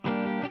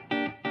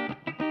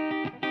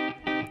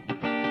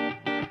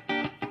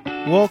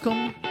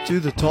Welcome to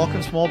the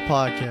Talking Small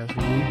podcast,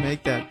 where we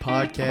make that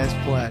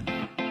podcast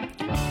platinum.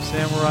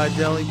 Samurai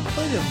Deli,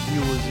 play them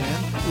viewers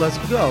in. Let's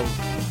go.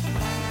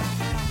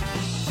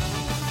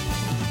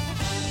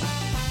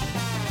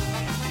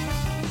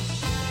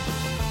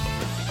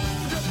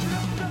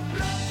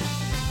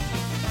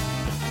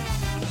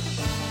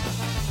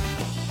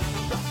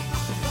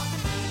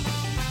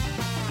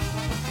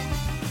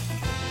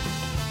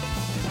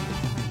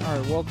 All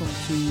right, welcome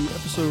to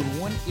episode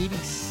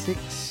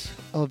 186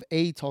 of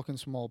a Talking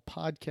Small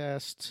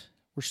podcast.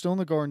 We're still in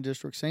the Garden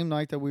District. Same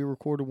night that we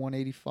recorded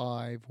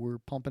 185. We're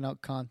pumping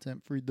out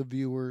content for the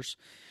viewers,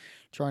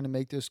 trying to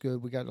make this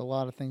good. We got a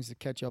lot of things to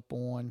catch up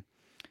on.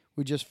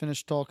 We just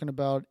finished talking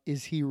about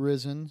Is He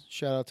Risen?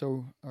 Shout out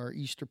to our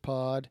Easter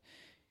pod.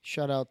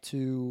 Shout out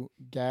to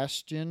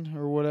Gaston,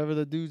 or whatever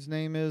the dude's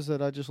name is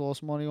that I just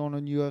lost money on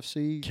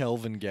UFC.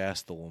 Kelvin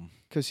Gastelum.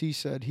 Because he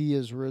said he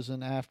is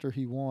risen after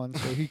he won,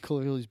 so he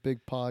clearly is a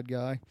big pod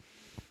guy.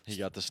 He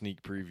got the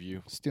sneak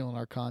preview. Stealing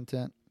our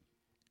content.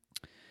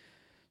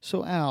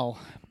 So, Al,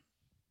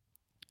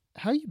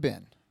 how you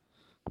been?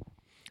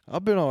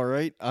 I've been all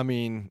right. I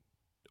mean,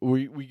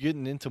 we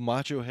getting into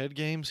macho head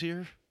games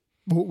here?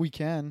 Well, we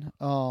can.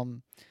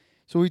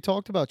 So we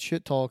talked about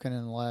shit talking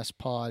in the last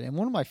pod, and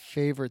one of my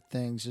favorite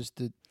things is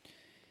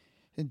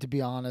to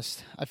be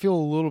honest, I feel a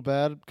little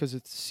bad because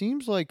it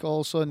seems like all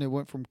of a sudden it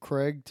went from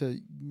Craig to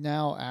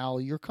now Al.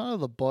 You're kind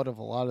of the butt of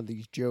a lot of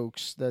these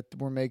jokes that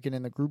we're making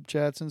in the group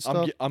chats and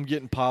stuff. I'm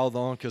getting piled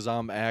on because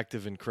I'm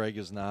active and Craig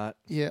is not.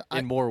 Yeah,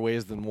 in more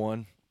ways than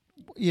one.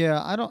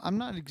 Yeah, I'm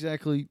not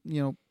exactly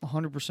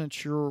 100%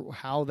 sure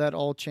how that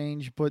all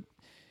changed, but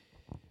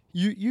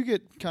you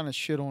get kind of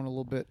shit on a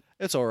little bit.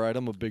 It's all right.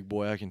 I'm a big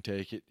boy. I can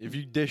take it. If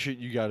you dish it,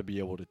 you got to be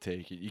able to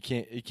take it.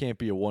 It can't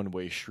be a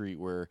one-way street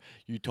where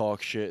you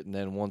talk shit and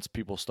then once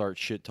people start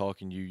shit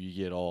talking you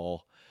get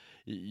all.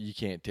 You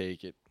can't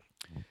take it.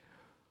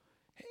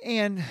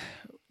 And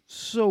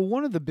so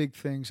one of the big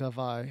things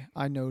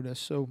I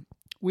noticed. So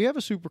we have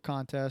a super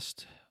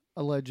contest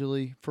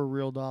allegedly for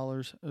real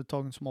dollars. A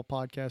Talking Small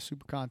podcast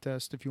super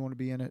contest. If you want to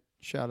be in it,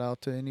 shout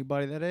out to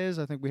anybody that is.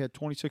 I think we had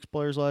 26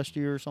 players last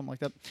year or something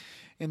like that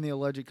in the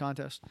alleged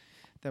contest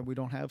that we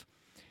don't have.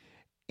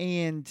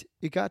 And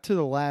it got to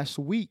the last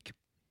week,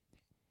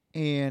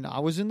 and I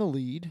was in the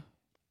lead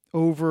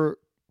over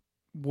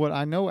what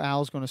I know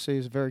Al's going to say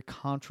is a very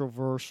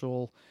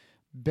controversial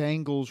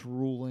Bengals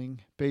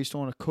ruling based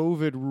on a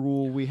COVID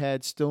rule we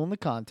had still in the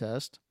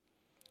contest.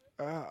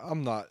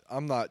 I'm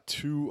not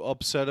too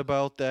upset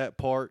about that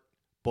part,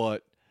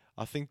 but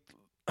I think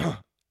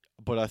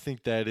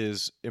that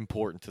is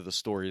important to the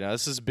story. Now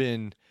this has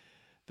been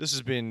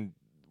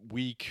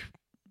week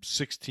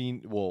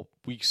 17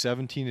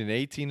 and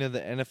 18 of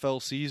the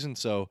NFL season,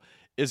 so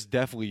it's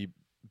definitely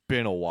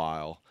been a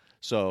while.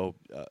 So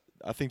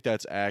I think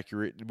that's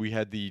accurate. We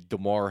had the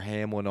Damar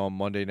Hamlin on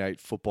Monday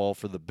Night Football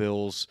for the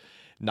Bills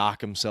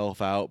knock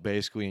himself out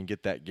basically and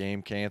get that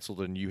game canceled,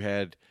 and you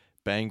had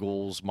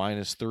Bengals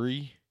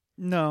 -3.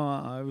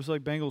 No, it was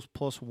like Bengals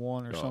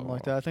 +1 or something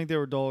like that. I think they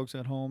were dogs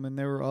at home, and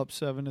they were up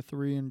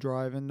 7-3 and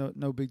driving.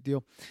 No big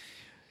deal.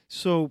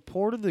 So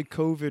part of the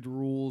COVID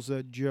rules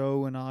that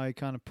Joe and I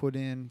kind of put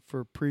in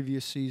for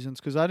previous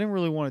seasons, because I didn't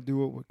really want to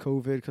do it with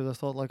COVID because I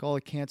thought like all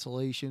the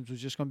cancellations was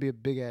just going to be a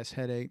big-ass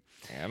headache.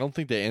 I don't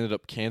think they ended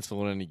up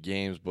canceling any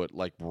games, but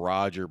like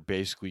Roger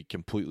basically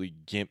completely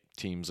gimped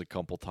teams a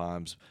couple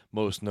times,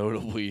 most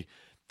notably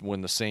when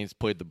the Saints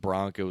played the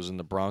Broncos and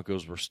the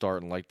Broncos were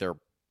starting like their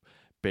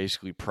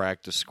basically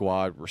practice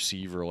squad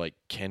receiver like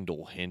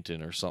Kendall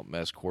Hinton or something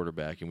as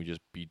quarterback, and we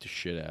just beat the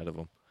shit out of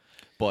them.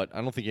 But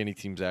I don't think any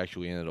teams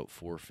actually ended up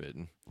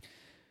forfeiting.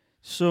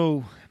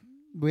 So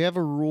we have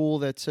a rule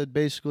that said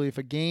basically if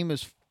a game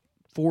is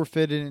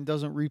forfeited and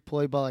doesn't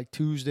replay by like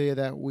Tuesday of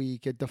that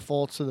week, it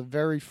defaults to the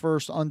very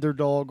first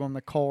underdog on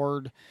the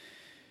card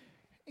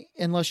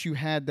unless you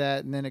had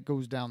that, and then it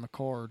goes down the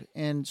card.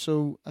 And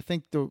so I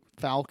think the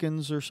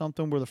Falcons or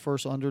something were the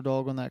first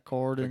underdog on that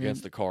card.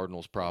 Against the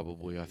Cardinals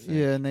probably, I think.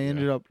 Yeah, and they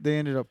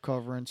ended up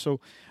covering. So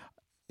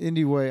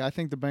anyway, I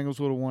think the Bengals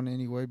would have won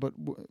anyway, but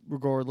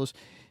regardless,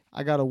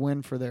 I got a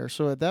win for there.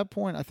 So at that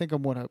point, I think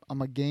I'm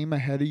a game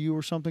ahead of you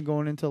or something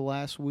going into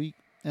last week,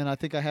 and I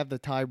think I have the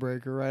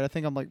tiebreaker, right? I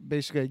think I'm like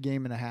basically a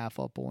game and a half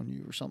up on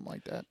you or something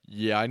like that.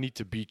 Yeah, I need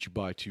to beat you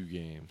by 2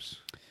 games.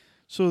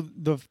 So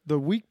the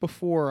week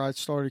before, I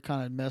started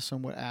kind of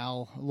messing with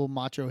Al, a little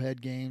macho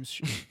head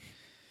games,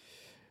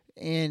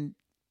 and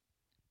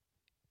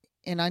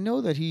I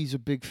know that he's a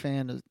big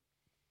fan of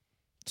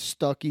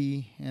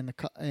Stucky and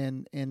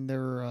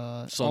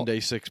their Sunday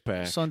six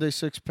pack.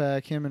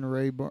 Him and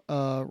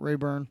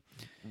Rayburn.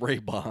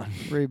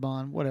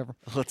 Raybon, whatever.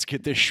 Let's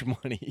get this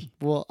money.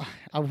 Well,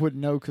 I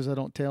wouldn't know because I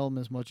don't tell him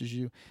as much as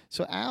you.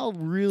 So Al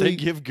really... They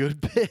give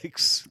good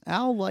picks.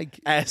 Al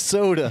like... As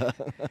soda.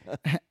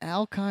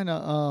 Al kind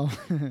of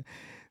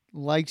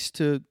likes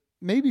to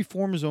maybe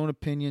form his own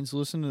opinions,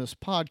 listen to this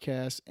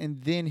podcast,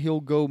 and then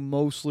he'll go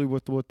mostly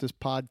with what this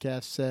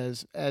podcast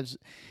says.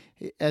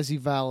 as he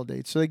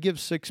validates. So they give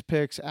 6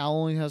 picks. Al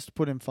only has to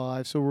put in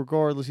 5. So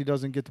regardless, he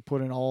doesn't get to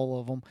put in all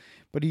of them.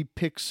 But he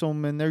picks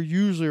them, and they're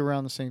usually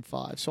around the same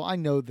 5. So I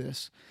know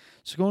this.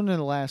 So going into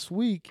the last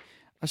week,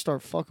 I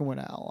start fucking with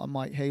Al. I'm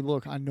like, hey,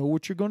 look, I know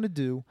what you're going to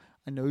do.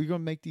 I know you're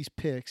going to make these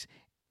picks.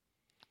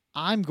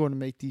 I'm going to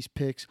make these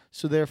picks.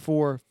 So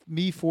therefore,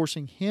 me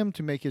forcing him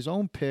to make his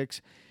own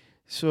picks,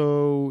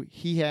 so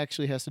he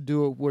actually has to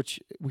do it, which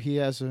he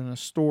has an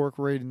historic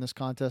rate in this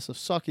contest of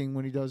sucking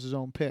when he does his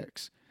own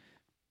picks.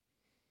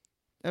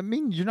 I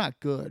mean, you're not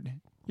good.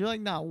 You're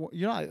not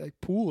like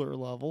Pooler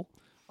level.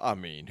 I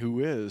mean, who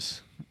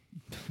is?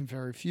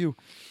 Very few.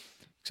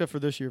 Except for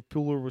this year.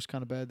 Pooler was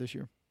kind of bad this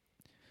year.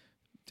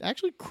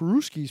 Actually,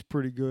 Krusky's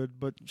pretty good,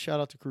 but shout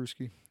out to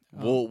Krusky.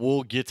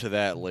 We'll get to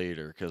that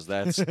later because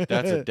that's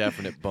a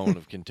definite bone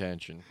of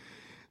contention.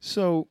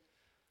 So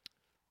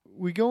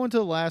we go into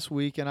the last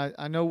week, and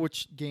I know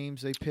which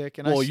games they pick.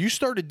 And you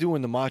started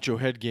doing the Macho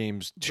Head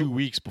games 2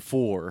 weeks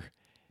before.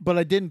 But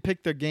I didn't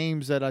pick the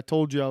games that I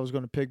told you I was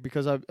going to pick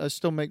because I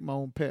still make my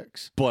own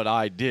picks. But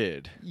I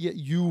did. Yeah,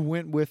 you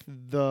went with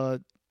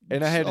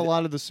and I had a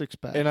lot of the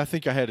 6-pack. And I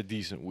think I had a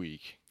decent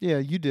week. Yeah,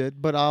 you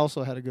did. But I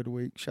also had a good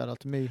week. Shout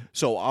out to me.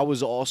 So I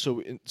was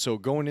also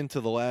going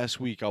into the last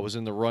week, I was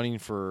in the running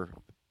for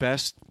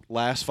best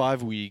last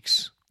 5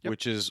 weeks,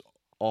 which is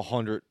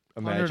 $100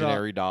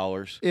 imaginary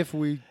dollars if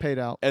we paid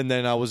out. And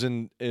then it was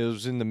in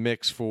the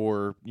mix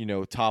for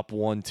top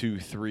 1, 2,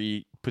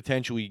 3,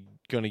 potentially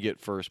going to get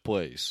first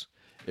place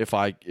if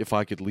I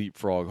could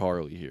leapfrog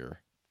Harley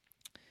here.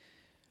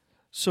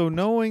 So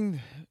knowing,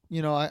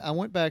 I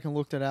went back and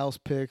looked at Al's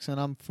picks, and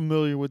I'm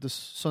familiar with the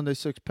Sunday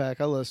 6-pack.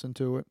 I listen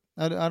to it.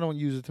 I don't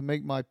use it to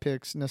make my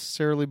picks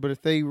necessarily, but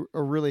if they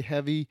are really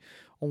heavy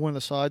on one of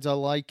the sides I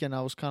like, and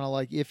I was kind of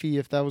like iffy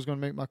if that was going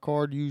to make my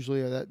card,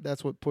 usually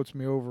that's what puts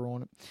me over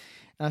on it.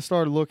 And I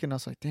started looking, I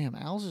was like, damn,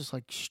 Al's just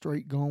like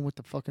straight going with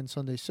the fucking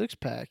Sunday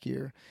 6-pack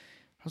here.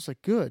 I was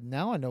like, good,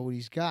 now I know what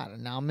he's got.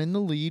 And now I'm in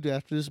the lead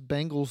after this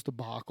Bengals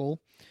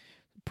debacle.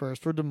 Prayers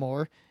for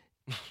DeMar.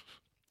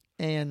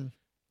 And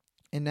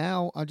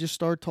now I just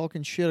started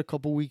talking shit a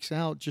couple weeks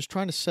out, just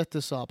trying to set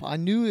this up. I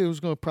knew it was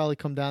going to probably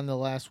come down to the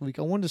last week.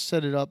 I wanted to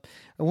set it up.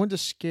 I wanted to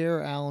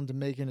scare Alan to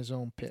making his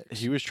own picks.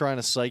 He was trying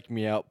to psych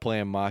me out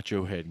playing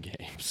Macho Head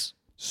games.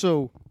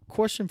 So,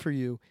 question for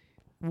you.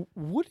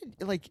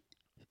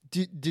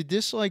 Did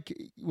this,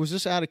 was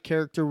this out of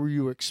character? Were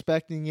you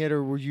expecting it,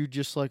 or were you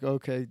just like,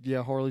 okay,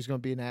 yeah, Harley's going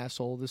to be an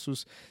asshole? This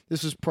was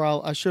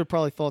probably, I should have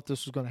probably thought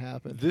this was going to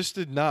happen. This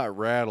did not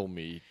rattle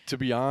me. To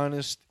be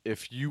honest,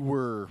 if you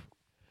were,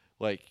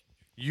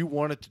 you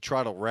wanted to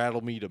try to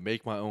rattle me to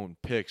make my own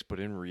picks,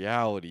 but in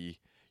reality,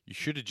 you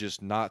should have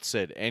just not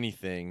said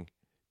anything,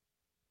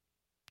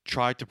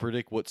 tried to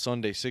predict what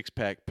Sunday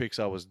 6-pack picks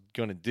I was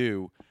going to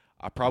do.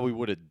 I probably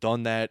would have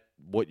done that,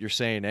 what you're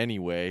saying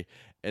anyway,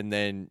 and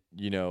then,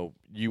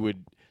 you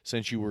would,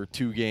 since you were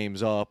 2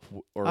 games up,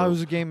 or I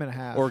was a game and a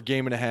half. Or a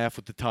game and a half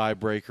with the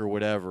tiebreaker or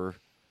whatever,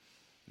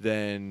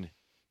 then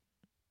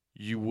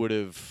you would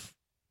have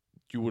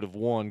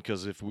won,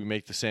 because if we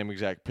make the same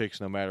exact picks,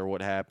 no matter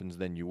what happens,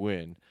 then you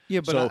win.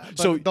 Yeah, but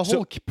the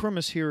whole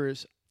premise here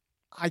is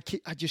I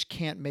just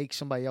can't make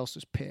somebody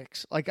else's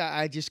picks.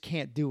 I just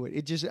can't do it.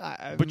 It just.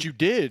 But you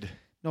did.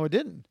 No, I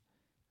didn't.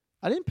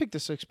 I didn't pick the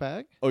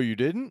 6-pack. Oh, you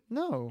didn't?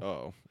 No.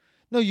 Oh.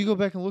 No, you go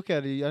back and look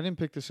at it. I didn't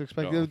pick the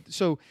 6-pack. No.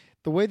 So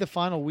the way the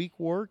final week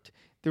worked,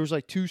 there was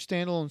 2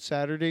 standalone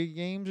Saturday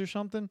games or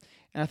something,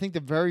 and I think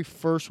the very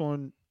first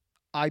one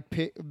my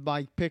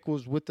pick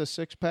was with the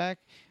 6-pack,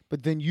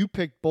 but then you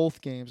picked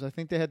both games. I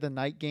think they had the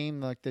night game,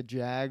 like the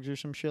Jags or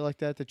some shit like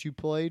that you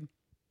played.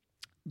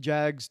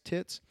 Jags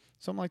tits,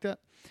 something like that.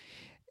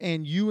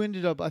 And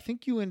I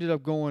think you ended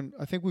up going,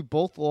 I think we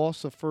both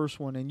lost the first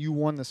one and you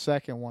won the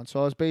second one.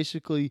 So I was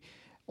basically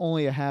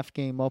only a half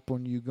game up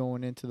on you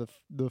going into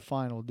the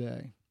final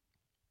day.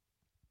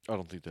 I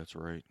don't think that's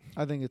right.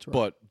 I think it's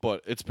right.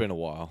 But it's been a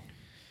while.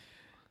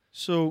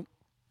 So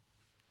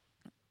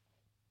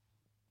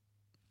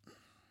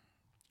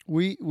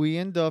we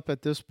end up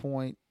at this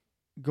point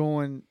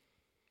going,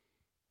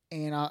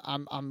 and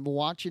I'm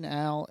watching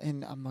Al,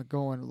 and I'm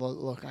going,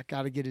 look, I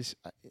got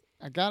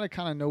to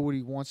kind of know what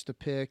he wants to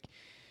pick,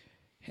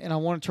 and I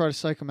want to try to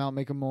psych him out,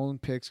 make him my own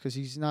picks, because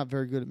he's not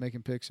very good at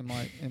making picks in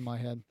my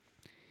head.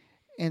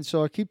 And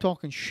so I keep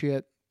talking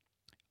shit.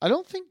 I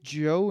don't think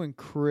Joe and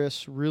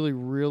Chris really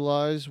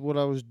realized what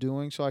I was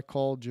doing, so I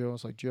called Joe. I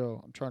was like,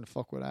 Joe, I'm trying to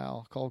fuck with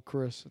Al. I called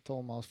Chris. I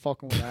told him I was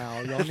fucking with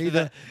Al. Y'all need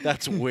that.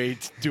 That's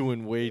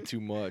doing way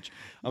too much.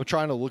 I'm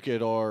trying to look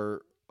at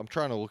our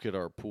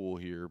pool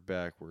here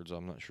backwards.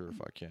 I'm not sure if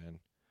I can.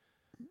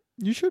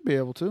 You should be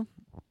able to.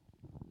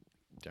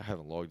 I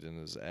haven't logged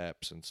into this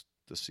app since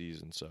the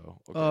season, so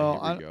here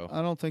we go.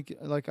 I don't think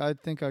I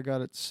think I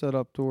got it set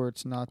up to where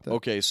it's not that.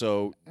 Okay,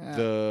 so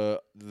the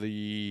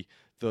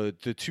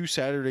 2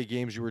 Saturday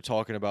games you were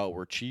talking about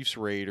were Chiefs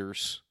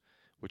Raiders,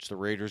 which the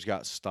Raiders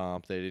got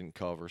stomped. They didn't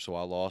cover, so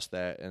I lost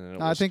that. And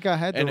then I think I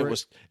had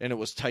it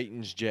was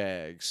Titans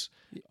Jags.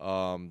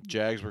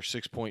 Jags were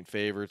 6-point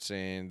favorites,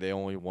 and they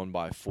only won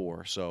by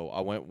 4. So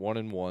I went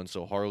 1-1.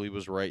 So Harley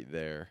was right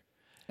there.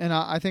 And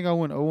I think I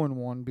went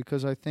 0-1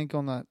 because I think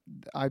on that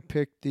I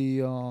picked the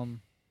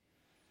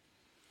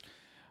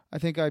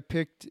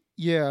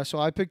so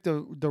I picked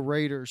the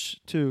Raiders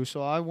too.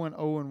 So I went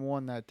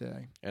 0-1 that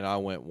day. And I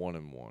went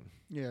 1-1.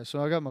 Yeah,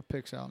 so I got my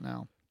picks out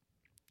now.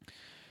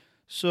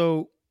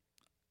 So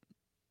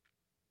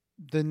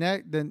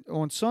then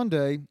on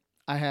Sunday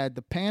I had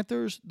the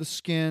Panthers, the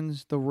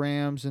Skins, the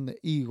Rams, and the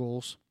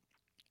Eagles.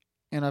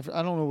 And I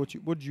don't know what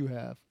did you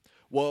have?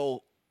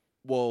 Well,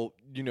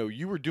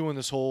 you were doing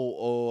this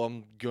whole,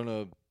 I'm going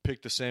to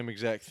pick the same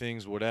exact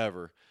things,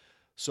 whatever.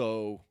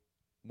 So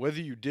whether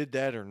you did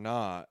that or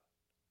not,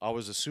 I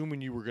was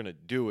assuming you were going to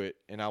do it,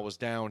 and I was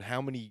down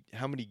how many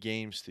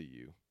games to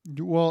you?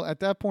 Well, at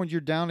that point, you're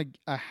down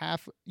a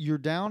half a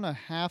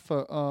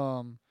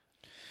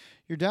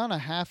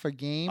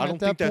game. I don't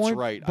think that's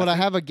right. But I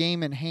have a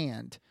game in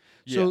hand.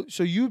 Yeah.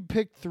 So you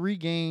picked 3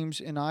 games,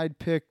 and I'd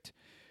picked.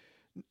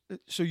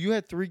 So you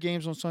had 3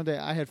 games on Sunday.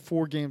 I had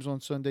 4 games on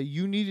Sunday.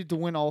 You needed to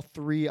win all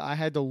 3. I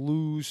had to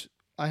lose.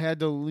 I had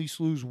to at least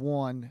lose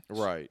 1.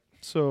 Right.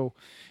 So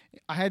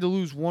I had to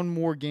lose 1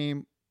 more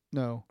game.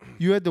 No,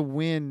 you had to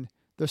win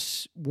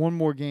this 1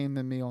 more game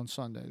than me on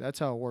Sunday. That's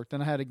how it worked.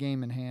 And I had a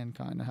game in hand,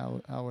 kind of how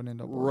it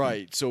ended up working.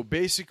 Right. So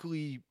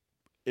basically,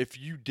 if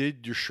you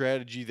did your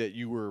strategy that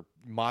you were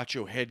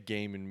macho head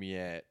gaming me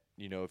at,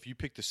 if you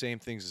picked the same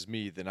things as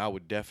me, then I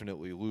would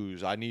definitely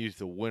lose. I needed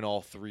to win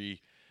all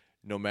 3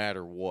 no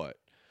matter what.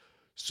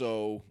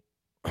 So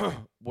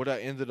what I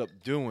ended up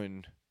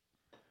doing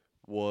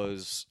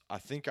was I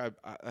think I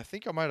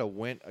might have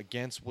went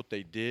against what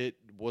they did,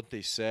 what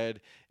they said,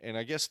 and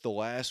I guess the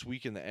last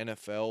week in the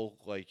NFL,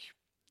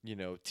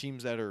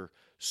 teams that are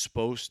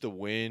supposed to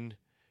win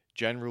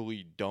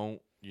generally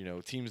don't.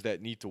 Teams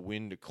that need to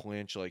win to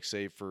clinch, like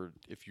say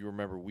if you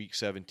remember week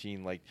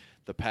 17, like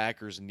the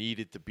Packers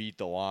needed to beat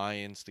the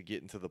Lions to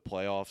get into the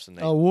playoffs, and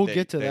we'll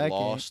get to that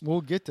lost. game.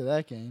 We'll get to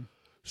that game.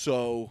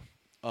 So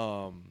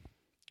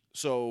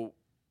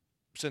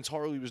since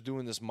Harley was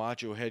doing this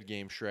macho head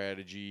game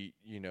strategy,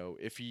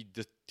 if he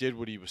did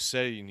what he was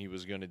saying he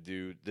was going to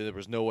do, there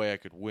was no way I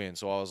could win.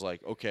 So I was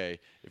like, okay,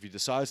 if he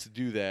decides to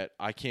do that,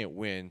 I can't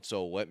win.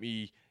 So let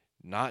me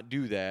not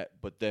do that,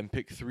 but then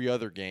pick 3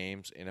 other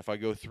games. And if I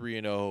go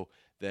 3-0,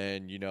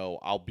 then,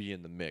 I'll be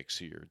in the mix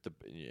here.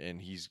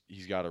 And he's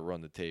got to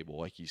run the table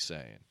like he's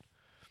saying.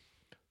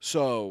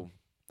 So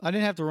I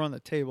didn't have to run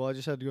the table. I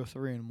just had to go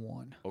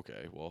 3-1.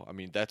 Okay. Well, I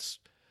mean, that's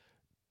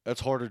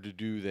harder to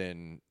do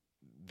than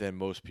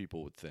most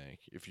people would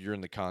think. If you're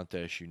in the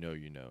contest, you know.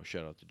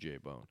 Shout out to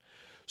J-Bone.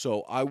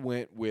 So I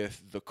went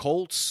with the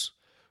Colts,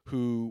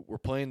 who were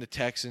playing the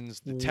Texans.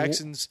 The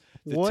Texans.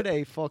 What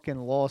a fucking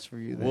loss for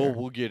you there.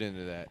 We'll get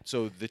into that.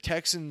 So the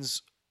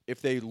Texans,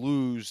 if they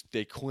lose,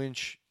 they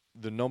clinch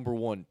the number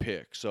 1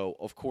 pick. So,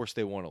 of course,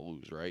 they want to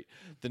lose, right?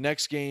 The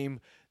next game,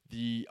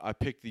 I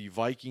picked the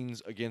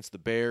Vikings against the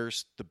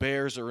Bears. The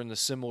Bears are in the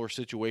similar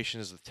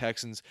situation as the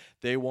Texans.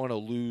 They want to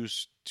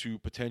lose to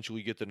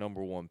potentially get the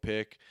number 1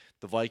 pick.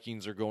 The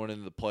Vikings are going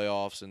into the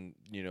playoffs, and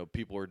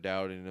people are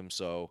doubting them.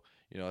 So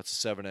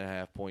it's a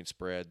 7.5-point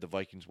spread. The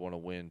Vikings want to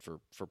win for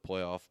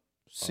playoff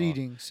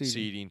seeding.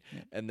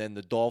 Yeah. And then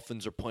the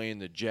Dolphins are playing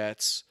the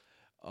Jets,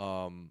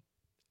 and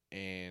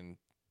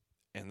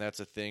that's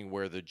a thing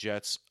where the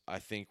Jets, I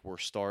think, were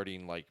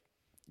starting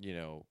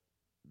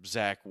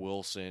Zach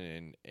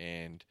Wilson,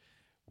 and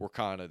we're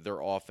kind of, their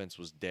offense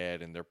was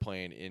dead, and they're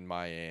playing in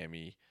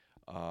Miami.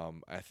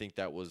 I think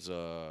that was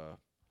your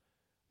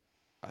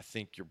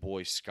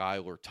boy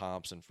Skylar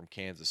Thompson from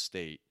Kansas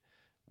State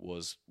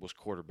was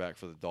quarterback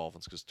for the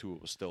Dolphins because Tua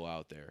was still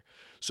out there.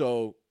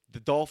 So the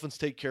Dolphins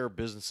take care of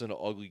business in an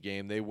ugly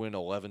game. They win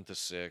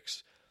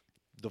 11-6.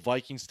 The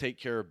Vikings take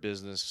care of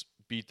business,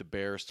 beat the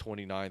Bears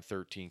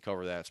 29-13,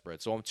 cover that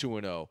spread. So I'm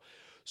 2-0.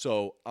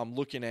 So I'm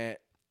looking at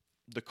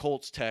the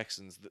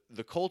Colts-Texans.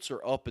 The Colts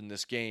are up in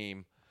this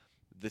game.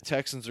 The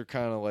Texans are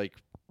kind of like,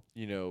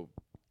 No.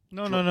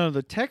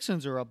 The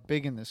Texans are up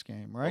big in this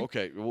game, right?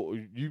 Okay, well,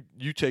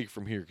 you take it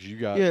from here because you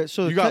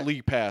got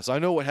league pass. I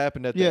know what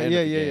happened at the end of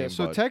the game.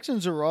 So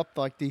Texans are up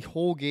like the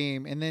whole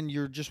game, and then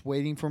you're just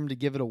waiting for them to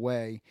give it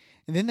away,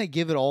 and then they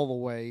give it all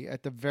away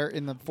at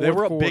in the fourth quarter. They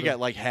were up big at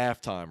like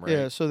halftime, right?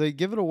 Yeah, so they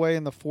give it away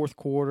in the fourth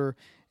quarter,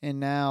 and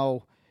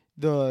now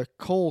the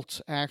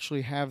Colts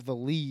actually have the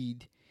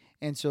lead.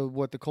 And so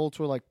the Colts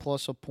were like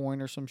plus a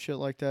point or some shit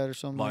like that or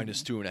something.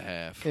 Minus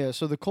 2.5. Yeah,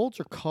 so the Colts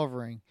are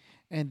covering.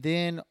 And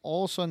then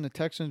all of a sudden the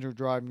Texans are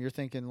driving. You're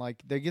thinking,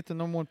 like, they get the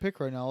number 1 pick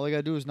right now. All they got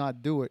to do is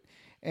not do it.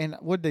 And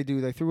what'd they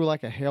do? They threw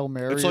like a Hail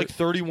Mary. It's like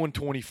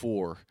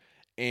 31-24.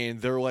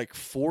 And they're like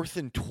 4th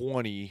and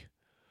 20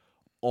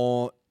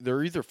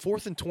 they're either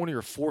 4th and 20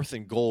 or 4th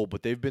and goal,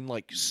 but they've been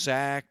like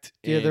sacked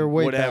and they're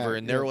way whatever, back.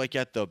 And they're like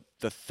at the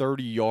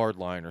 30-yard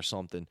line or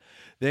something.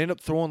 They end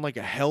up throwing like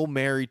a Hail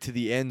Mary to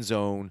the end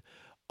zone.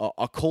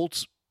 A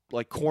Colts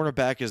like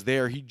cornerback is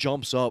there. He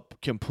jumps up,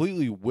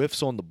 completely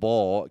whiffs on the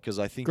ball because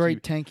I think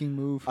Great tanking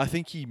move. I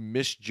think he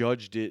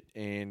misjudged it,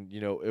 and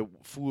it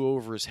flew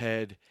over his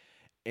head.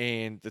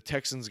 And the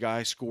Texans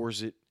guy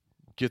scores it,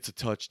 gets a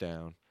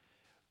touchdown,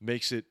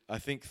 makes it I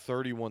think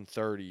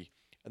 31-30,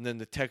 and then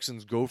the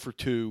Texans go for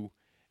 2,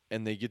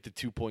 and they get the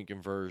 2-point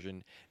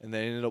conversion, and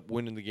they ended up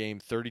winning the game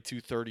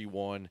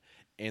 32-31.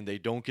 And they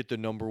don't get the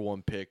number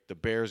 1 pick. The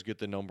Bears get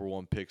the number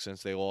 1 pick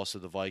since they lost to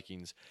the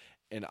Vikings.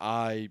 And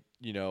I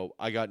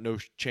got no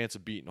chance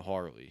of beating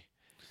Harley.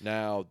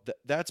 Now,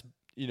 that's,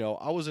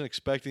 I wasn't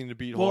expecting to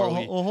beat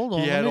Harley. Well, hold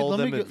on. He had all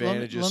them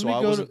advantages, so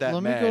I wasn't that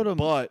mad.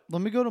 But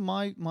let me go to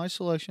my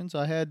selections.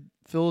 I had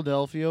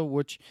Philadelphia,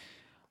 which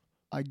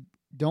I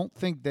don't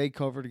think they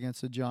covered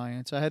against the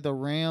Giants. I had the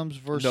Rams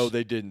versus... No,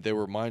 they didn't. They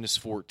were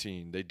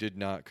 -14. They did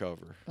not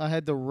cover. I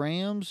had the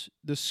Rams,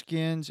 the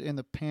Skins, and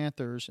the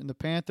Panthers. And the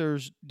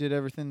Panthers did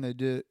everything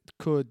they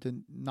could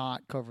to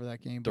not cover that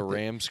game. The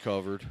Rams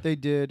covered. They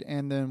did,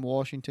 and then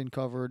Washington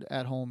covered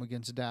at home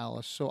against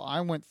Dallas. So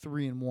I went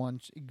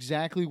 3-1,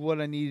 exactly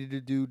what I needed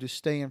to do to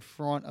stay in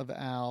front of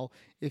Al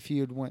if he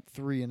had went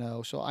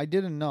 3-0. So I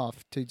did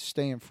enough to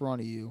stay in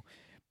front of you.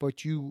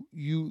 But you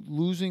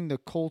losing the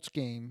Colts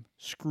game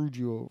screwed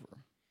you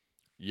over.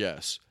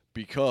 Yes,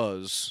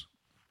 because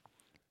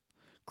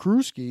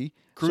Krusky,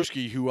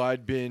 who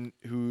had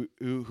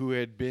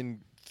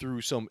been through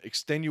some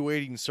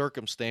extenuating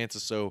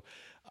circumstances, so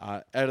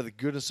out of the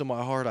goodness of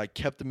my heart, I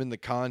kept him in the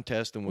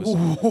contest and was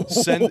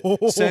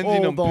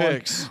sending him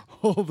picks.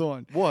 Hold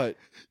on. What?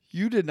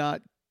 You did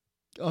not,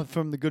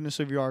 from the goodness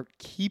of your heart,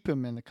 keep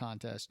him in the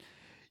contest.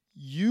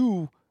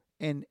 You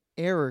and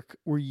Eric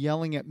were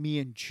yelling at me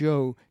and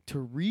Joe to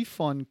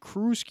refund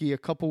Krusky a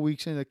couple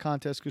weeks into the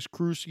contest because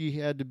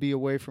Krusky had to be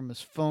away from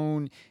his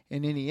phone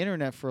and any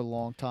internet for a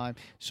long time.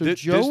 So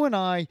Joe and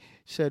I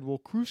said,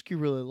 well, Krusky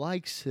really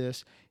likes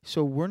this,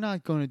 so we're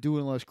not going to do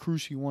it unless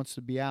Krusky wants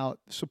to be out.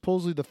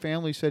 Supposedly the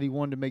family said he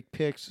wanted to make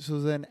picks, so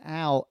then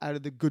Al, out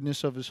of the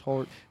goodness of his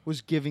heart,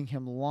 was giving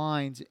him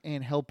lines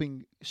and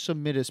helping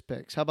submit his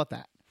picks. How about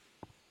that?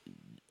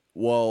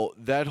 Well,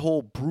 that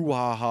whole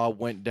brouhaha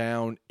went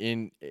down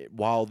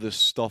while this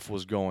stuff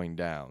was going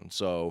down.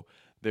 So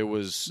there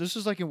was. This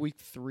is like in week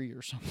 3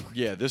 or something.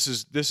 Yeah, this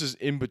is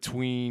in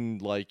between.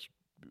 Like,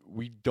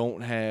 we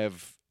don't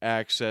have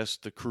access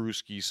to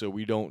Krusky, so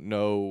we don't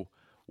know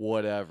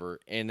whatever.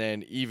 And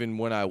then even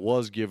when I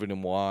was giving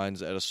him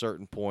lines, at a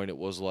certain point, it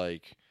was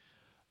like,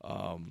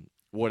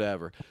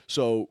 whatever.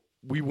 So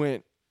we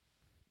went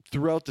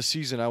throughout the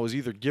season. I was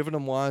either giving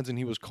him lines and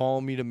he was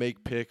calling me to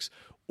make picks,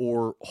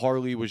 or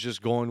Harley was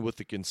just going with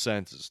the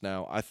consensus.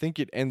 Now, I think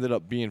it ended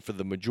up being for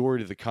the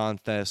majority of the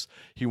contest,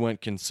 he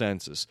went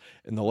consensus.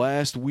 In the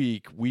last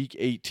week, week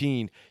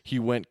 18, he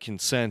went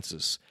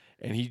consensus.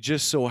 And he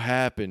just so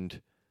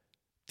happened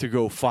to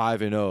go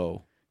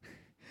 5-0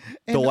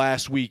 the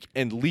last week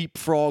and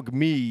leapfrog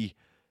me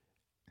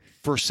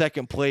for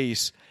second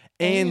place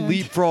and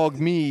leapfrog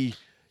me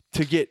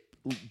to get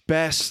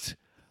best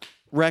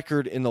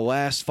record in the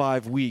last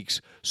 5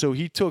 weeks. So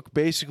he took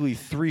basically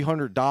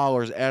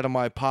 $300 out of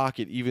my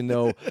pocket, even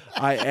though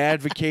I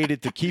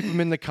advocated to keep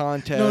him in the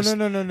contest.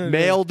 No.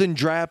 Mailed and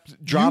dropped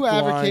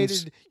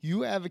lines.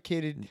 You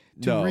advocated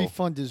to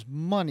refund his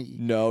money.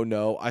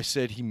 No. I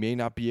said he may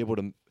not be able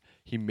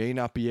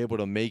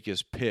to make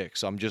his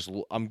picks. I'm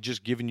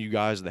just giving you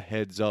guys the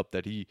heads up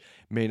that he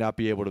may not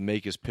be able to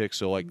make his picks.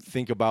 So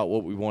think about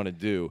what we want to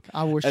do.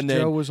 I wish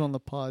Joe was on the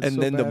pod.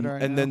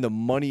 Then the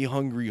money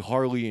hungry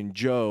Harley and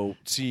Joe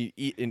see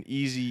an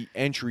easy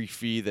entry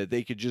fee that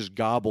they could just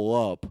gobble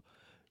up.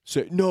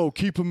 Say no,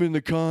 keep him in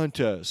the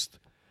contest.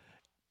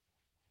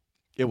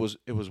 It was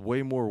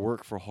way more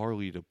work for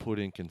Harley to put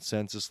in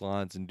consensus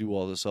lines and do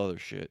all this other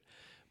shit.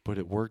 But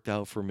it worked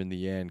out for him in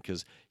the end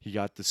because he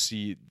got to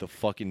see the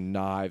fucking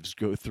knives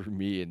go through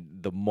me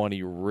and the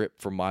money rip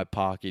from my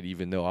pocket,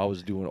 even though I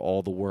was doing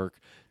all the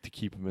work to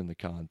keep him in the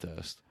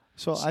contest.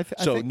 So I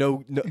think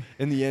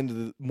in the end,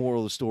 the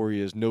moral of the story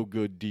is no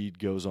good deed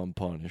goes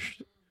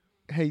unpunished.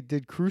 Hey,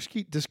 does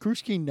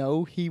Krusky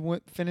know he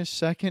finished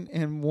second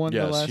and won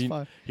the last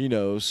 5? He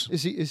knows.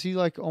 Is he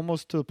like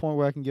almost to the point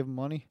where I can give him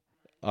money?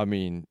 I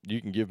mean,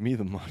 you can give me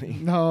the money.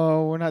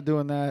 No, we're not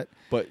doing that.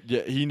 But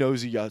yeah, he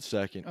knows he got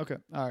second. Okay,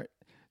 all right.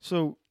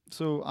 So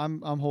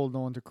I'm holding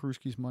on to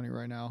Krusky's money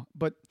right now.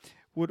 But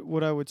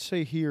what I would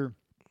say here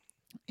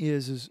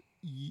is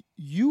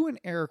you and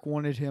Eric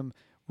wanted him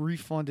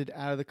refunded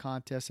out of the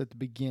contest at the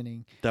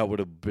beginning. That would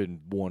have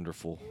been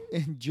wonderful.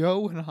 And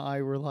Joe and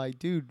I were like,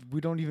 dude, we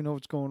don't even know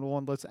what's going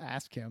on. Let's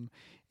ask him.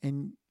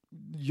 And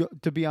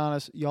to be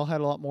honest, y'all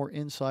had a lot more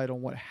insight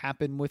on what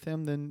happened with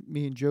him than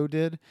me and Joe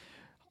did.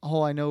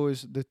 All I know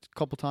is that a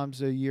couple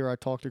times a year I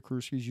talk to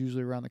Krusky's,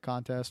 usually around the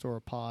contest or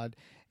a pod,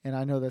 and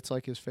I know that's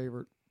like his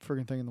favorite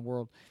friggin' thing in the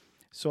world.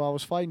 So I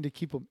was fighting to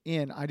keep him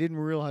in. I didn't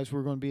realize we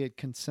were going to be at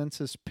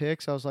consensus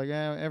picks. I was like,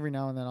 every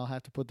now and then I'll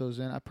have to put those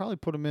in. I probably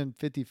put him in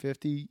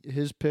 50-50,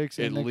 his picks,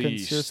 and then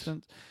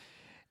consistent.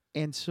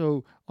 And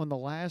so on the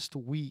last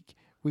week,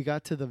 we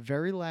got to the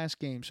very last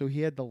game. So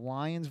he had the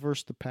Lions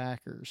versus the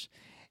Packers.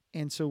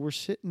 And so we're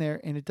sitting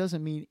there, and it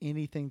doesn't mean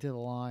anything to the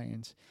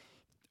Lions,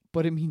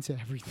 but it means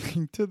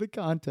everything to the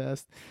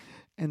contest.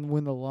 And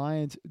when the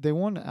Lions, they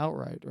won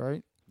outright,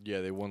 right?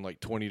 Yeah, they won like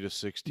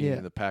 20-16, Yeah.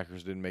 and the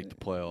Packers didn't make the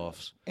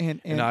playoffs.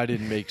 And I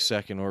didn't make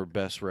second or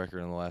best record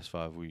in the last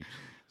 5 weeks.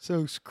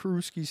 So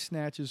Krusky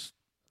snatches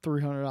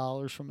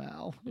 $300 from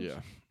Al. Yeah.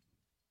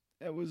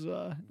 It was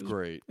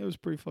great. It was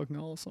pretty fucking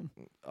awesome.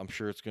 I'm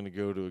sure it's going to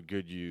go to a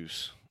good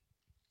use.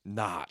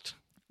 Not.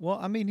 Well,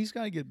 I mean, he's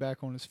got to get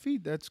back on his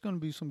feet. That's going to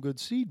be some good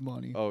seed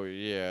money. Oh,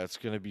 yeah. It's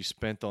going to be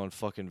spent on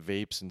fucking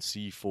vapes and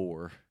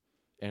C4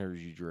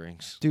 energy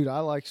drinks. Dude, I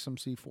like some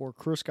C4.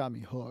 Chris got me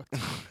hooked.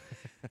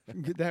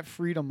 Get that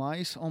Freedom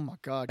Ice. Oh, my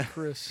God,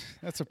 Chris.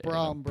 That's a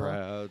problem, I'm bro.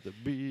 proud to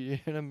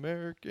be an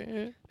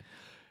American.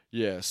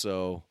 Yeah,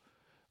 so,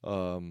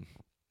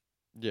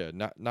 yeah,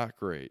 not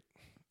great.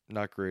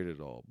 Not great at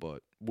all,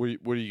 but what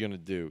are you going to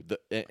do?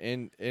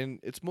 And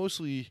it's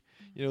mostly,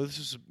 this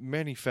is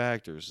many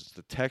factors. It's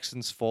the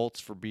Texans' faults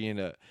for being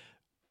a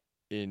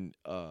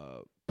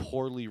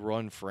poorly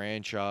run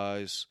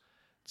franchise.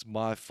 It's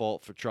my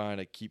fault for trying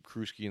to keep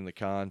Krusky in the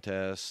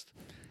contest.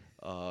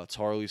 It's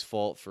Harley's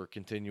fault for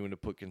continuing to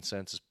put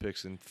consensus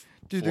picks in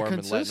for him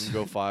and letting him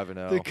go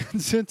 5-0. The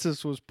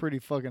consensus was pretty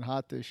fucking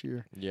hot this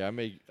year. Yeah, I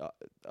may.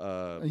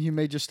 You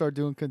may just start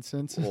doing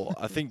consensus. Well,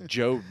 I think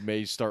Joe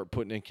may start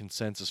putting in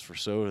consensus for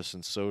Soda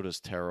since Soda's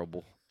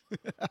terrible.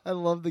 I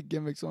love the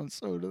gimmicks on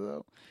Soda,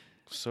 though.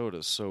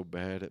 Soda's so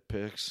bad at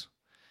picks.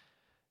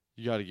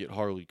 You got to get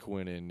Harley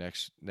Quinn in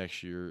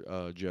next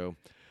year, Joe.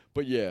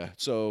 But yeah,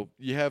 so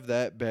you have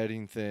that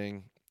betting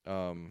thing.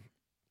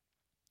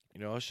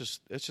 It's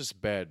just a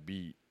bad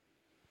beat.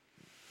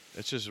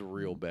 It's just a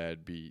real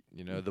bad beat.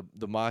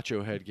 The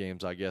Macho Head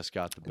games, I guess,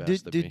 got the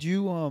best of me. Did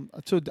you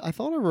so I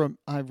thought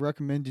I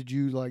recommended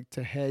you like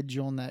to hedge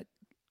on that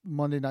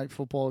Monday night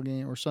football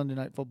game or Sunday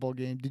night football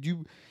game. Did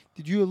you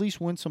at least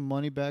win some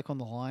money back on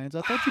the Lions?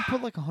 I thought you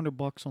put like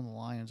 $100 on the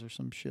Lions or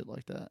some shit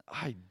like that.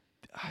 I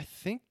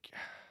think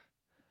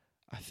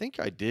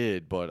I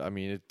did, but I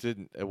mean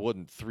it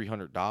wasn't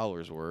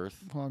 $300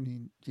 worth. Well, I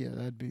mean, yeah,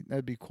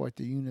 that'd be quite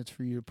the units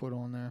for you to put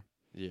on there.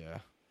 Yeah.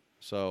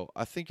 So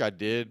I think I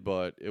did,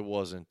 but it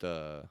wasn't.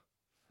 I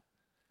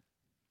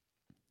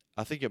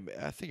think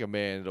I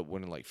may ended up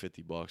winning like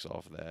 $50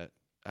 off of that.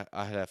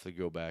 I'd have to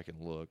go back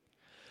and look,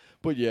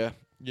 but yeah,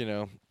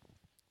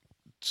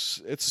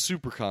 it's a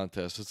super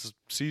contest. It's a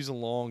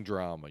season-long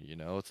drama.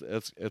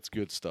 It's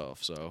good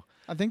stuff. So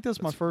I think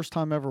that's my first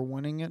time ever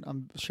winning it.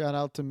 Shout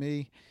out to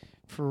me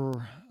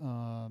for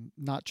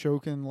not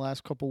choking the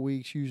last couple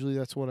weeks. Usually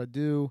that's what I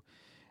do.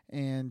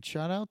 And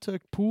shout out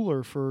to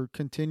Pooler for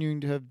continuing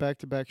to have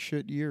back-to-back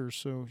shit years.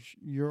 So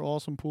you're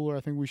awesome, Pooler. I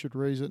think we should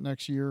raise it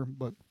next year,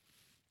 but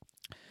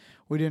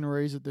we didn't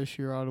raise it this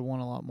year. I'd have won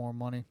a lot more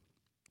money.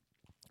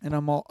 And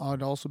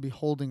I'd also be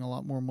holding a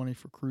lot more money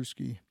for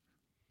Krusky.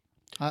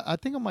 I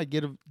think I might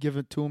give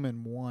it to him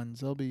in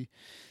ones. I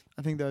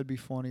think that would be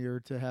funnier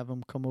to have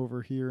him come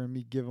over here and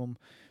me give him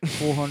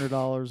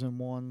 $400 in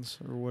ones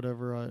or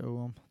whatever I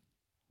owe him.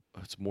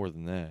 It's more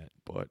than that,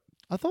 but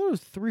I thought it was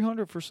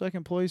 $300 for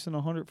second place and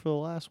 $100 for the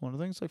last one. I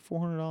think it's like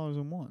 $400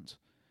 in ones.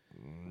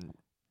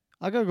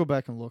 I gotta go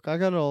back and look. I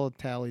got it all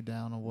tallied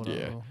down on what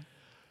I owe.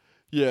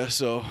 Yeah,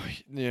 so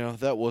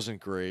that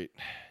wasn't great,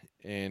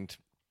 and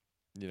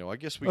I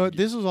guess we.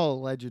 This is all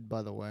alleged,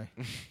 by the way.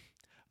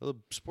 Well,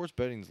 sports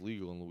betting is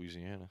legal in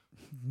Louisiana.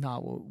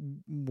 Not what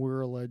we're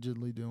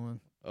allegedly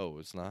doing. Oh,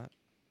 it's not?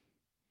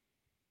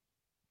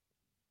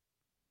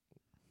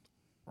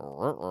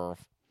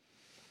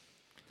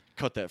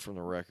 Cut that from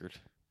the record.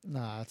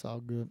 Nah, it's all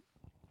good.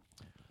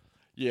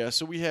 Yeah,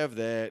 so we have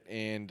that,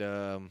 and,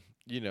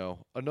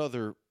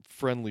 another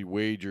friendly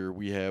wager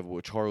we have,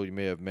 which Harley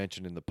may have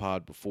mentioned in the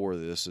pod before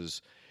this,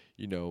 is,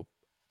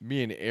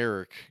 me and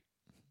Eric,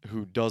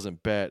 who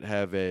doesn't bet,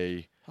 have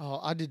a... Oh,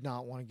 I did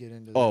not want to get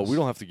into this. Oh, we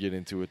don't have to get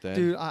into it then.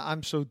 Dude,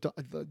 I'm so...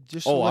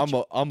 just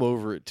I'm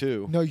over it,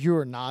 too. No, you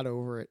are not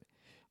over it.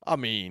 I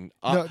mean...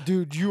 no,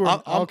 dude, you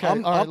are... Okay, all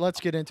right,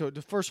 let's get into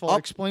it. First of all,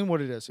 explain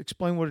what it is.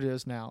 Explain what it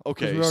is now.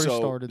 Okay, we already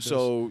started this.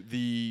 So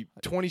the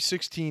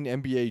 2016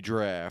 NBA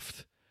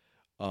draft,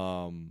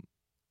 the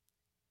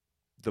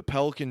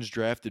Pelicans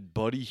drafted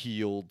Buddy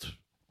Hield.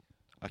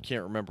 I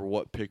can't remember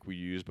what pick we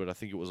used, but I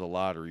think it was a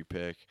lottery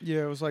pick.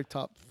 Yeah, it was like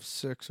top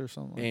 6 or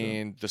something like that.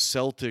 And the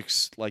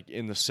Celtics, like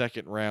in the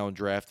second round,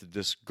 drafted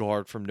this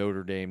guard from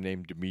Notre Dame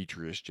named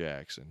Demetrius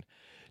Jackson.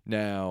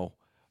 Now,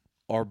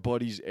 our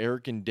buddies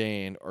Eric and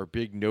Dan are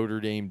big Notre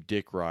Dame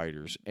dick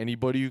riders.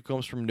 Anybody who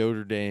comes from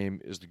Notre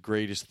Dame is the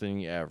greatest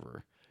thing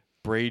ever.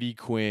 Brady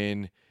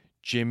Quinn,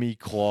 Jimmy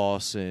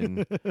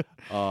Clausen,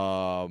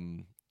 Kyle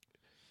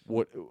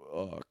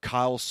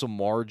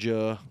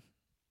Samardzija,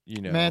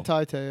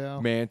 Manti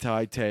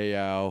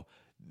Te'o.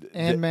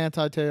 And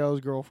Manti Te'o's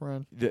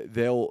girlfriend.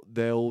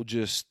 They'll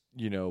just,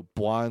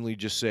 blindly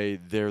just say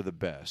they're the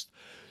best.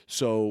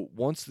 So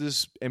once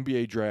this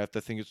NBA draft, I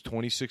think it's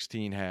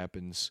 2016,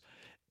 happens,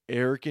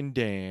 Eric and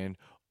Dan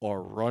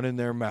are running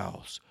their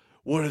mouths.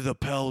 what are the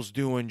Pels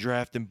doing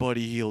drafting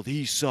Buddy Hield?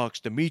 He sucks.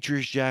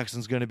 Demetrius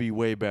Jackson's going to be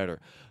way better.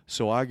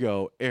 So I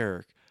go,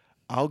 Eric,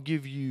 I'll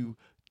give you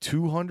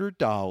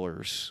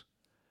 $200.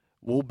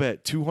 We'll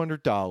bet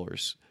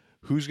 $200.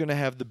 Who's going to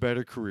have the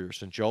better career?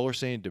 Since y'all are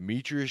saying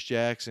Demetrius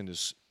Jackson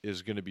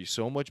is going to be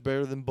so much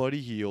better than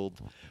Buddy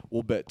Hield,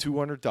 we'll bet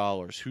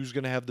 $200. Who's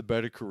going to have the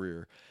better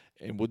career?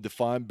 And we'll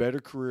define better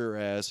career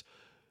as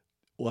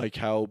like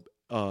how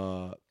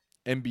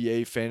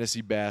NBA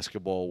fantasy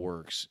basketball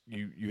works.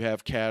 You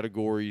have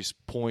categories: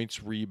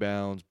 points,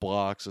 rebounds,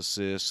 blocks,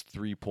 assists,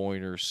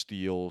 three-pointers,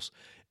 steals,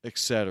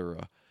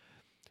 etc.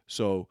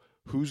 So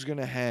who's going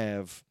to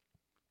have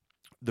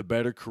the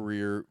better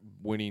career,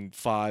 winning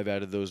 5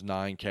 out of those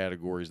 9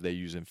 categories they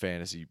use in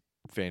fantasy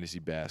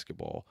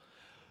basketball?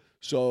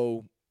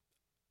 So,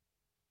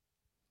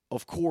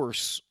 of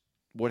course,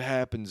 what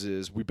happens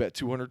is we bet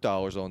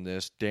 $200 on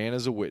this. Dan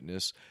is a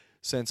witness.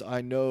 Since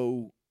I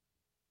know,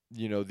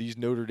 these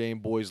Notre Dame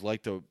boys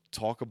like to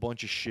talk a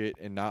bunch of shit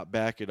and not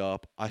back it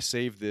up, I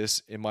saved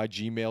this in my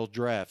Gmail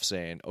draft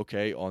saying,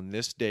 okay, on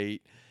this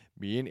date,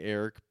 me and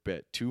Eric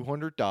bet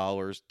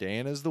 $200.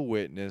 Dan is the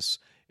witness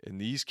in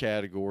these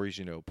categories,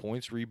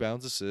 points,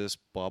 rebounds, assists,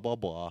 blah, blah,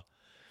 blah.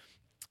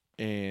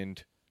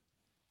 And,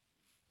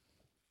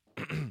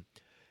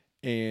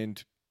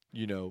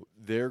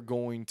 they're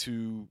going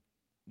to,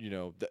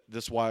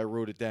 that's why I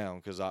wrote it down,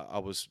 because I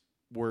was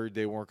worried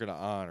they weren't going to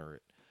honor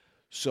it.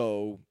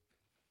 So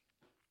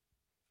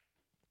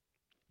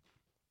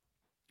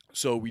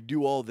we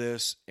do all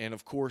this, and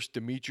of course,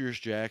 Demetrius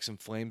Jackson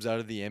flames out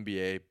of the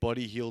NBA.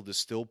 Buddy Hield is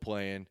still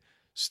playing,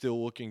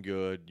 still looking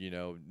good,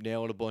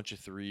 nailing a bunch of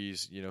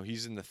threes.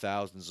 He's in the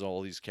thousands in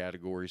all these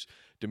categories.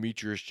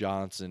 Demetrius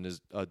Jackson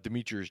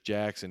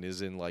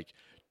is in like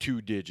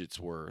 2 digits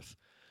worth.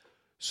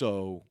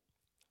 So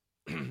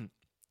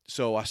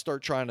I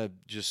start trying to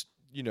just,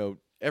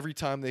 every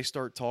time they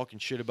start talking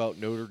shit about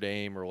Notre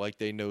Dame or like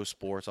they know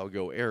sports, I'll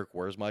go, Eric,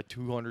 where's my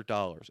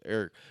 $200?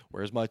 Eric,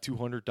 where's my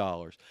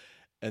 $200?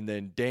 And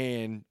then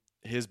Dan,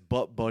 his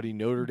butt buddy,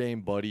 Notre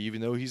Dame buddy, even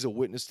though he's a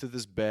witness to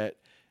this bet,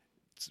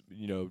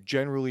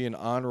 generally an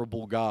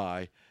honorable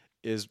guy,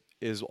 is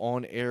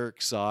on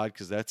Eric's side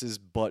because that's his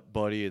butt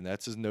buddy and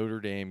that's his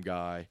Notre Dame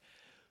guy.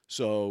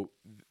 So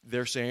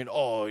they're saying,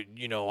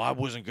 I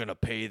wasn't going to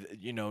pay,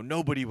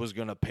 nobody was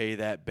going to pay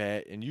that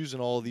bet, and using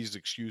all these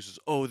excuses.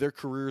 Oh, their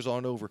career's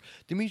on over.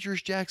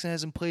 Demetrius Jackson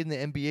hasn't played in the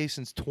NBA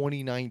since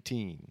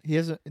 2019. He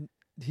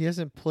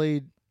hasn't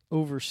played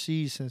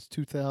overseas since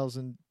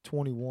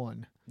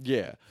 2021.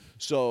 Yeah.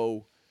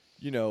 So,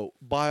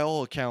 by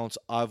all accounts,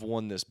 I've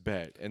won this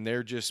bet, and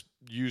they're just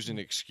using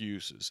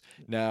excuses.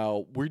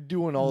 Now, we're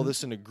doing all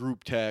this in a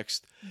group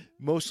text.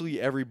 Mostly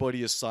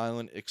everybody is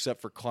silent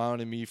except for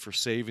clowning me for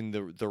saving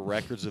the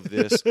records of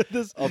this,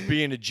 of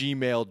being a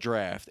Gmail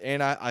draft.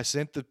 And I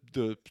sent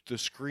the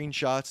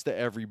screenshots to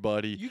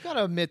everybody. You got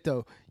to admit,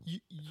 though,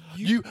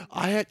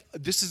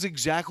 this is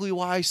exactly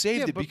why I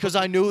saved it, because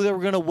I knew they were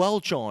going to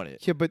welch on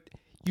it. Yeah, but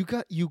you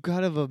got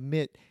to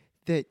admit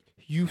that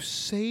you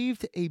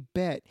saved a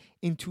bet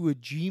into a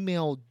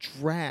Gmail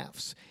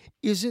drafts.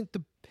 Isn't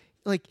the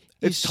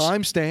it's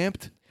time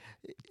stamped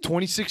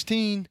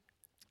 2016.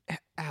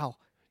 Ow.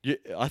 Yeah,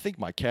 I think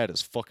my cat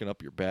is fucking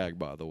up your bag,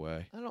 by the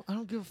way. I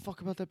don't give a fuck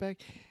about that bag.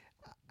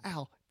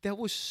 Ow. That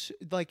was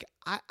like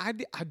I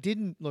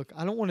didn't look.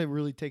 I don't want to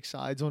really take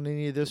sides on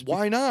any of this.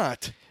 Why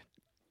not?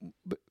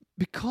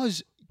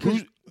 Because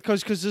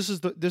this is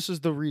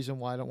the reason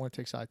why I don't want to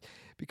take sides.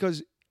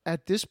 Because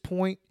at this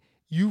point,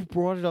 you've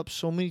brought it up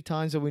so many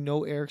times that we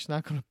know Eric's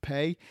not going to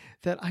pay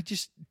that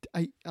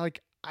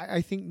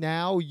I think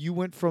now you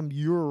went from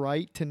you're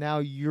right to now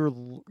you're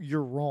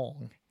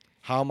wrong.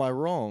 How am I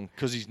wrong?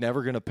 Because he's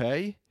never going to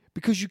pay?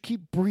 Because you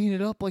keep bringing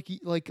it up like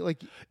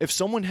if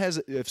someone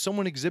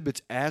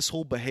exhibits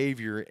asshole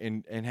behavior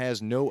and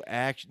has no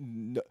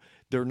action,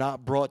 they're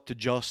not brought to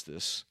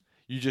justice.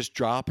 You just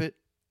drop it.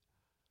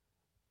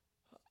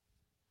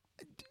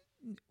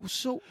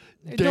 So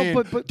Dan,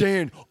 no, but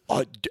Dan,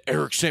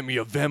 Eric sent me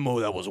a Venmo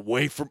that was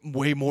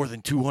way more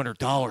than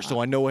 $200. So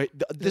I know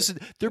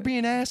they're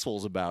being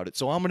assholes about it.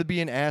 So I'm going to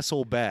be an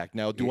asshole back.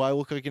 Now, do I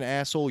look like an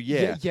asshole?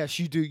 Yeah. Yes,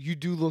 you do. You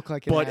do look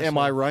like an asshole. asshole. But am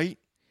I right?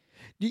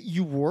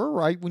 You were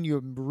right when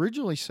you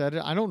originally said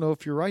it. I don't know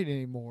if you're right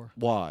anymore.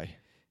 Why?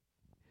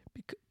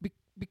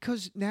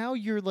 Because now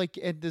you're like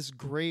at this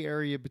gray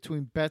area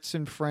between bets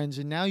and friends,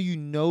 and now you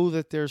know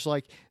that there's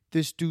like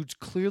this dude's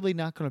clearly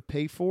not going to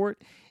pay for it.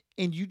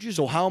 And you just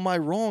so how am I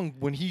wrong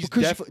when he's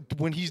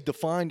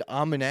defined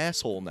I'm an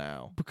asshole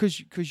now? Because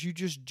you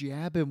just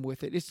jab him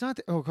with it. It's not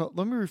that,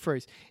 let me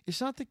rephrase. It's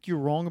not that you're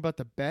wrong about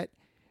the bet.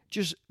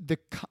 Just the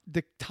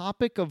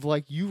topic of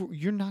like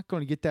you're not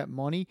going to get that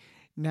money.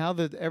 Now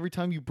that every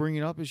time you bring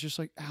it up, it's just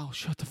like, Al,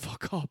 shut the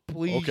fuck up,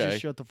 please. Okay.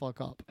 Just shut the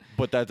fuck up.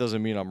 But that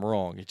doesn't mean I'm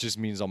wrong. It just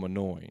means I'm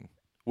annoying,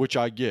 which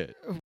I get.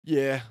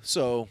 Yeah.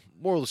 So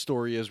moral of the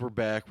story is we're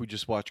back. We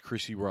just watched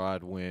Chrissy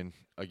Rod win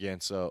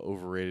against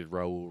overrated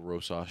Raul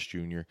Rosas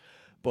Jr.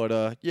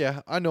 But,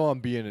 yeah, I know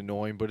I'm being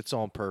annoying, but it's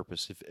on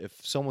purpose.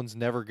 If someone's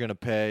never going to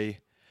pay,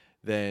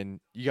 then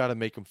you got to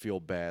make them feel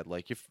bad.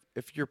 Like if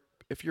your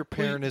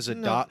parent is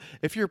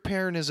if your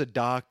parent is a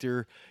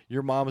doctor,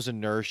 your mom is a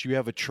nurse, you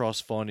have a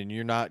trust fund, and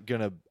you're not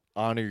gonna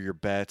honor your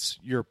bets,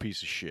 you're a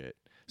piece of shit.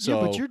 So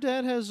yeah, but your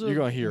dad has you're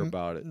gonna hear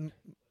about it.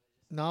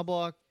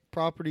 Knobloch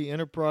Property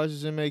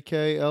Enterprises MAK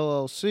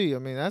LLC. I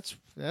mean, that's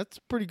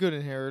pretty good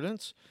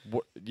inheritance.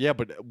 Yeah,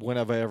 but when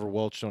have I ever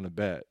welched on a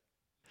bet?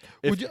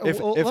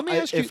 Let me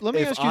ask you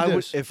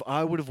this. If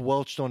I would have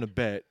welched on a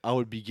bet, I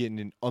would be getting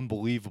an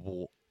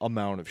unbelievable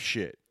amount of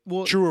shit.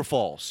 Well, true or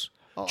false?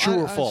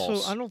 True or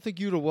false? So I don't think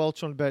you'd have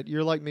welched on a bet.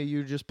 You're like me.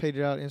 You just paid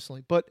it out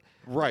instantly. But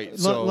right.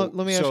 Let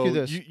me ask you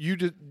this. You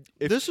did.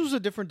 This was a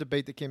different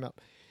debate that came up.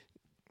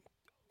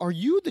 Are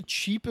you the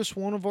cheapest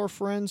one of our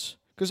friends?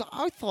 Because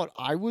I thought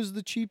I was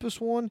the cheapest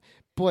one,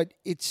 but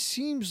it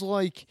seems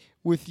like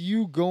with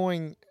you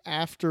going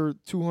after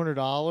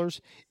 $200,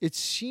 it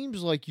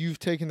seems like you've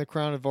taken the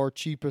crown of our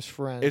cheapest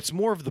friend. It's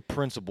more of the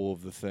principle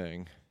of the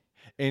thing.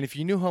 And if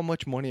you knew how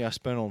much money I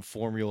spent on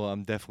formula,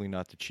 I'm definitely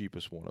not the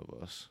cheapest one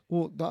of us.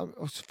 Well,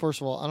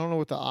 first of all, I don't know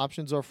what the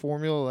options are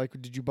formula. Like,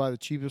 did you buy the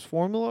cheapest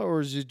formula, or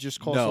is it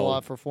just cost a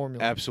lot for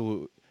formula?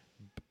 Absolutely.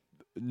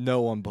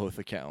 No on both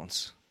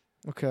accounts.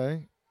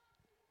 Okay.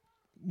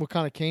 What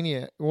kind of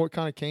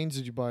canes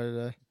did you buy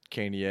today?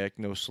 Caniac,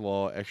 no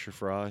slaw, extra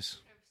fries.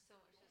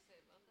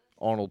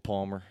 Arnold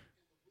Palmer.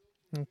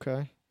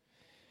 Okay.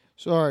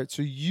 So all right,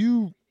 so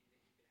you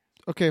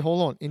okay,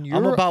 hold on.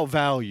 I'm about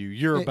value.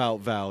 You're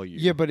about value.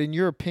 Yeah, but in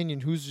your opinion,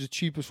 who's the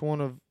cheapest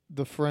one of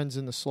the friends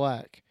in the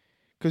Slack?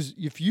 Because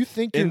if you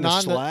think you're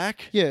not in the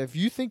Slack? if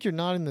you think you're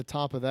not in the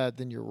top of that,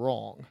 then you're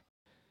wrong.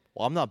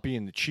 Well, I'm not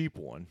being the cheap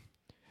one.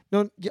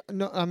 No,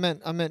 I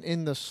meant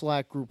in the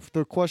Slack group.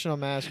 The question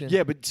I'm asking.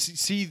 Yeah, but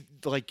see,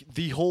 like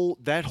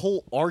that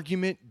whole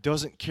argument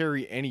doesn't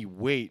carry any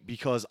weight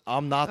because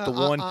I'm not the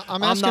one.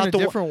 I'm asking a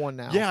different one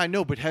now. Yeah, I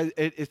know, but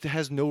it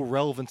has no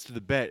relevance to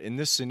the bet. In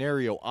this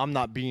scenario, I'm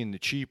not being the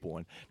cheap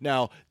one.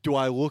 Now, do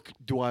I look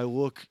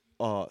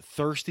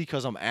thirsty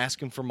because I'm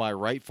asking for my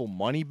rightful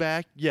money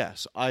back?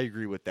 Yes, I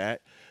agree with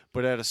that.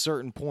 But at a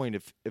certain point,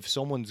 if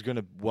someone's going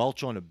to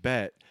welch on a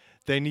bet,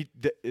 they need.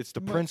 It's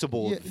the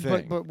principle of the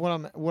thing. But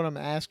what I'm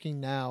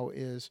asking now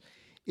is,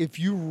 if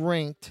you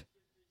ranked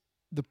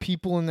the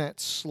people in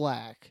that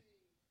Slack,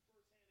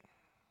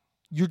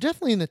 you're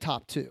definitely in the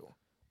top two.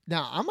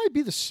 Now, I might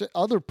be the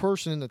other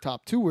person in the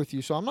top two with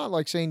you, so I'm not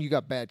like saying you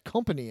got bad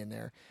company in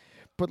there,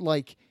 but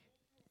like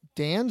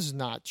Dan's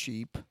not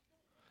cheap,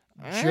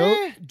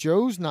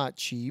 Joe's not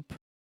cheap,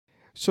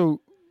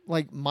 so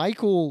like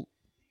Michael.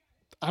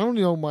 I don't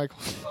know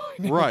Michael's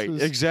finances. Right,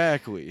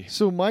 exactly.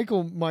 So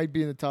Michael might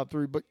be in the top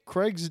three, but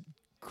Craig's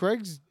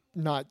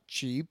not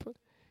cheap.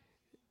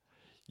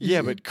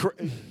 Yeah, but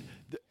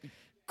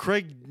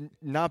Craig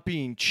not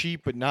being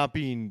cheap but not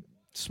being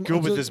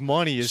good with his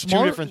money is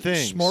two different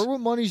things. Smart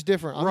with money's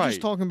different. I'm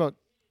just talking about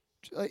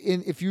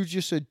if you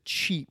just said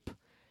cheap.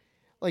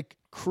 Like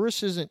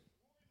Chris isn't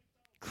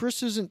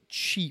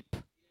cheap.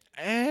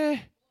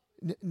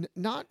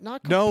 Not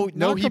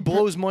No, he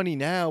blows money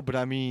now, but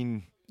I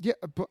mean. Yeah,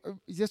 but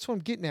that's what I'm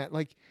getting at.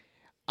 Like,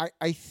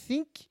 I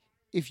think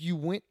if you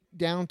went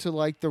down to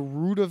like the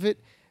root of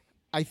it,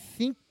 I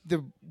think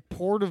the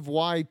part of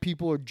why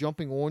people are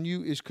jumping on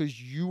you is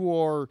because you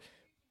are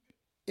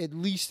at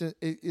least,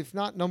 if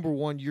not number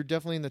one, you're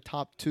definitely in the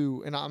top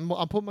two. And I'm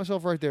putting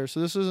myself right there. So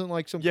this isn't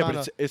like some kind of.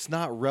 Yeah, but it's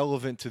not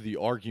relevant to the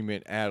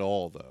argument at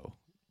all, though.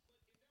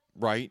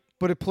 Right?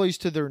 But it plays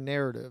to their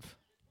narrative.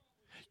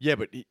 Yeah,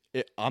 but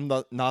I'm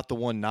not the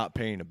one not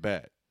paying a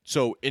bet.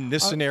 So in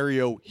this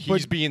scenario,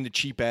 he's being the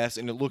cheap ass,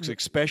 and it looks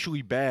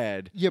especially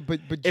bad. Yeah,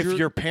 but if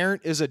your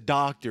parent is a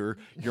doctor,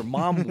 your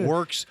mom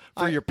works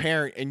for your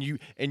parent, and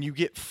you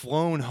get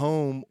flown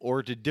home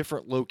or to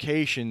different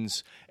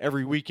locations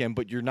every weekend,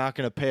 but you're not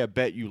going to pay a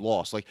bet you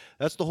lost. Like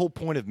that's the whole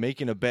point of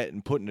making a bet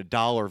and putting a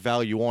dollar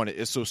value on it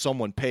is so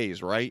someone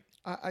pays, right?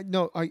 I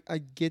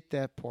get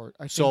that part.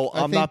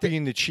 I'm not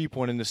being the cheap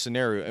one in this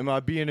scenario. Am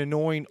I being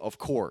annoying? Of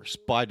course,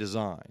 by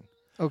design.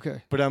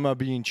 Okay. But am I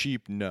being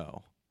cheap?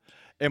 No.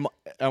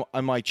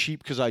 Am I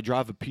cheap because I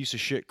drive a piece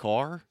of shit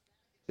car?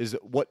 Is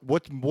it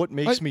what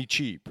makes me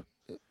cheap?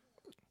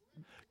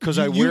 Because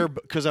I wear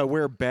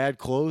bad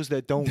clothes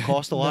that don't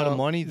cost a lot of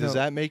money. Does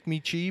that make me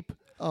cheap?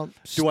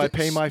 Do I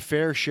pay my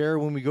fair share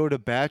when we go to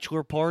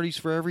bachelor parties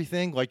for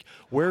everything? Like,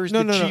 where is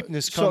the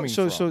cheapness coming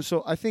from?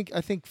 So I think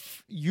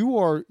you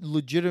are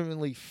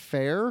legitimately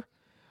fair.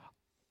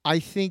 I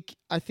think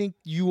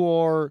you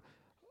are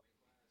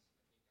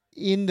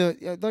in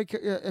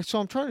the so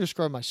I'm trying to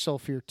describe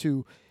myself here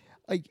too.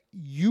 Like,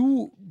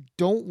 you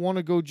don't want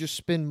to go just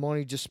spend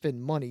money.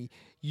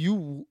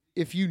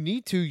 If you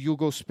need to, you'll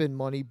go spend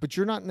money, but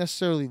you're not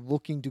necessarily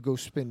looking to go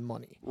spend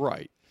money.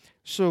 Right.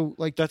 So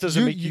like that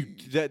doesn't make you.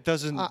 That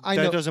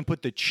doesn't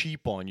put the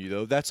cheap on you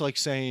though. That's like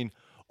saying,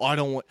 oh, I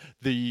don't want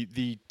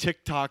the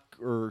TikTok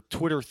or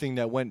Twitter thing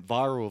that went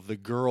viral of the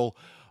girl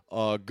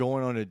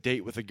going on a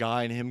date with a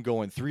guy and him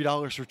going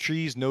 $3 for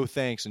cheese, no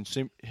thanks, and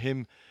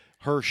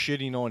her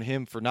shitting on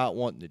him for not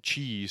wanting the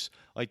cheese.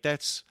 Like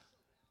that's.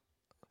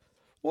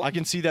 Well, I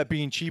can see that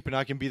being cheap, and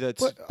I can be that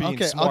but, being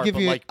okay, smart. I'll give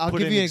but you. like, I'll put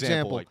give an you an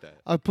example example.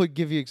 like that.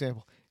 Give you an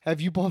example. Have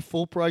you bought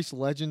full price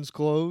Legends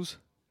clothes?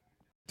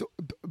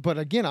 But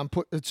again,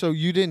 so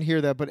you didn't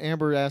hear that, but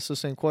Amber asked the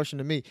same question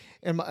to me.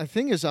 And my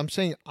thing is, I'm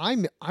saying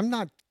I'm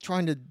not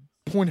trying to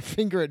point a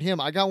finger at him.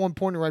 I got one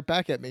pointing right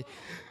back at me.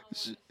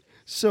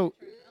 So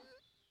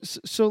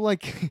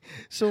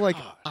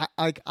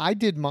I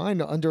did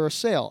mine under a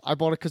sale. I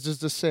bought it because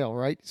it's a sale,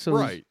 right? So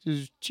Right. it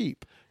was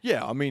cheap.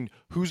 Yeah, I mean,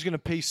 who's going to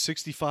pay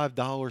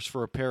 $65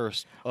 for a pair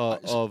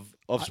of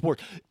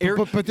sports?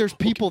 But there's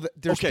people that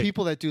okay.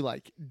 people that do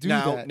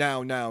that.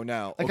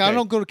 Now. Like Okay. I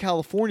don't go to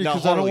California Now,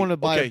 because I don't Harley, want to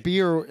buy okay. a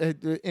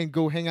beer and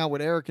go hang out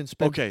with Eric and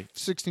spend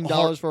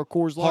 $16 for a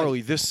Coors Light.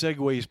 Harley, this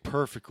segues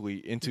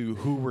perfectly into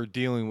who we're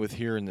dealing with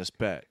here in this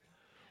bet.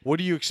 What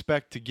do you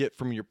expect to get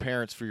from your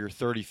parents for your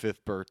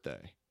 35th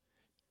birthday?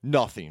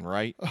 Nothing,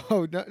 right?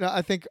 Oh no,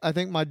 I think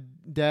my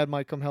dad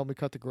might come help me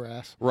cut the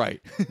grass.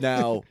 Right.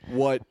 Now,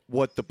 what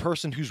the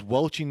person who's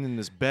welching in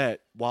this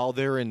bet while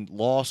they're in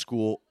law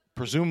school,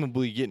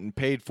 presumably getting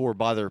paid for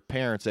by their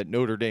parents at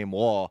Notre Dame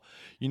Law,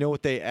 you know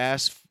what they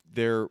ask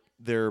their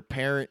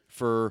parent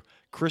for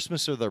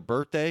Christmas or their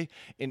birthday?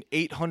 An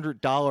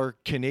 $800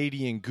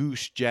 Canadian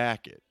Goose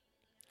jacket.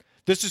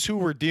 This is who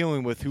we're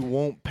dealing with who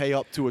won't pay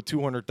up to a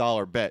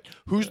 $200 bet.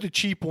 Who's the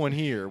cheap one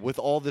here with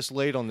all this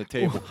laid on the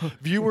table?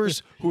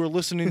 Viewers who are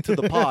listening to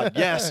the pod,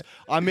 yes,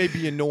 I may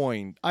be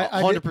annoying,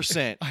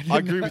 100%. I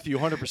agree with you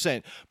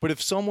 100%. But if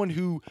someone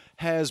who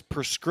has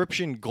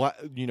prescription,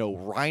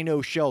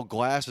 rhino shell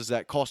glasses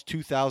that cost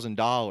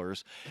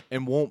 $2,000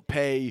 and won't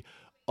pay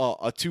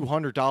a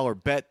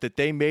 $200 bet that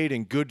they made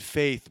in good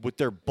faith with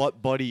their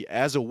butt buddy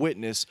as a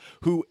witness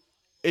who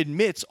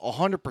admits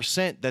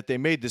 100% that they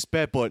made this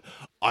bet, but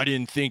I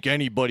didn't think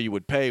anybody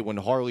would pay when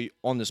Harley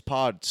on this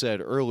pod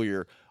said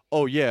earlier,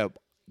 oh, yeah,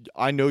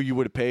 I know you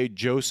would have paid.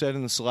 Joe said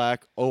in the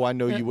Slack, oh, I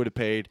know you would have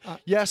paid.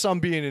 Yes,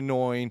 I'm being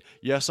annoying.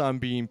 Yes, I'm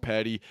being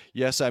petty.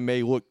 Yes, I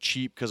may look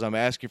cheap because I'm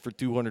asking for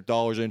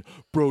 $200 and,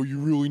 bro, you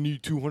really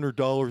need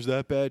 $200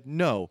 that bad?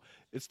 No,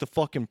 it's the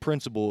fucking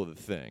principle of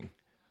the thing.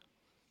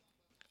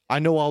 I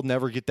know I'll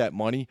never get that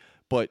money,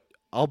 but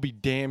I'll be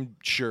damn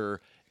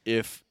sure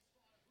if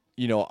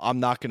I'm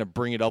not going to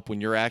bring it up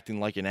when you're acting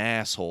like an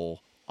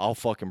asshole. I'll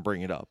fucking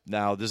bring it up.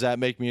 Now, does that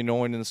make me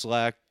annoying in the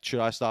Slack? Should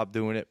I stop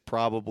doing it?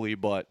 Probably,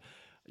 but,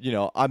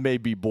 I may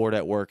be bored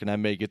at work and I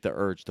may get the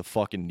urge to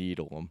fucking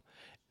needle them.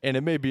 And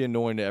it may be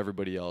annoying to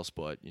everybody else,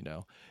 but,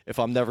 if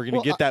I'm never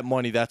going to get that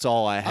money, that's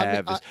all I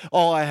have.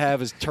 All I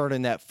have is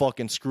turning that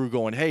fucking screw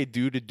going, hey,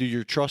 dude, did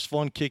your trust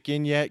fund kick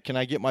in yet? Can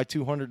I get my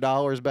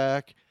 $200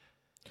 back?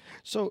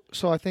 So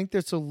I think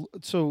it's a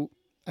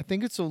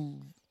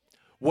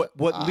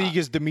What league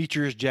is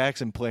Demetrius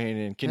Jackson playing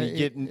in? Can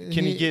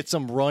he get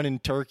some run in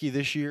Turkey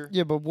this year?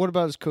 Yeah, but what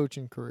about his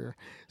coaching career?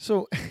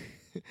 So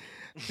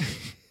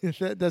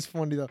that's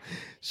funny though.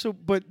 So,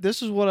 but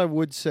this is what I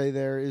would say.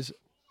 There is,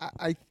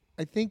 I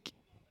think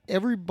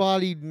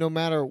everybody, no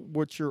matter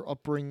what your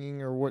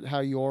upbringing or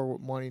how you are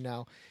with money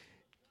now,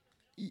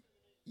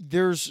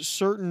 there's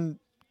certain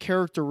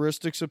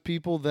characteristics of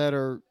people that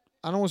are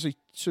I don't want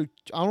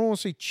to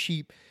say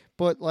cheap,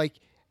 but like.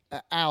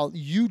 Al,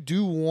 you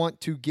do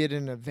want to get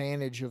an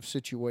advantage of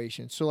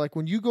situations. So, like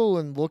when you go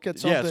and look at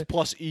something, it's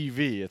plus EV.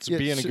 It's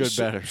being a good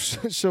bettor.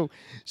 So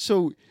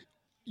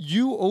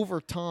you over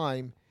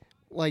time,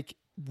 like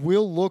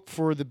will look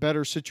for the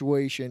better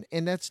situation,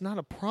 and that's not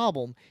a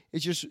problem.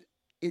 It's just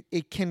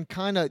it can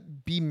kind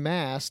of be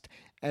masked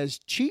as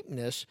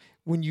cheapness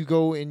when you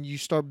go and you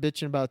start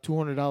bitching about a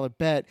 $200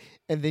 bet,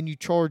 and then you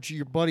charge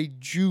your buddy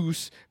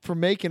Juice for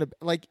making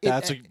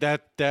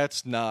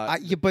that's not.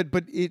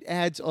 But it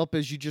adds up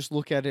as you just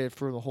look at it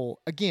for the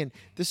whole. Again,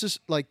 this is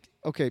like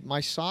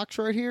my socks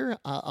right here.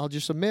 I'll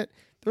just admit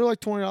they're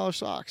like $20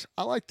 socks.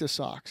 I like the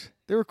socks.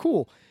 They were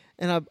cool,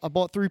 and I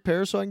bought 3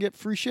 pairs so I can get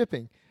free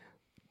shipping.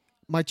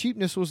 My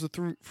cheapness was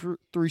the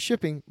three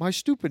shipping. My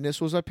stupidness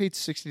was I paid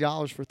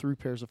 $60 for 3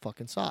 pairs of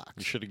fucking socks.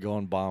 You should have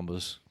gone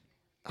Bombas.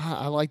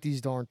 I like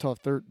these darn tough.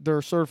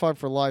 They're certified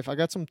for life. I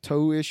got some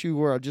toe issue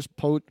where I just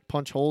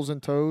punch holes in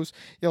toes.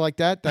 Yeah, like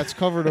that. That's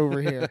covered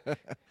over here,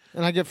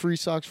 and I get free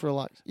socks for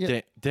life.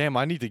 Yeah. Damn,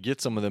 I need to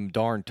get some of them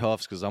darn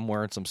toughs because I'm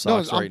wearing some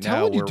socks right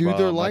now. I'm telling you, dude,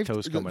 they're my life.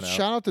 toes coming out.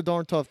 Shout out to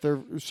darn tough.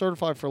 They're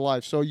certified for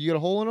life. So you get a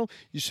hole in them,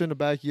 you sit in the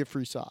back, you get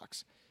free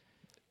socks.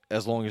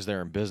 As long as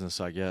they're in business,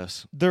 I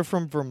guess. They're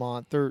from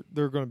Vermont. They're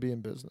going to be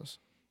in business.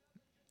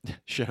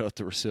 Shout out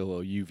to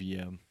Rosillo,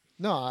 UVM.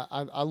 No,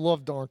 I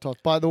love darn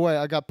tough. By the way,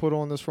 I got put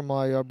on this from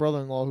my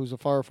brother-in-law who's a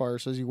firefighter.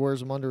 Says he wears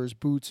them under his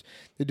boots.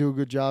 They do a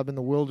good job in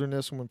the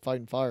wilderness and when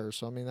fighting fires.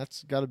 So, I mean,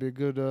 that's got to be a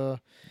good...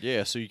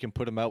 Yeah, so you can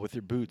put them out with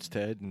your boots,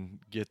 Ted, and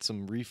get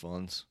some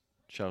refunds.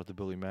 Shout out to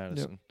Billy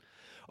Madison. Yep.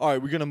 All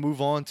right, we're going to move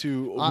on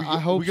to... I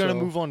hope we're going to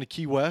move on to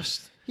Key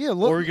West? Yeah,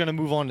 look... Or are we going to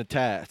move on to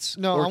Tats?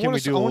 No, or I want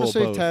to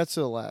say both? Tats to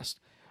the last.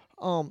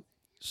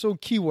 So,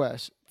 Key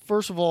West.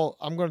 First of all,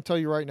 I'm going to tell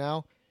you right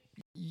now...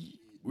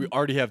 We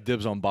already have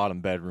dibs on bottom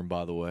bedroom,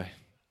 by the way.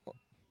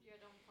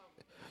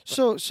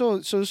 So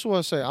this is what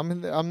I say.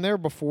 I'm there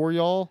before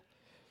y'all.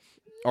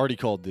 Already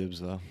called dibs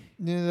though.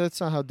 Yeah, that's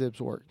not how dibs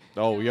work.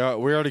 Oh, yeah,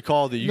 we already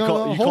called it. You No,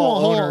 call no, you hold call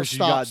on, hold on. owners. You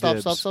got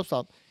dibs.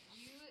 Stop.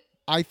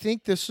 I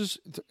think this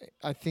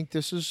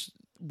is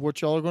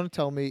what y'all are going to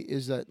tell me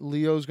is that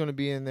Leo's going to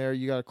be in there.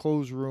 You got a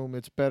closed room.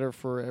 It's better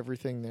for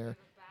everything there.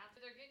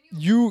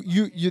 You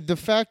the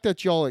fact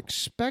that y'all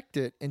expect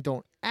it and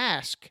don't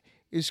ask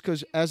is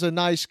because as a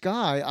nice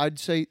guy, I'd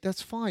say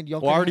that's fine.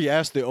 Y'all. Well, I already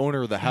asked the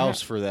owner of the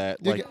house for that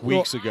You like get-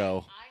 weeks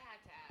ago.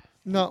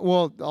 No,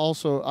 well,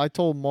 also I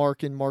told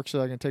Mark, and Mark said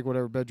I can take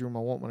whatever bedroom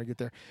I want when I get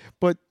there.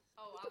 But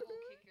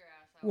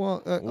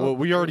well, Well,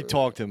 we already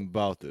talked to him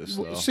about this.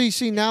 Though.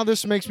 see, now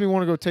this makes me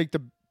want to go take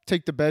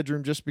the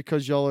bedroom just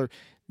because y'all are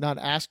not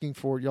asking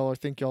for it. Y'all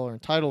think y'all are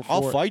entitled for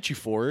I'll it. fight you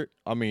for it.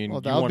 I mean, Well,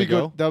 you that would want be to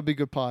go? good. That would be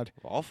good pod.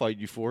 I'll fight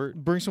you for it.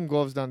 Bring some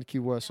gloves down to Key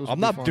West. Those I'm would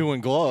be not fun.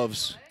 doing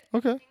gloves.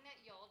 Okay.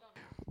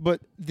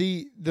 But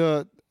the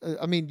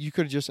I mean, you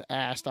could have just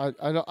asked. I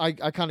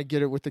kind of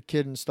get it with the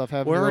kid and stuff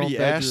having We their own already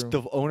bedroom. asked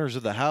the owners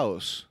of the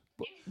house.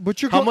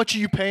 But you're How go- much are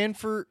you paying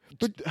for?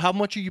 How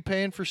much are you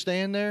paying for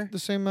staying there? the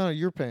same amount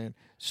you're paying.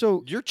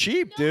 So You're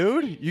cheap,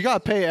 dude. You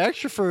got to pay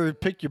extra for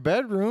pick your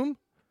bedroom.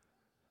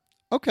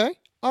 okay,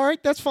 all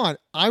right, that's fine.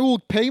 I will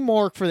pay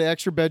Mark for the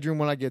extra bedroom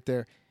when I get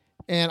there,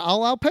 and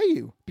I'll pay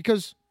you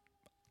because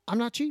I'm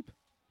not cheap.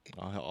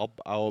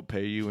 I'll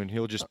pay you, and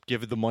he'll just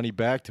give the money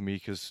back to me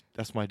because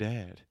that's my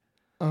dad.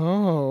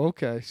 Oh,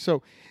 okay.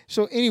 So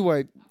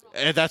anyway,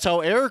 And that's how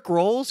Eric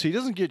rolls. He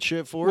doesn't get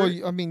shit for well,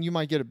 it. I mean, you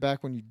might get it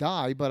back when you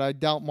die, but I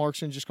doubt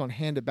Mark's just going to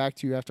hand it back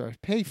to you after I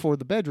pay for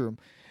the bedroom.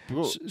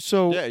 Well,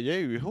 So yeah,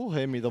 he'll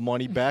hand me the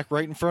money back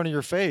right in front of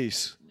your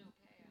face.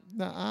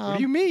 nah, What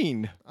do you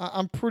mean?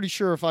 I'm pretty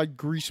sure if I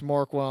grease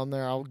Mark while I'm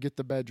there, I'll get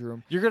the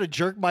bedroom. You're gonna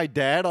jerk my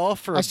dad off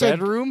for I a said-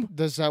 bedroom?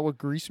 Does that what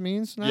grease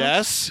means now?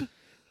 Yes.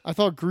 I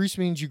thought grease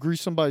means you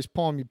grease somebody's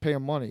palm, you pay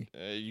them money.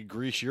 You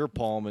grease your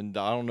palm, and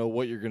I don't know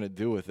what you're gonna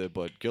do with it,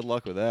 but good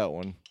luck with that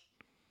one.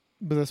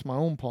 But that's my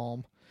own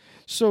palm.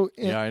 So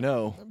Yeah, I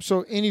know.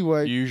 So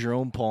anyway, You use your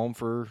own palm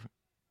for.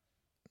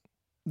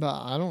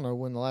 I don't know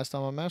when the last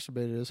time I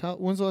masturbated is.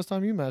 When's the last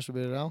time you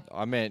masturbated, Al?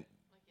 I meant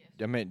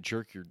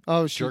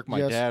Oh, jerk my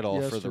yes, dad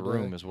off for the yesterday.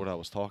 room is what I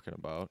was talking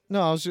about.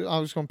 No, I was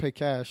going to pay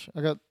cash.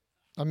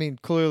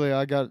 Clearly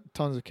I got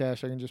tons of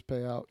cash I can just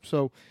pay out.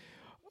 So,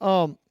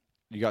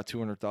 You got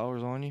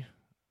 $200 on you?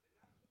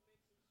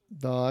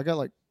 I got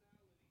like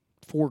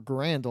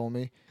 $4,000 on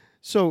me.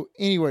 So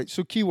anyway,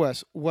 Key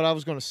West, what I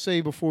was going to say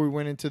before we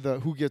went into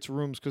the who gets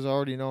rooms, because I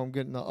already know I'm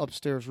getting the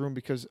upstairs room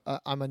because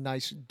I'm a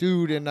nice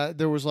dude, and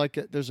there was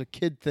there's a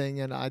kid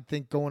thing, and I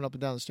think going up and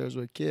down the stairs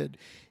with a kid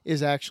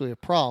is actually a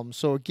problem.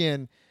 So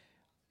again,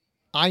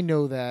 I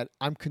know that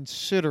I'm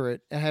considerate.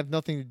 It have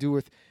nothing to do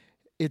with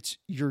it's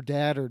your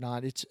dad or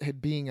not. It's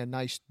being a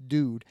nice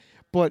dude.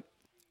 But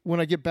when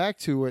I get back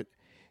to it,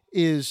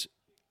 is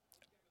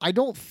I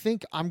don't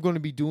think I'm going to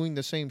be doing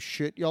the same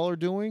shit y'all are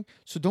doing.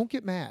 So don't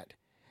get mad.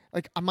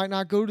 Like I might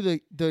not go to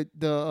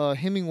the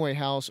Hemingway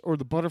house or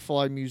the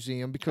Butterfly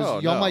Museum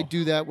because y'all might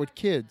do that with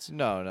kids.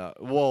 No.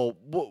 Well,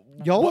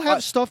 Y'all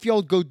have stuff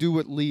y'all go do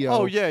with Leo.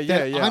 Oh yeah.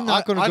 I'm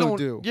not going to go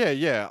do.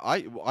 Yeah.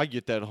 I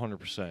get that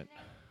 100%.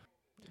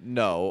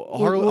 No,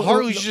 Well,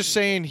 Harley's no. just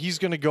saying he's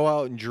gonna go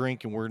out and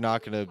drink, and we're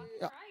not gonna.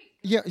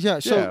 Yeah.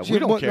 So Yeah, we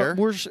don't care.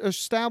 We're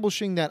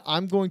establishing that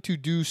I'm going to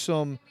do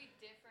some.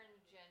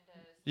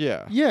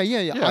 Yeah.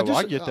 Yeah. well,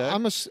 I get that.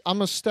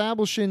 I'm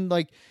establishing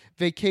like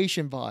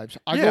vacation vibes.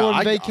 I Yeah, go on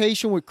I-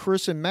 vacation with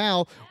Chris and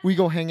Mal. We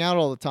go hang out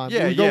all the time.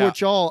 Yeah, we go yeah.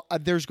 with y'all.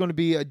 There's going to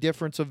be a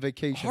difference of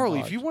vacation. Harley,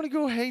 vibes. if you want to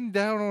go hang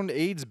down on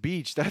AIDS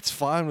Beach, that's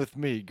fine with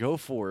me. Go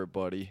for it,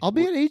 buddy. I'll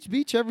be at H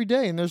Beach every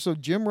day, and there's a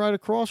gym right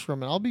across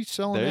from it. I'll be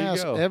selling There you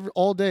ass go.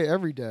 all day,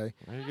 every day.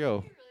 There you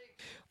go.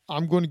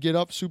 I'm going to get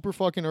up super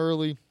fucking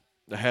early.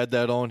 I had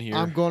that on here.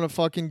 I'm going to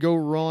fucking go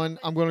run.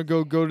 I'm going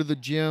to go to the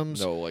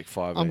gyms. No, like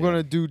 5 I'm going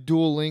to do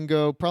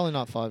Duolingo. Probably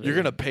not 5 You're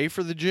a.m. going to pay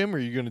for the gym, or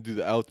you're going to do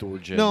the outdoor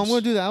gyms? No, I'm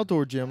going to do the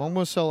outdoor gym. I'm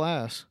going to sell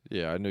ass.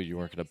 Yeah, I knew you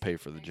weren't going to pay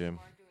for the gym.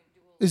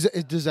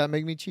 Does that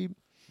make me cheap?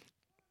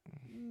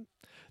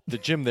 The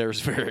gym there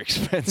is very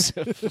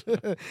expensive.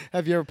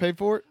 Have you ever paid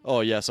for it?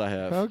 Oh, yes, I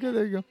have. Okay,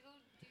 there you go.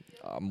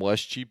 I'm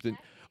less cheap than.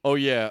 Oh,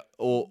 yeah.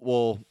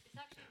 Well,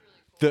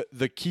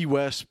 the Key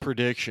West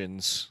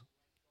predictions.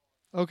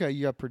 Okay,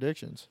 you got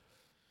predictions.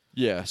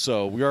 Yeah,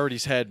 so we already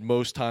had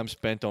most time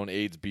spent on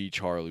AIDS Beach,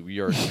 Harley. We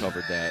already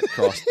covered that.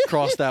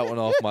 Crossed that one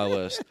off my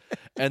list.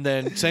 And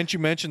then since you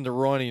mentioned the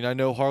running, I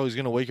know Harley's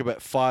going to wake up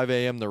at 5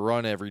 a.m. to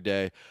run every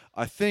day.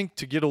 I think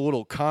to get a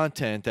little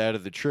content out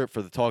of the trip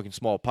for the Talking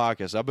Small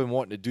podcast, I've been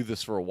wanting to do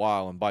this for a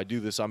while, and by do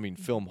this, I mean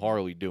film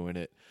Harley doing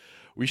it.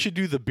 We should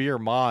do the beer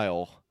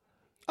mile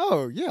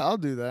Oh, yeah, I'll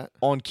do that.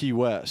 on Key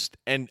West,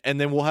 and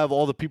then we'll have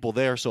all the people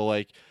there, so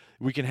like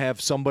we can have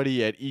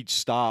somebody at each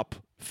stop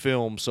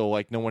film, so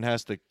like no one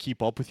has to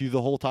keep up with you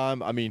the whole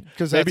time. I mean,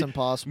 Because that's maybe-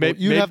 impossible. maybe-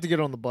 You'd maybe- have to get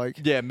on the bike.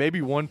 Yeah,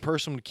 maybe one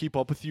person would keep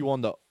up with you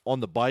on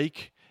the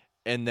bike,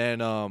 and then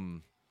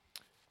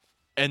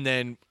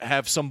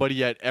have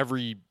somebody at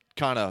every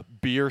kind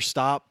of beer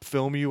stop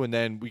film you, and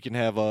then we can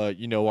have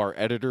our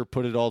editor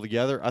put it all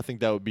together. I think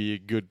that would be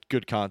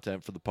good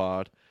content for the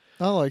pod.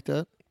 I like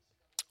that.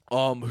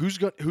 Who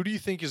do you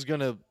think is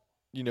gonna,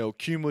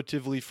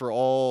 cumulatively for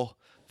all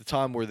the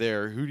time we're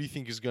there, who do you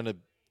think is gonna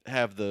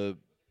have the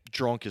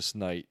drunkest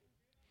night?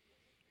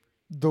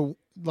 The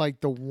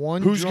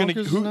one Who's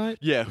drunkest gonna night?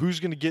 Yeah, who's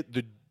gonna get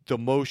the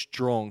most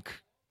drunk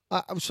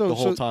The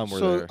whole time we're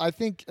there? I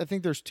think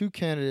there's two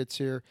candidates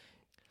here.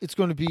 It's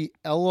going to be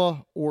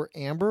Ella or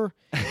Amber.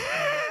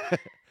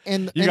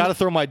 And You got to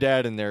throw my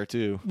dad in there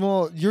too.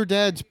 Well, your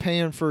dad's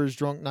paying for his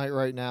drunk night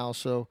right now,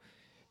 so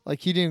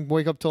he didn't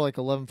wake up till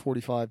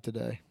 11:45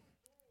 today.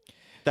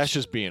 That's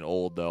just being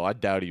old, though. I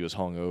doubt he was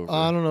hungover.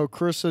 I don't know.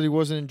 Chris said he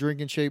wasn't in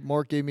drinking shape.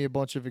 Mark gave me a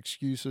bunch of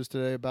excuses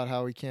today about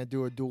how he can't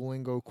do a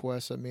Duolingo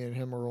quest that me and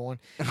him are on.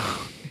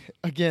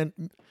 Again,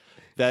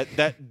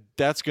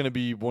 that's going to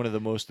be one of the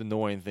most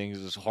annoying things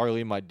is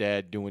Harley and my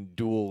dad doing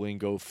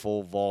Duolingo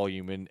full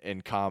volume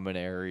in common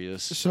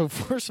areas. so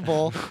first of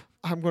all,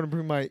 I'm going to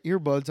bring my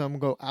earbuds. I'm going to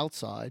go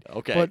outside.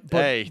 Okay.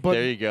 But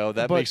there you go.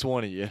 That makes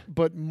one of you.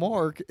 But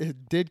Mark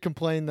did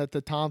complain that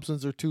the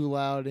Thompsons are too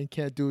loud and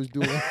can't do his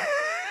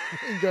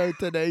Duolingo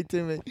today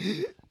to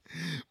me.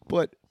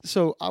 But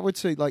so I would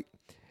say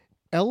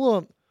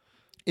Ella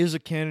is a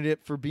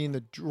candidate for being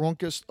the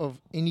drunkest of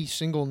any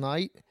single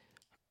night.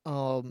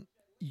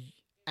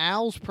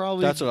 Al's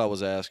probably That's what I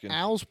was asking.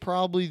 Al's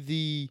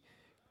probably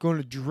going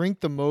to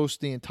drink the most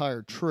the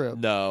entire trip.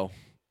 No.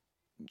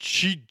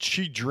 She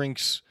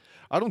drinks.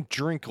 I don't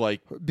drink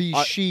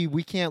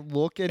we can't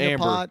look at the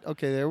Amber. pot.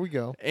 Okay, there we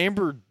go.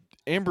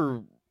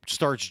 Amber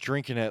starts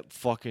drinking at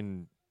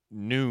fucking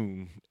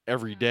noon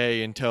every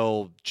day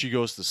until she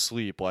goes to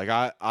sleep. But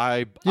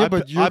I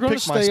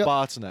pick my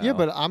spots now. Yeah,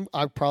 but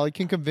I probably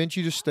can convince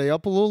you to stay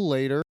up a little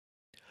later.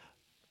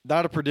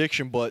 Not a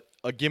prediction, but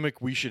a gimmick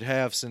we should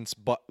have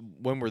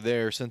when we're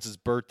there, since it's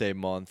birthday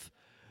month.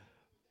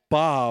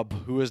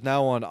 Bob, who is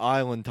now on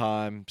island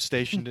time,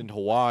 stationed in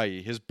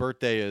Hawaii, his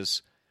birthday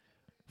is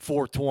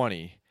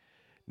 4/20.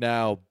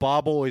 Now,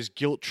 Bob always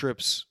guilt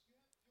trips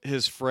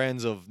his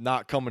friends of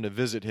not coming to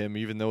visit him,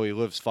 even though he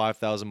lives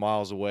 5,000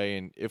 miles away,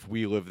 and if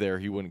we live there,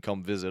 he wouldn't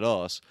come visit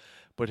us.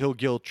 But he'll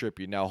guilt trip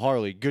you. Now,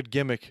 Harley, good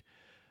gimmick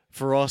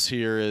for us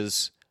here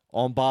is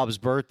on Bob's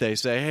birthday,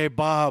 say, "Hey,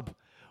 Bob,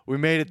 we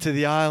made it to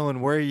the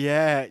island. Where you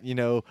at?"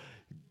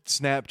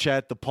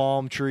 Snapchat the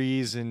palm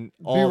trees and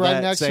all that. Be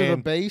right next saying, to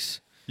the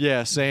base.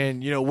 Yeah,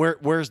 saying,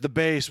 where's the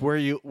base? Where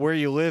you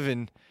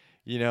living?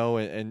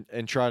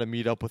 And try to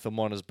meet up with him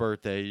on his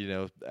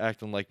birthday,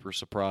 acting like we're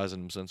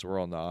surprising him since we're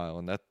on the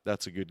island.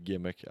 That's a good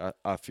gimmick,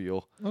 I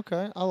feel.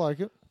 Okay, I like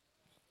it.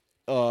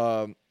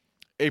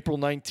 April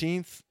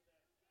 19th,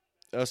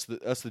 that's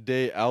the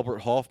day Albert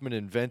Hoffman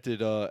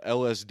invented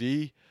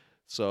LSD.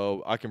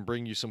 So I can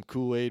bring you some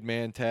Kool-Aid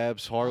Man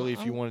tabs, Harley,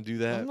 if you want to do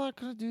that. I'm not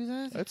going to do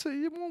that. I'd say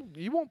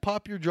you won't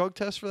pop your drug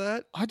test for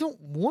that. I don't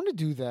want to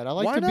do that. I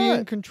like Why to not? be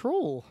in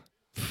control.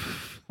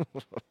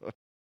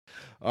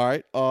 All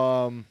right.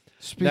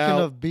 Speaking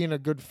of being a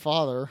good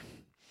father.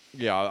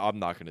 Yeah, I'm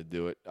not going to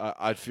do it.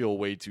 I'd feel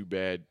way too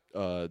bad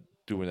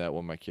doing that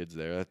when my kid's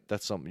there.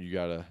 That's something you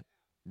got to,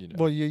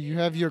 Well, you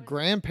have your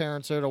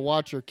grandparents there to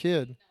watch your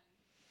kid.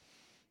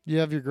 You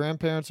have your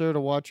grandparents there to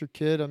watch your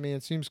kid. I mean,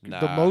 it seems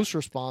the most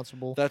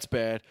responsible. That's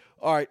bad.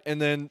 All right,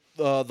 and then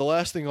the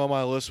last thing on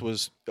my list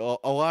was a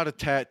lot of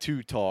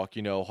tattoo talk.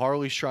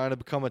 Harley's trying to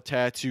become a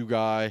tattoo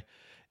guy.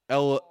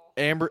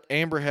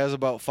 Amber has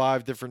about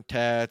 5 different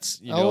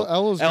tats.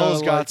 Ella's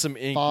got some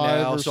ink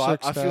now, so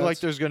I feel like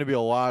tats. there's going to be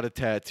a lot of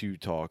tattoo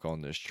talk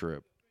on this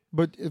trip.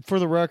 But for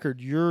the record,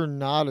 you're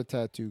not a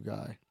tattoo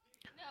guy.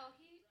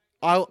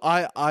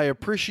 I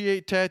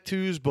appreciate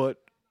tattoos, but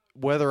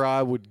whether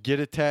I would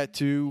get a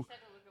tattoo,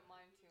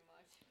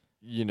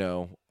 do you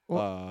know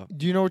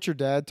what your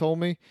dad told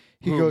me?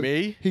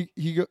 Me?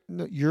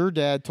 No, your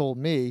dad told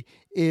me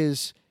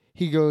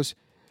he goes,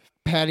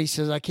 Patty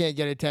says I can't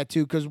get a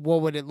tattoo because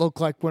what would it look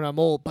like when I'm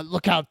old? But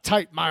look how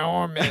tight my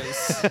arm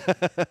is.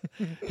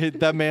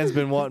 That man's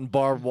been wanting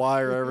barbed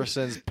wire ever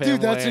since Pamela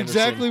Dude, that's Anderson.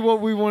 exactly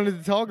what we wanted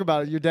to talk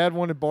about. Your dad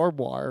wanted barbed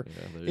wire.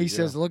 Yeah, He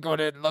says, look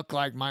what it looked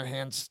like. My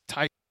hand's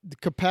tight. The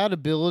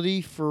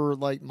compatibility for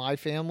my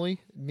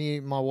family, me,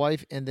 my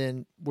wife, and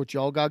then what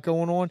y'all got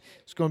going on,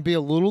 is going to be a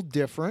little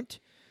different.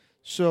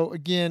 So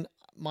again,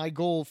 my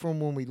goal from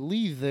when we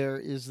leave there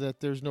is that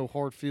there's no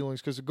hard feelings,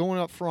 because going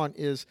up front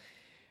is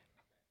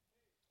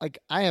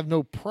I have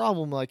no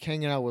problem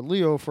hanging out with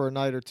Leo for a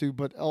night or two,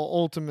 but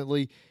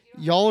ultimately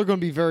y'all are going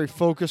to be very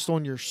focused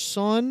on your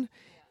son,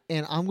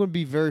 and I'm going to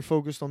be very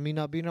focused on me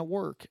not being at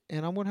work,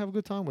 and I'm going to have a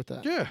good time with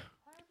that. Yeah. 100%.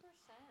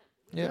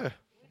 Yeah.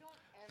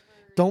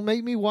 Don't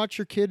make me watch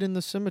your kid in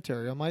the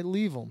cemetery. I might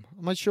leave him.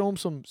 I might show him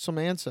some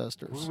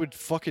ancestors. We would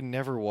fucking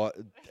never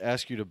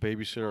ask you to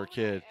babysit our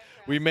kid.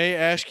 We may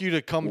ask you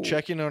to come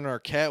check in on our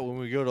cat when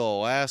we go to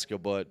Alaska,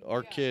 but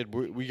our kid,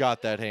 we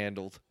got that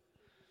handled.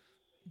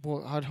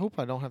 Well, I'd hope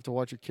I don't have to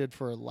watch your kid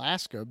for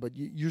Alaska, but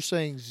you're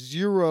saying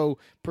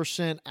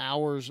 0%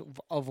 hours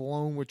of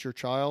alone with your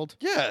child?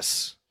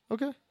 Yes.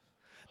 Okay.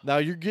 Now,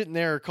 you're getting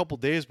there a couple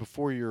days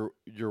before your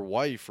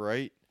wife,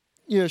 right?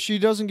 Yeah, she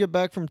doesn't get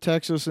back from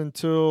Texas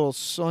until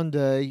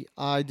Sunday.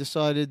 I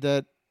decided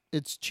that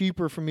it's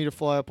cheaper for me to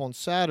fly up on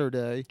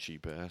Saturday.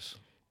 Cheap ass.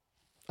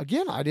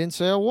 Again, I didn't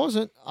say I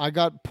wasn't. I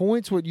got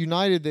points with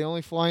United. They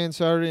only fly in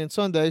Saturday and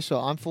Sunday, so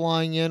I'm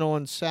flying in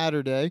on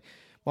Saturday.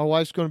 My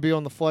wife's going to be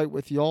on the flight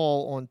with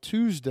y'all on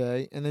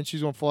Tuesday, and then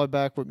she's going to fly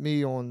back with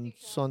me on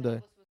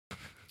Sunday.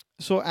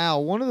 So,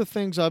 Al, one of the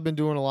things I've been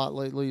doing a lot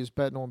lately is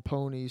betting on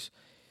ponies.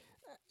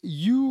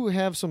 You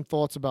have some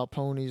thoughts about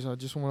ponies. I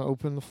just want to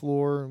open the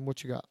floor, and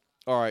what you got?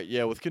 All right,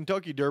 yeah, with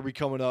Kentucky Derby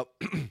coming up,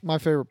 My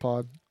favorite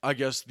pod. I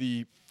guess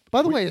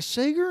By the way, is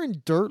Sager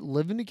and Dirt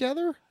living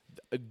together?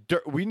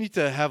 we need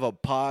to have a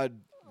pod,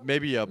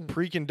 maybe a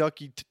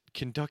pre-Kentucky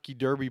Kentucky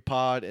Derby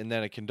pod, and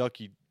then a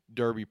Kentucky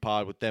Derby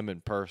pod with them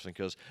in person,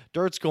 because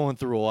Dirt's going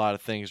through a lot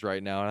of things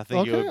right now, and I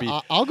think it would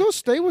be. I'll go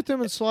stay with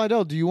them and slide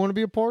out. Do you want to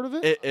be a part of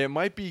it? It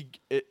might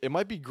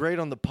be great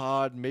on the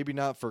pod, maybe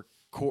not for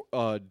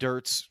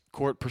Dirt's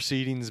court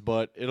proceedings,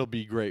 but it'll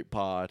be great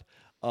pod.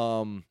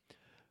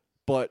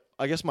 But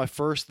I guess my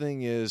first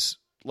thing is,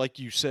 like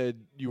you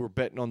said, you were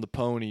betting on the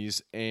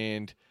ponies,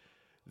 and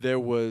there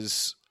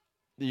was,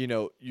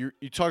 you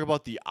talk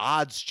about the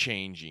odds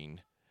changing.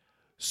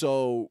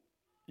 So,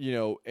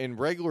 in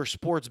regular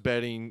sports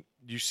betting,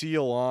 you see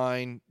a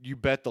line, you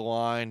bet the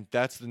line,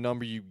 that's the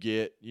number you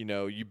get.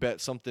 You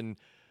bet something,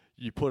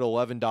 you put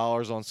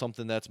 $11 on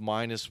something that's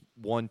minus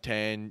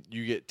 110,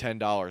 you get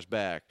 $10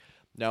 back.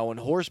 Now, in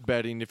horse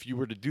betting, if you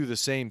were to do the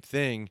same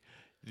thing,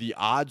 the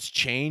odds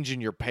change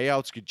and your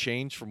payouts could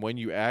change from when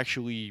you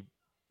actually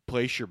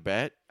place your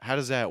bet. How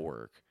does that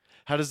work?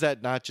 How does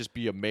that not just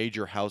be a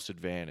major house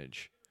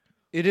advantage?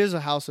 It is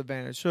a house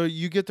advantage. So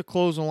you get to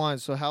close the line.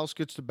 So house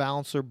gets to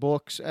balance their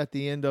books at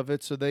the end of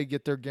it, so they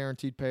get their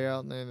guaranteed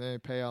payout, and then they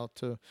pay out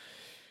to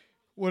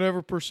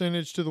whatever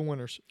percentage to the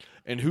winners.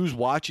 And who's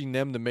watching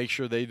them to make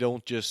sure they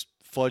don't just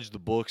fudge the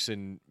books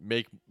and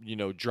make,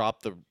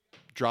 drop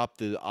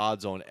the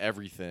odds on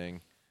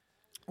everything?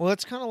 Well,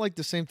 that's kind of like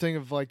the same thing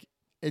of like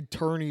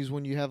attorneys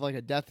when you have like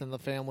a death in the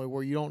family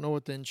where you don't know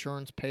what the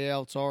insurance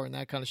payouts are and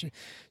that kind of shit.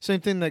 Same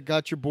thing that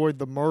got your boy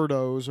the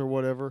Murdos or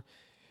whatever.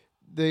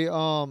 They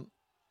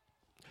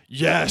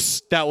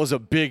Yes, that was a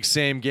big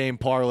same game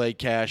parlay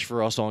cash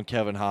for us on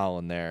Kevin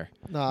Holland there.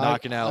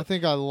 Knocking out. I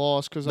think I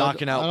lost because I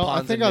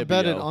think I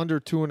bet it under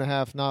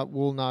 2.5.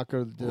 Will not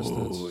go the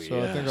distance. Ooh, so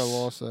I think I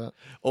lost that.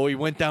 Oh, he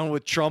went down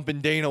with Trump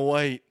and Dana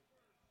White.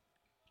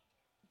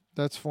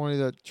 That's funny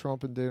that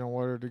Trump and Dana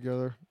White are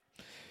together.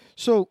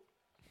 So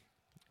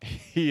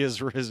he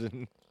is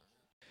risen.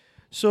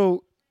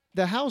 So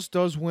the house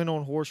does win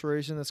on horse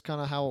racing. That's kind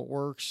of how it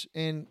works.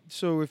 And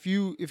so if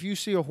you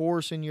see a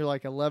horse and you're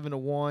like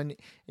 11-1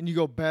 and you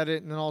go bet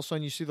it, and then all of a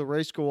sudden you see the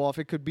race go off,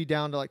 it could be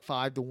down to like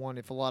 5-1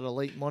 if a lot of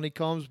late money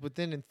comes. But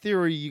then in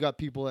theory, you got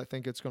people that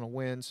think it's going to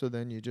win, so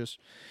then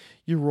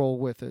you roll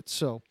with it.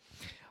 So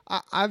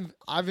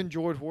I've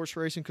enjoyed horse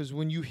racing because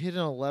when you hit an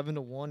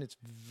 11-1, it's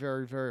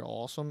very, very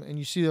awesome. And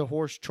you see the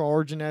horse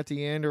charging at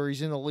the end, or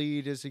he's in the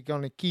lead. Is he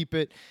going to keep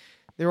it?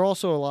 There are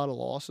also a lot of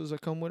losses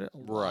that come with it. A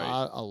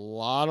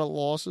lot of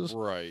losses.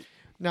 Right.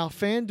 Now,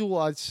 FanDuel,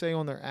 I'd say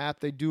on their app,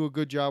 they do a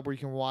good job where you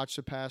can watch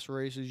the past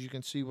races. You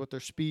can see what their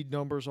speed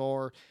numbers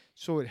are.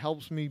 So it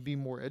helps me be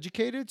more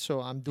educated. So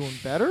I'm doing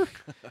better.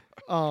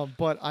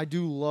 But I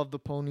do love the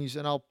ponies,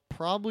 and I'll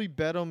probably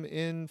bet them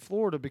in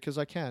Florida because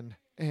I can.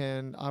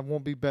 And I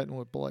won't be betting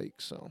with Blake.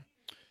 So.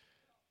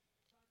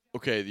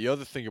 Okay, the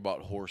other thing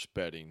about horse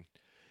betting,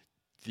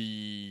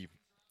 and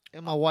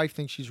my wife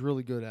thinks she's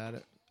really good at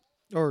it.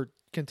 Or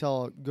can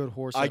tell a good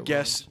horse. I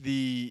guess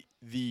the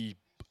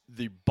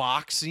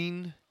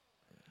boxing.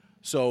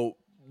 So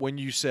when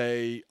you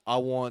say I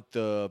want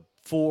the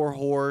 4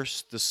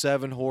 horse, the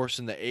 7 horse,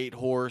 and the 8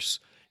 horse,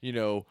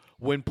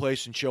 win,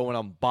 place, and show, and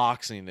I'm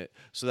boxing it.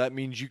 So that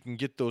means you can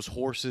get those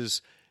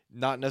horses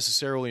not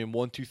necessarily in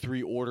 1, 2,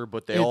 3 order,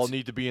 but they all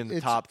need to be in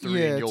the top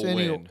 3, and you'll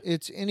win.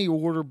 It's any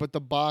order, but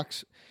the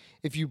box.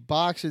 If you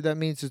box it, that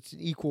means it's an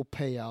equal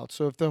payout.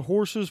 So if the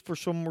horses for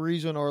some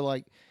reason are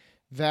like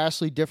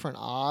vastly different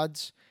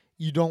odds,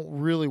 you don't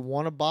really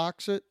want to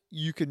box it,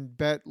 you can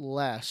bet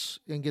less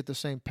and get the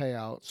same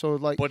payout. So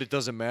but it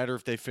doesn't matter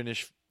if they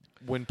finish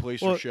win,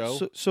 place, or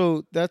show.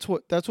 So that's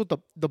what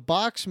the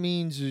box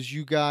means is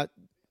you got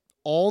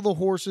all the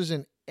horses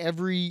in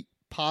every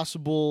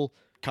possible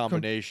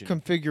combination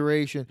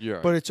configuration,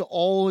 but it's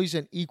always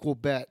an equal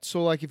bet.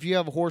 So like if you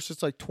have a horse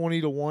that's like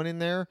 20-1 in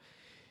there,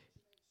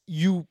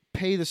 you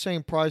pay the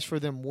same price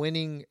for them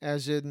winning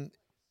as in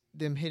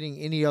them hitting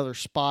any other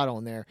spot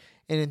on there.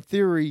 And in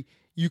theory,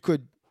 you're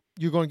going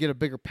to get a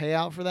bigger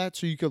payout for that,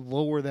 so you could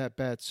lower that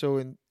bet.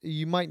 So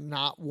you might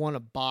not want to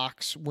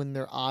box when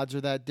their odds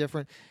are that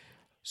different.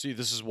 See,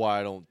 this is why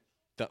I don't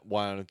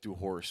do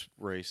horse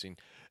racing.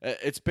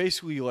 It's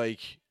basically like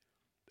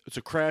it's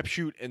a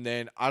crapshoot, and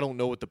then I don't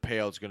know what the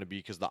payout's going to be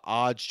because the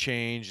odds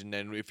change, and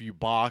then if you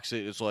box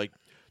it, it's like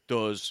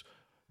does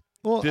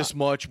this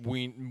much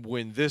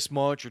win this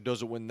much, or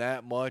does it win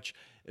that much?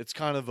 It's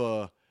kind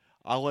of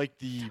I like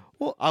the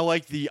Well-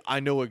 I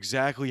know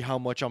exactly how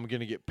much I'm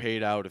going to get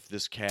paid out if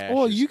this cash.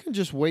 Well, is, you can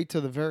just wait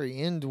till the very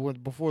end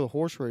before the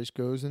horse race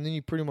goes, and then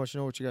you pretty much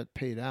know what you got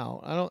paid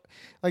out. I don't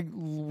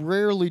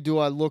rarely do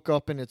I look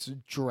up and it's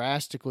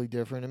drastically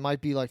different. It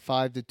might be like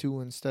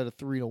 5-2 instead of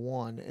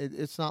 3-1.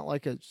 It's not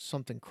like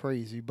something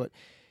crazy, but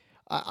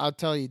I'll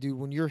tell you, dude,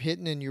 when you're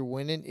hitting and you're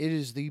winning, it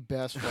is the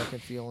best fucking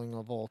feeling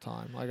of all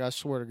time. Like, I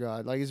swear to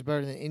God, like it's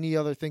better than any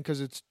other thing because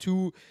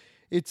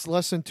it's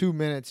less than 2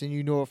 minutes and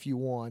you know if you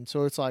won.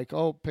 So it's like,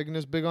 oh, picking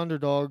this big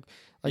underdog.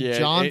 Like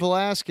John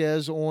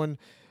Velasquez on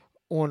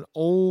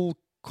Old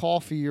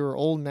Coffee or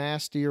Old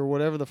Nasty or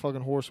whatever the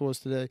fucking horse was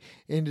today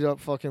ended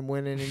up fucking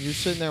winning. And you're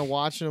sitting there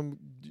watching him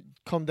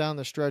come down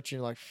the stretch and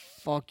you're like,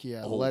 fuck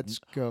yeah, let's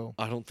go.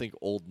 I don't think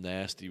Old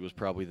Nasty was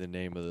probably the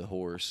name of the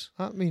horse.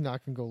 I mean, I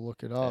can go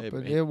look it up,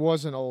 but man. it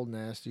wasn't Old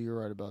Nasty. You're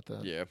right about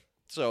that. Yeah.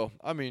 So,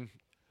 I mean,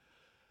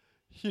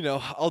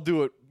 I'll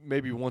do it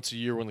maybe once a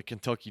year when the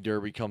Kentucky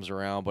Derby comes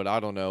around, but I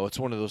don't know. It's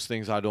one of those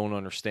things I don't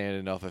understand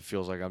enough. It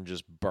feels like I'm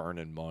just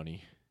burning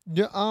money.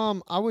 Yeah,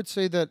 I would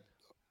say that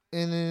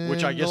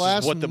Which I guess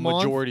is what the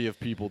majority of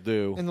people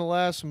do. In the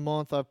last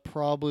month, I've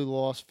probably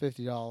lost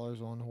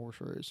 $50 on horse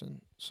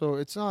racing. So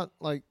it's not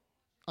like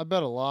I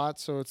bet a lot,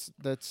 so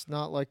that's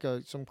not like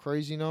some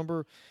crazy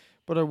number.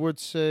 But I would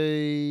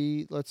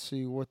say, let's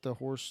see what the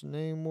horse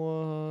name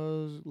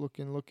was.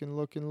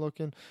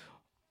 Looking.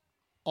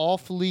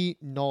 Awfully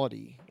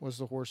Naughty was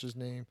the horse's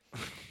name.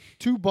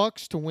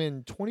 $2 to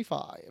win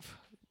 25.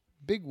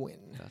 Big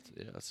win.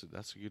 That's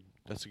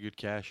a good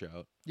cash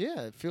out.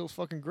 Yeah, it feels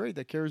fucking great.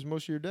 That carries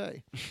most of your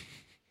day.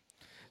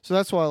 So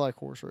that's why I like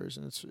horse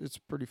racing. It's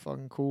pretty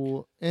fucking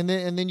cool. And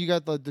then you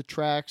got the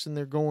tracks and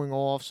they're going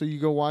off. So you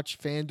go watch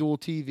FanDuel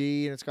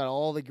TV and it's got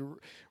all the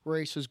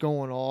races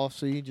going off.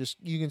 So you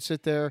can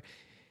sit there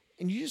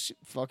and you just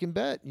fucking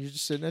bet. You're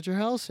just sitting at your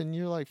house and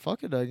you're like,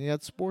 fuck it, you got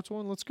the sports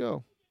one, let's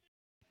go.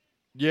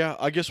 Yeah,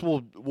 I guess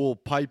we'll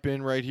pipe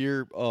in right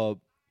here.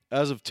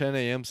 As of 10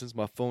 a.m., since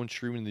my phone's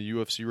streaming the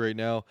UFC right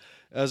now,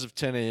 as of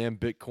 10 a.m.,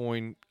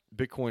 Bitcoin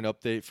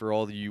update for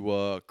all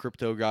the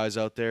crypto guys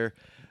out there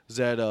is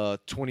at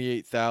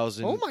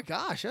 28,000. Oh my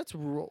gosh, that's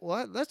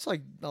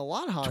like a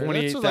lot higher.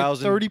 28,000.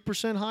 That's like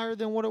 30% higher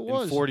than what it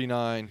was.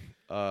 49.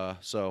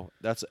 So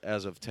that's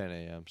as of 10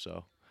 a.m.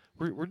 So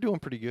we're doing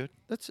pretty good.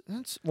 That's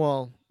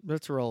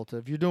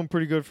relative. You're doing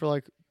pretty good for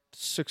like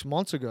 6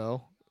 months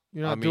ago.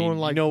 You're not doing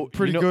like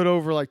pretty good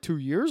over like 2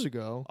 years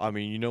ago. I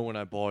mean, when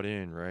I bought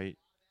in, right?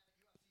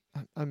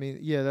 I mean,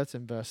 yeah, that's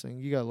investing.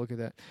 You gotta look at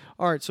that.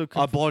 All right, so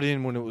I bought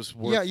in when it was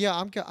worth I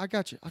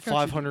got you.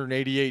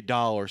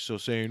 $588. So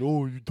saying,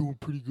 oh, you're doing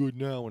pretty good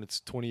now, when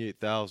it's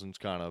 28,000 is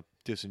kind of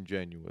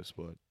disingenuous,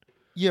 but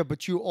yeah,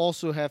 but you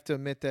also have to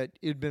admit that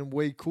it'd been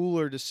way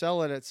cooler to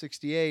sell it at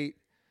 68.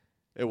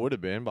 It would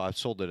have been, but I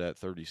sold it at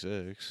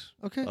 36.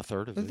 Okay, a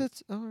third of it.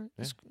 That's all right.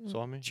 Yeah.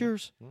 So I mean,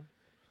 cheers.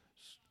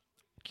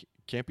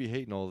 Can't be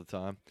hating all the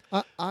time.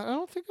 I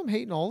don't think I'm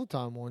hating all the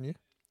time on you.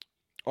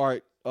 All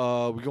right,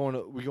 we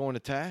going to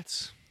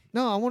Tats?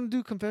 No, I want to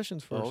do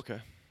confessions first. Oh, okay.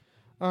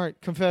 All right,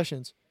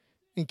 confessions.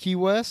 In Key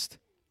West,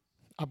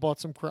 I bought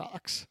some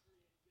Crocs.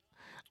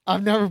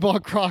 I've never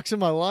bought Crocs in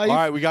my life. All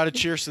right, we got to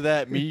cheers to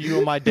that. Me, you,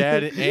 and my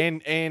dad,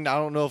 and I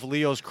don't know if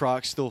Leo's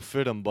Crocs still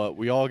fit him, but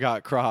we all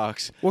got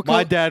Crocs.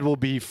 My dad will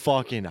be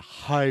fucking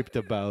hyped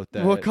about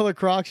that. What color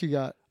Crocs you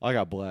got? I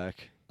got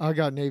black. I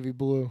got navy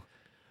blue.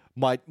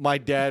 My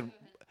dad,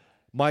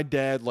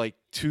 like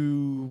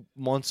 2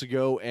 months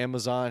ago,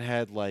 Amazon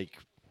had like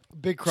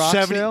big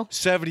Crocs sale?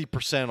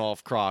 70%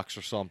 off Crocs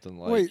or something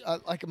like. Wait,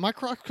 like my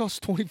Crocs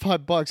cost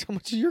 $25. How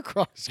much are your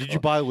Crocs? Did you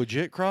buy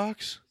legit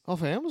Crocs?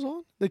 Off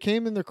Amazon. They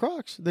came in their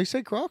Crocs. They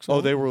say Crocs.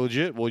 Oh, they were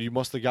legit? Well, you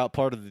must have got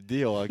part of the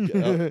deal.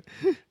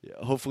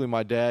 Hopefully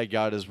my dad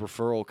got his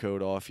referral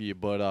code off you,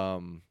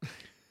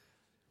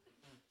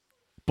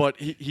 but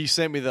he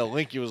sent me the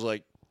link. He was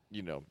like,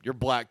 your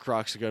black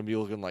Crocs are going to be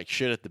looking like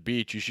shit at the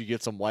beach. You should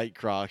get some white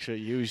Crocs.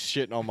 He was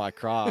shitting on my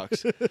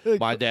Crocs.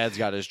 My dad's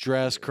got his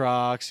dress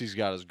Crocs. He's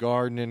got his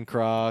gardening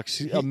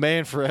Crocs. A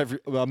man for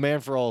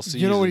all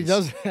seasons. You know what he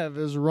doesn't have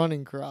is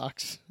running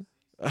Crocs.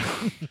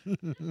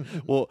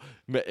 Well,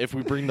 if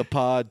we bring the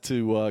pod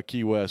to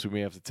Key West, we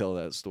may have to tell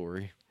that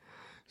story.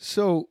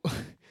 So,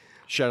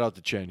 shout out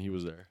to Chen. He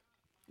was there.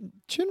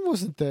 Chen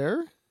wasn't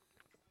there.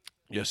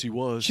 Yes, he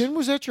was. Chen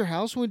was at your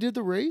house when we did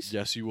the race?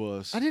 Yes, he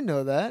was. I didn't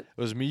know that.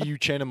 It was me, you,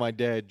 Chen, and my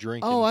dad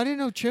drinking. Oh, I didn't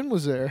know Chen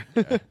was there.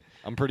 Yeah,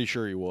 I'm pretty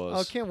sure he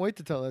was. I can't wait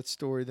to tell that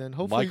story then.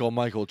 Hopefully,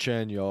 Michael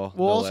Chen, y'all.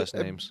 Well, no also, last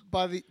names.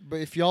 But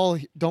if y'all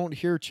don't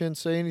hear Chen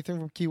say anything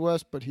from Key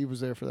West, but he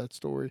was there for that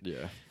story.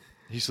 Yeah.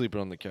 He's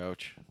sleeping on the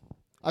couch.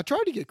 I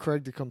tried to get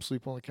Craig to come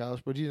sleep on the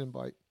couch, but he didn't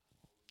bite.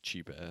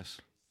 Cheap ass.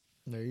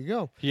 There you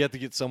go. He had to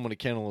get someone to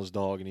kennel his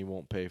dog, and he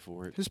won't pay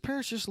for it. His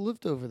parents just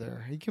lived over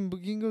there. He can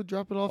go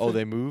drop it off. Oh,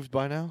 they moved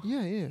by now?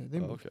 Yeah, they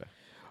moved. Okay.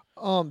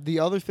 The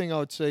other thing I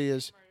would say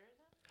is,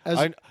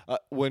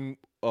 when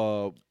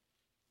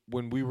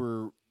we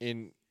were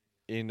in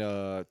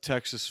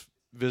Texas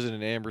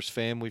visiting Amber's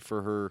family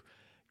for her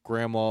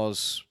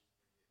grandma's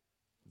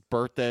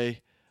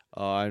birthday,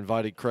 I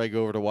invited Craig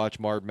over to watch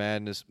March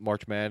Madness,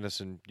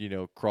 and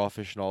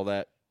crawfish and all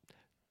that.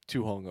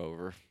 Too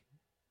hungover.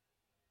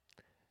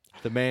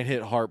 The man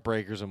hit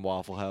Heartbreakers and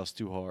Waffle House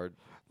too hard.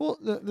 Well,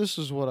 this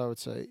is what I would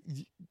say.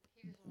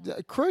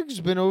 Craig's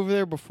been over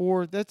there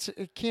before.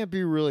 It can't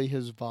be really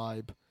his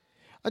vibe.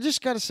 I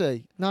just got to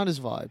say, not his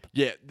vibe.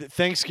 Yeah,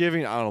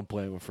 Thanksgiving, I don't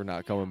blame him for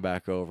not coming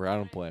back over. I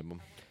don't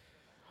blame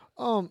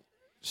him.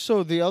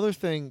 So the other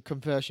thing,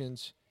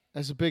 confessions,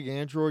 as a big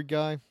Android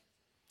guy,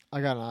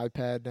 I got an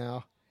iPad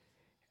now,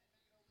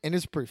 and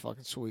it's pretty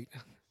fucking sweet.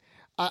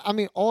 I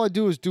mean, all I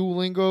do is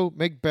Duolingo,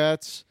 make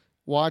bets,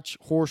 watch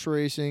horse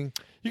racing.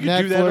 You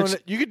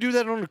could do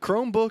that on a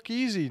Chromebook,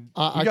 easy.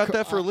 You got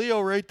that for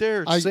Leo right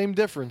there. Same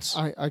difference.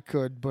 I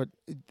could, but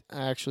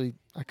I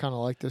kind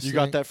of like this. You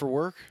got that for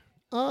work?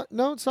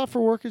 No, it's not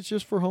for work. It's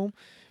just for home.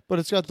 But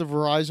it's got the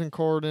Verizon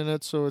card in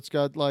it, so it's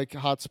got like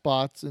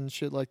hotspots and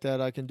shit like that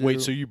I can do.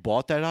 Wait, so you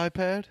bought that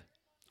iPad?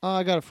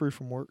 I got it free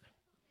from work.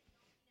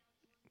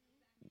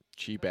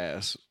 Cheap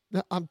ass.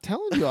 I'm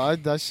telling you, I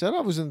said I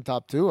was in the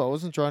top 2. I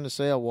wasn't trying to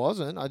say I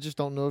wasn't. I just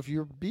don't know if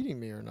you're beating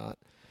me or not.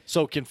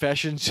 So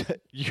confessions,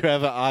 you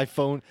have an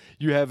iPhone.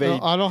 You have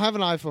No, I don't have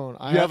an iPhone.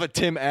 You have a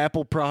Tim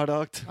Apple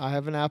product. I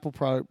have an Apple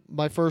product.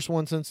 My first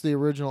one since the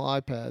original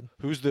iPad.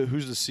 Who's the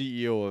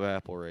CEO of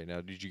Apple right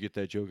now? Did you get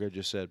that joke I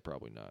just said?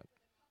 Probably not.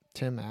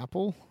 Tim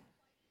Apple?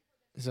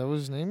 Is that what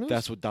his name is?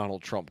 That's what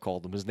Donald Trump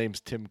called him. His name's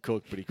Tim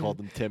Cook, but he called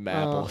him Tim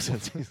Apple.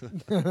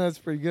 That's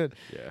pretty good.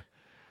 Yeah.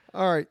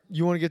 All right,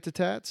 you want to get to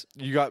tats?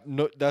 You got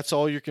that's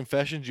all your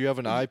confessions? You have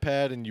an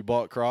iPad and you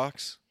bought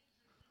Crocs?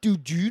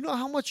 Dude, do you know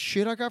how much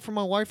shit I got from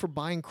my wife for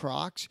buying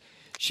Crocs?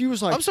 She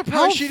was like, I'm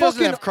surprised she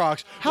doesn't have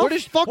Crocs. How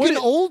fucking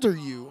old are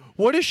you?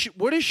 What does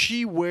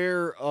she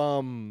wear,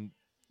 cleaning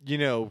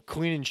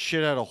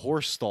shit out of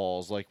horse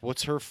stalls? Like,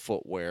 what's her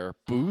footwear?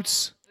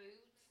 Boots?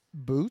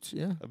 Boots,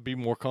 yeah. I'd be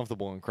more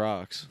comfortable in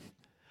Crocs.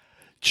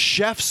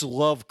 Chefs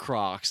love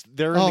Crocs.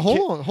 They're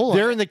hold on.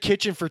 They're in the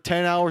kitchen for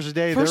 10 hours a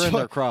day. They're in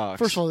their Crocs.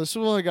 First of all, this is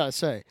what I got to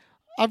say.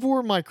 I've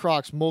worn my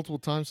Crocs multiple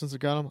times since I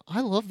got them.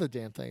 I love the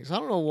damn things. I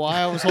don't know why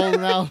I was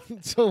holding out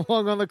so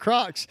long on the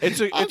Crocs.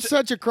 I'm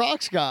such a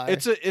Crocs guy.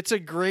 It's a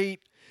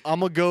great. I'm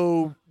gonna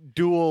go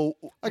do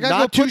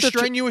not too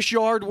strenuous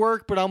yard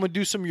work, but I'm gonna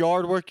do some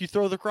yard work. You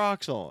throw the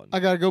Crocs on. I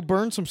gotta go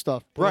burn some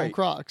stuff. Right,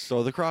 Crocs.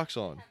 Throw the Crocs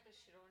on.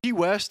 Key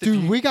West,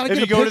 dude. We gotta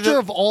get a picture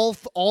of all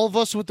of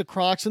us with the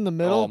Crocs in the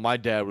middle. Oh, my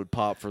dad would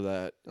pop for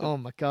that. Oh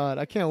my god,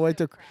 I can't wait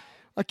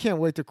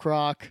to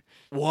Croc.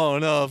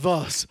 One of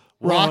us.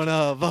 One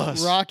of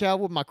us. Rock out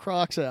with my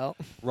Crocs out.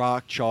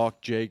 Rock,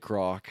 chalk, J.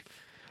 Croc.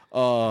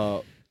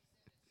 But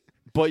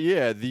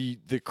yeah,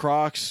 the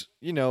Crocs,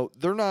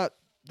 they're not.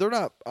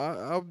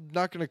 I'm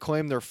not going to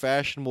claim they're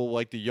fashionable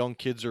like the young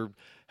kids are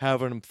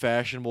having them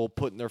fashionable,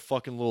 putting their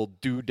fucking little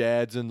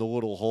doodads in the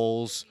little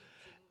holes.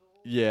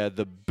 Yeah,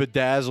 the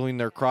bedazzling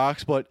their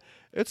Crocs, but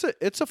it's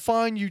a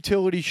fine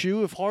utility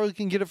shoe. If Harley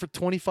can get it for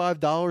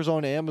 $25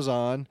 on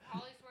Amazon,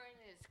 Harley's wearing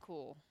it. It's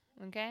cool.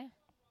 Okay.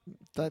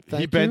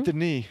 He bent the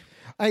knee.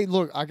 Hey,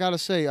 look, I gotta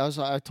say,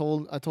 I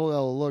told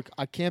Ella, look,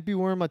 I can't be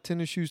wearing my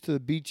tennis shoes to the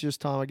beach this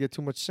time. I get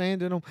too much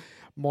sand in them.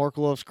 Mark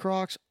loves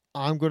Crocs.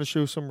 I'm going to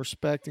show some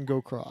respect and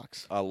go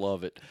Crocs. I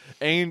love it.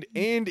 And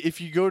if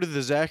you go to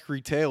the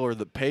Zachary Taylor,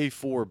 the Pay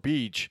for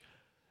Beach,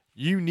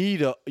 you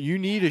need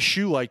a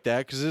shoe like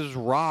that because there's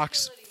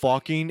rocks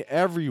fucking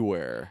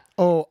everywhere.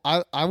 Oh,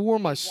 I wore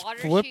my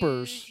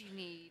flippers.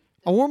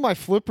 I wore my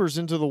flippers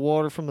into the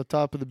water from the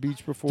top of the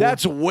beach before.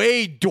 That's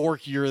way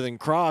dorkier than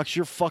Crocs.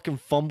 You're fucking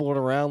fumbling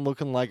around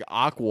looking like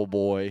Aqua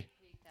Boy.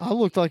 I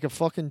looked like a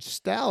fucking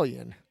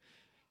stallion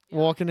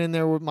walking in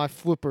there with my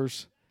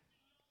flippers.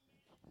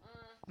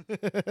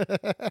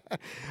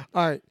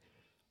 All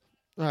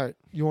right.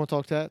 You want to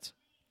talk tats?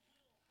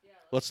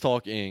 Let's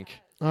talk ink.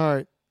 All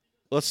right.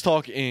 Let's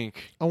talk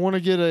ink. I want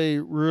to get a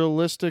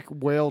realistic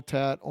whale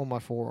tat on my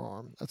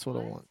forearm. That's what I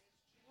want.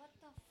 What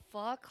the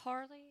fuck,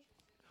 Harley?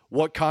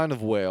 What kind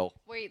of whale?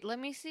 Wait, let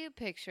me see a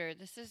picture.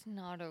 This is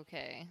not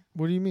okay.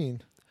 What do you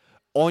mean?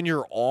 On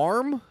your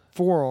arm?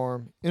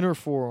 Forearm. Inner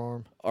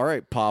forearm. All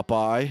right,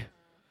 Popeye.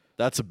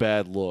 That's a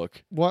bad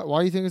look. Why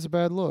do you think it's a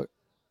bad look?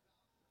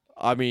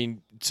 I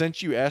mean,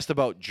 since you asked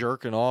about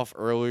jerking off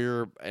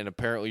earlier, and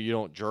apparently you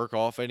don't jerk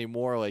off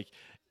anymore, like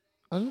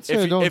I didn't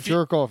say I don't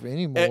jerk off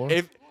anymore.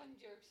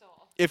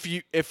 If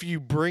you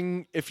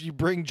bring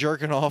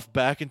jerking off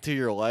back into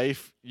your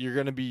life, you're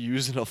gonna be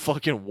using a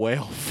fucking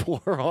whale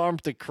forearm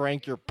to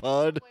crank your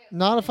pud.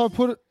 Not if I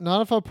put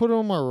it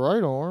on my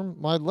right arm.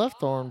 My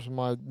left arm's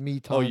my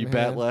me time. Oh, you hand.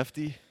 bat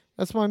lefty?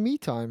 That's my me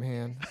time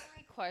hand.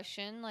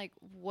 Question, like,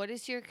 what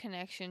is your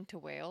connection to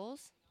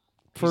whales?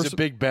 He's a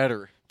big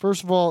better.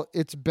 First of all,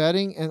 it's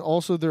betting, and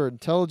also they're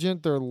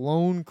intelligent. They're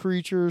lone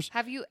creatures.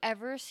 Have you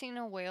ever seen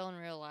a whale in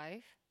real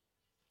life?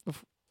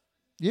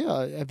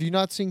 Yeah. Have you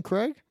not seen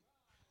Craig?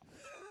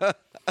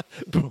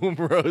 Boom,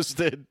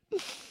 roasted.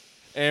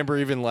 Amber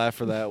even laughed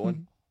for that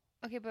one.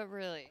 Okay, but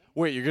really.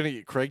 Wait, you're going to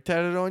get Craig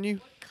tatted on you?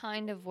 What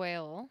kind of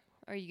whale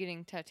are you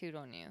getting tattooed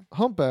on you?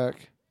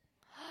 Humpback.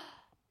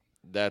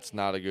 that's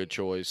not a good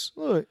choice.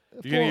 Look,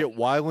 If you're gonna get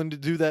Wyland to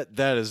do that,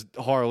 that is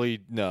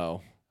Harley.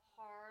 No,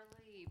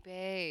 Harley,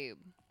 babe.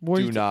 what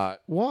do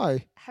not.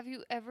 Why? Have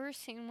you ever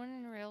seen one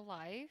in real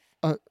life?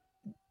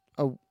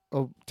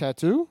 A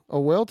tattoo? A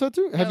whale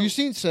tattoo? Have No. you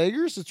seen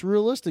Sager's? It's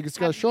realistic. It's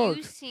got a Have shark.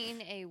 you seen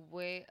a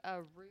real?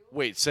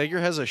 Wait, Sager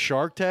has a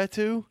shark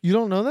tattoo? You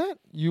don't know that?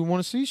 You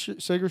want to see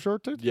Sager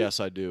shark tattoo? Yes,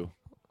 I do.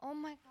 Oh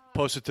my god.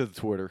 Post it to the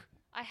Twitter.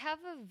 I have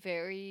a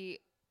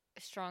very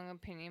strong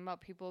opinion about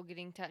people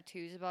getting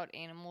tattoos about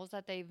animals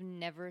that they've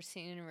never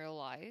seen in real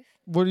life.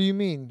 What do you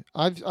mean?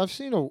 I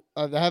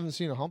haven't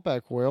seen a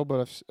humpback whale,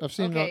 but I've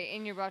seen. Okay,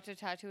 and you're about to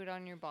tattoo it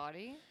on your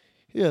body?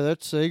 Yeah,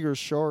 that's Sager's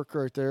shark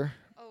right there.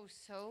 Oh,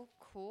 so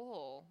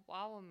cool.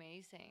 Wow,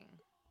 amazing.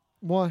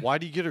 Why? Why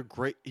do you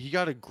get he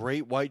got a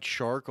great white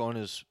shark on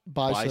his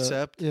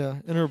bicep? Yeah,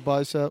 in her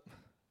bicep.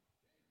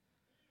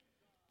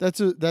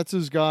 That's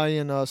his guy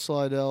in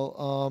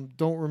Slidell.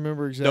 Don't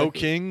remember exactly. No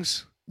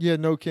Kings? Yeah,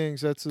 No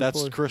Kings. That's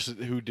Chris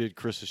who did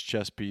Chris's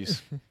chess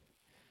piece.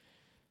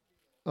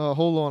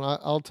 Hold on,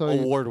 I'll tell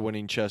you.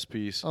 Award-winning chess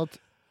piece. I'll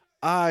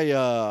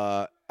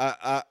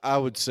I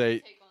would say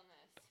Take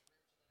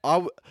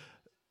on this.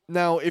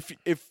 now if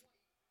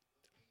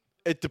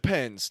it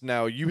depends.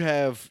 Now you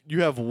have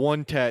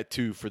one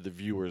tattoo for the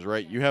viewers,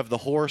 right? You have the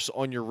horse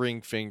on your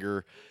ring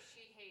finger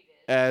She hated.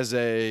 as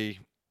a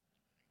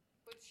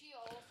But she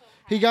also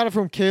He had got it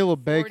from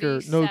Caleb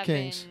Baker. No 47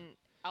 Kings.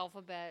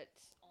 alphabets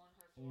on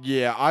her forearm.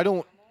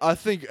 yeah. I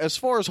think as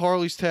far as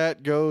Harley's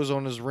tat goes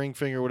on his ring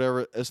finger,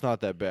 whatever, it's not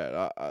that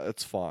bad.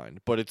 It's fine,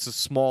 but it's a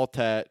small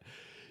tat.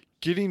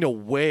 Getting a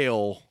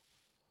whale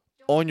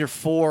on your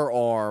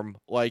forearm,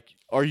 like,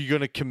 are you going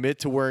to commit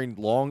to wearing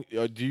long?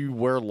 Do you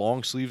wear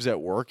long sleeves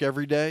at work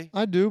every day?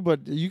 I do,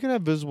 but you can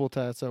have visible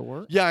tats at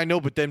work. Yeah, I know,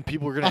 but then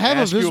people are going I to have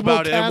a ask you visible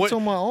about it. And tats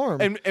on my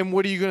arm. and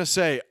what are you going to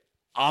say?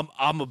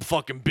 I'm a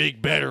fucking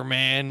big better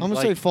man. I'm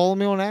gonna say follow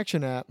me on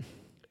Action app.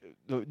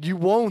 You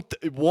won't.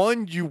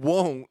 You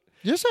won't.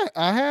 Yes,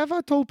 I have.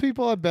 I told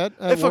people I bet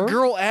at If work. a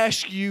girl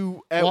asks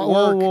you at whoa,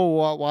 work,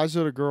 whoa, why is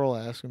it a girl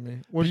asking me?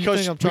 What do you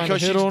think? I'm trying to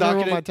because hit she's on not her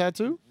with gonna- my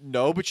tattoo?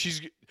 no, but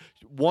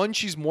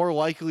she's more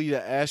likely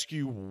to ask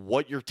you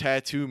what your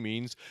tattoo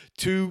means.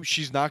 2,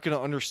 she's not going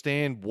to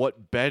understand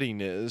what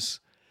betting is.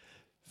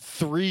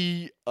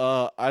 3,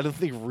 I don't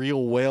think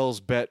real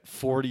whales bet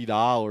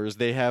 $40.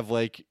 They have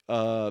like,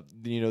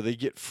 they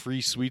get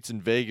free suites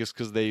in Vegas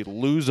because they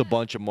lose a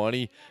bunch of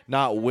money,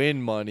 not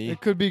win money.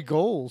 It could be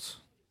goals.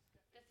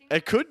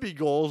 It could be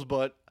goals,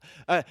 but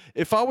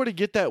if I were to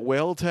get that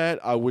whale tat,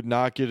 I would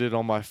not get it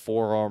on my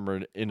forearm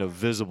or in a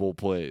visible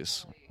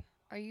place.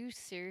 Are you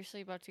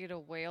seriously about to get a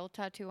whale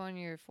tattoo on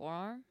your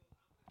forearm?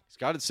 He's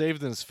got it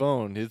saved in his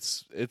phone.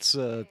 It's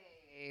Babe,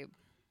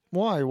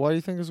 Why? Why do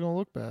you think it's gonna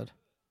look bad?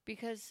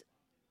 because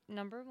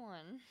number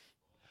one,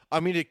 I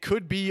mean, it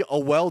could be a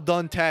well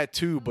done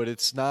tattoo, but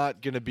it's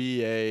not gonna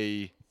be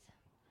a.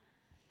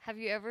 have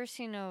you ever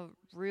seen a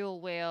real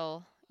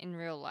whale in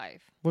real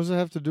life? What does it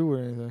have to do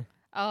with anything?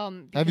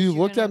 Because Have you you're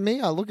looked gonna- at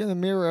me? I look in the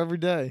mirror every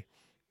day.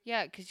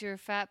 Yeah, because you're a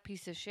fat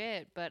piece of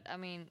shit. But I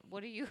mean,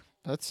 what are you?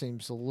 That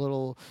seems a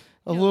little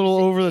No,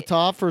 over the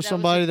top for that was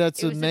somebody a- that's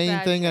it the was a main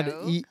bad thing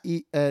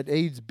joke. at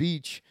AIDS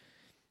Beach.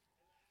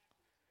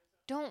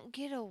 Don't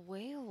get a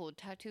whale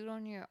tattooed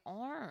on your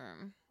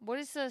arm. What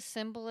is the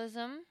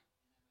symbolism?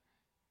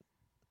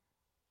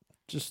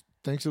 Just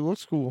thinks it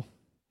looks cool.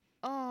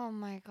 Oh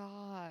my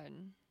god.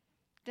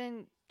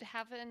 Then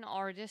have an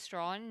artist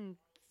draw it and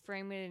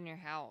frame it in your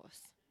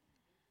house.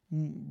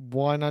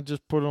 Why not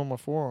just put it on my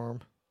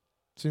forearm?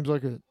 Seems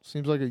like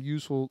a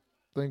useful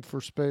thing for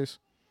space.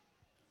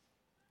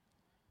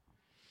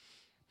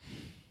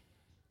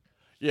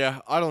 Yeah,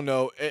 I don't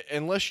know.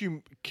 Unless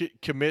you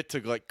commit to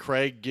like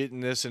Craig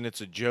getting this and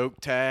it's a joke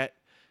tat.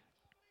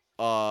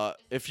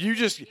 If you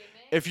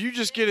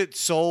just get it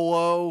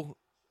solo,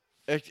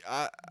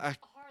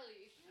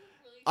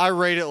 I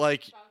rate it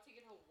like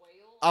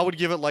I would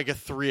give it like a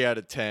 3 out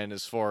of 10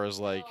 as far as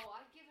like Oh,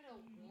 I'd give it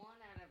a 1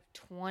 out of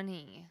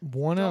 20.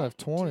 1 out of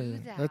Don't do 20.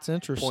 that. That's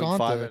 0.5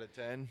 interessante. out of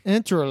 10.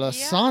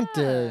 Interessante.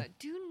 Yeah,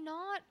 do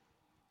not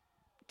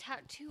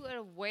tattoo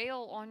a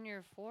whale on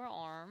your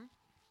forearm.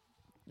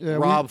 Yeah,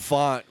 Rob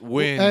Font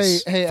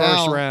wins hey, first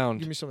Al, round.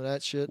 Give me some of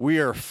that shit. We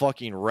are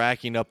fucking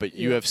racking up at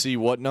Yeah. UFC.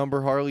 What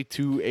number, Harley?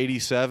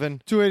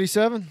 287?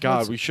 287.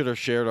 God, we should have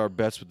shared our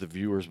bets with the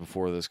viewers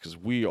before this because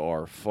we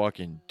are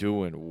fucking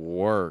doing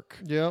work.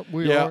 Yeah,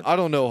 we are. I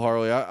don't know,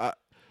 Harley. Are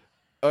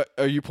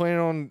you planning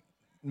on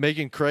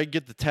making Craig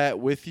get the tat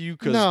with you?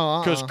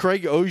 No, because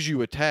Craig owes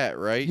you a tat,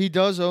 right? He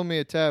does owe me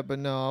a tat, but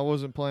no, I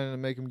wasn't planning to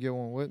make him get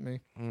one with me.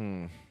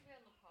 Hmm.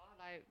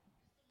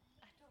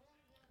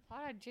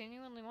 I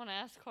genuinely want to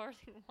ask Harley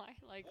why.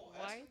 Like,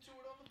 why?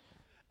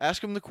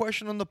 Ask him the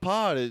question on the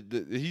pod.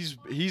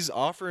 He's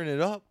offering it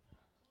up.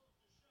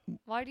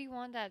 Why do you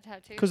want that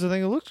tattoo? Because I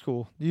think it looks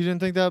cool. You didn't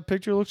think that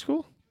picture looks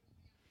cool?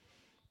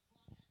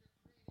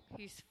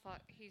 He's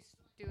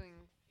doing.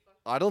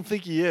 I don't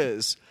think he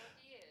is.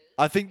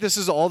 I think this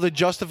is all the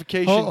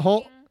justification.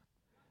 Hold.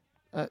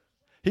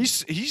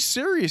 He's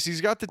serious. He's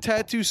got the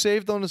tattoo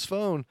saved on his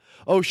phone.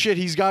 Oh shit,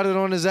 he's got it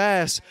on his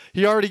ass.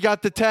 He already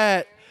got the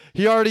tat.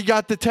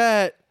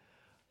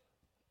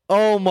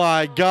 Oh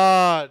my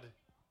god.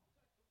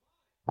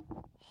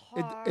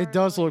 It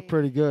does look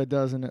pretty good,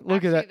 doesn't it? Look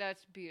Actually, at that.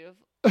 That's beautiful.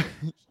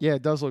 Yeah,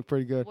 it does look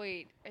pretty good.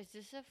 Wait, is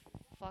this a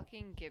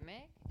fucking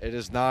gimmick? It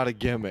is not a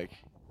gimmick.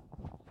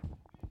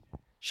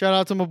 Shout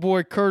out to my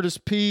boy Curtis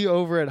P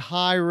over at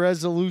High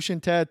Resolution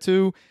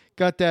Tattoo.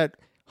 Got that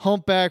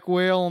humpback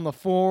whale on the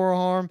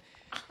forearm.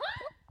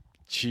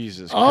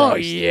 Jesus Oh,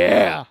 Christ.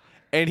 yeah.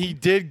 And he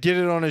did get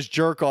it on his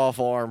jerk-off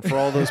arm for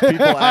all those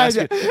people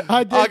asking.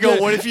 I I go,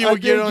 what if you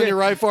would get it on your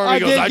right forearm? He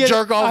goes, I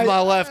jerk off my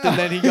left, and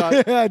then he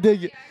got... I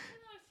dig it.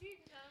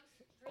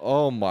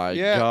 Oh, my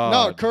Yeah, God.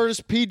 no, Curtis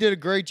P did a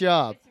great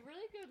job. It's a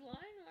really good line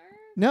art.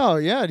 No,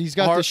 yeah, he's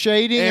got the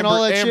shading and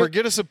all that Amber, shit.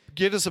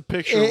 get us a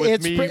picture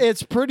with me.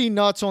 It's pretty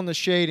nuts on the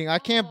shading. I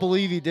can't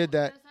believe he did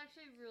that. That's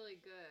actually really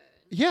good.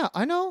 Yeah,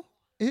 I know.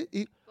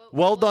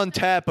 Well done,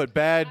 Tap, but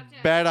bad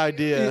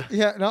idea.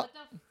 Yeah, no. What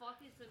the fuck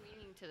is the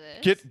meaning to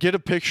this? Get a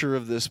picture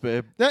of this,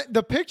 babe.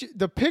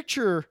 The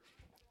picture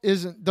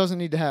doesn't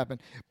need to happen.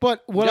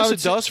 But what I Yes, would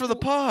it does for the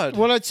pod.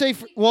 What I'd say,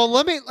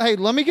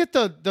 let me get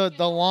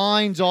the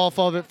lines off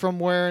of it from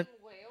where.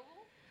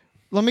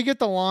 Let me get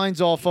the lines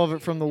off of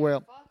it from the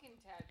whale. Fucking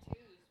tattoos,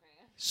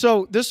 man.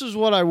 So this is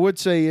what I would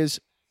say is,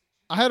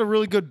 I had a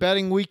really good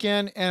betting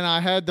weekend, and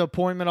I had the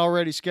appointment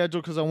already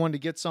scheduled because I wanted to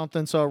get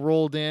something. So I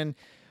rolled in.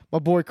 My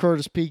boy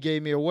Curtis P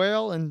gave me a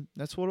whale, and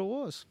that's what it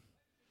was.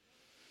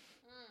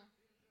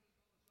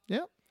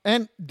 Yeah,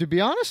 and to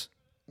be honest,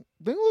 I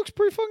think it looks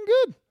pretty fucking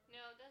good. No,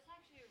 that's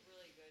actually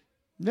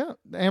really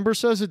good. Yeah, Amber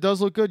says it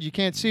does look good. You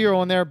can't see her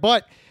on there,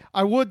 but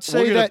I would say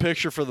We'll get that a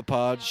picture for the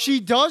pod. she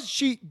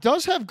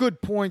does have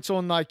good points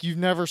on, like, you've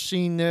never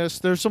seen this.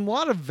 There's some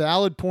lot of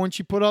valid points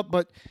she put up,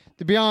 but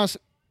to be honest,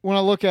 when I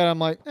look at it, I'm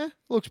like, it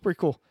looks pretty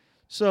cool.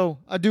 So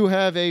I do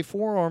have a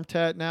forearm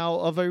tat now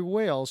of a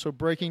whale. So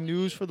breaking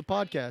news for the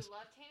podcast.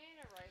 Left-handed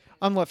or right-handed?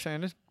 I'm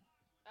left-handed.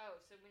 Oh,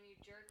 so when you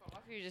jerk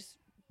off, you're just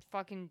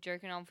fucking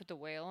jerking off with the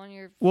whale on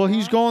your Well,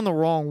 he's forearm? going the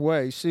wrong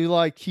way. See,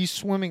 like, he's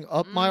swimming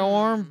up my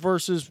arm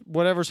versus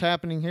whatever's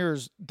happening here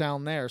is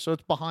down there. So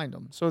it's behind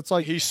him. So it's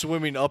like, He's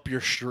swimming up your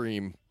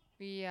stream.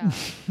 Yeah.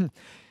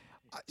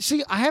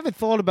 see, I haven't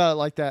thought about it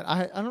like that.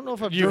 I don't know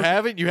if I've You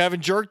jerked-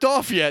 haven't jerked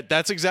off yet.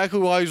 That's exactly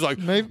why he's like,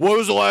 Maybe- when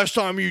was the last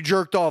time you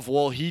jerked off?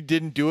 Well, he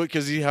didn't do it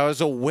because he has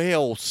a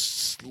whale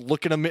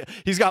looking him.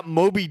 He's got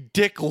Moby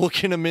Dick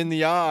looking him in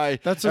the eye.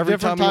 That's a every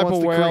different time he type wants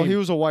of to whale. cream. He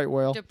was a white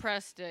whale.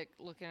 Depressed dick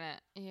looking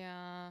at.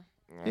 Yeah.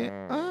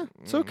 Yeah,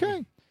 it's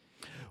okay.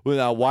 Well,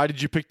 now, why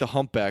did you pick the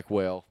humpback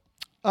whale?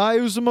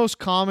 It was the most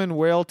common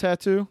whale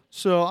tattoo,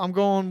 so I'm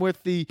going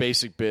with the.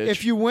 Basic bitch.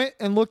 If you went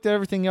and looked at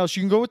everything else,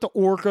 you can go with the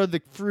orca,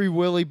 the Free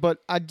Willy, but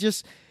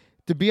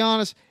to be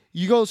honest,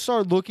 you go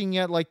start looking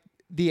at, like,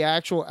 the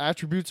actual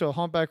attributes of a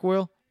humpback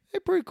whale. They're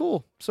pretty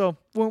cool. So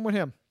went with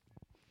him.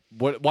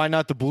 Why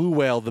not the blue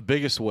whale, the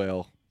biggest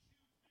whale?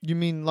 You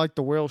mean like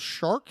the whale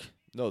shark?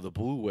 No, the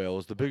blue whale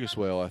is the biggest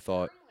whale, I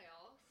thought. Sperm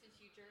whale, since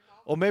you jerk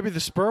off. Oh, maybe the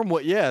sperm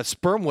whale. Yeah,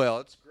 sperm whale.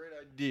 That's a great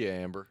idea,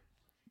 Amber.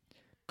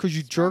 Because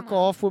you Sperm jerk whale.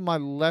 off with my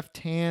left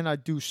hand, I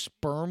do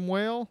sperm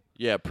whale.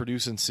 Yeah,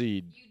 producing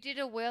seed. You did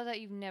a whale that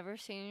you've never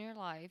seen in your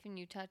life, and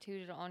you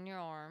tattooed it on your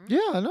arm.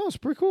 Yeah, I know. It's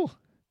pretty cool.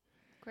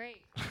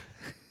 Great.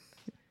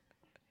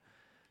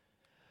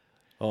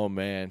 Oh,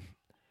 man.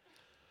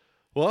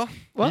 Well,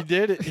 Well- he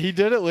did it. He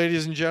did it,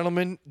 ladies and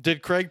gentlemen.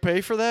 Did Craig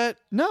pay for that?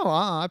 No,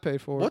 I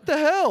paid for it. What the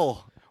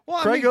hell? Well,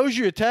 I Craig mean, owes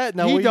you a tat.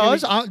 Now, he what are you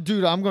gonna- does.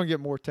 Dude, I'm going to get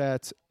more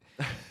tats.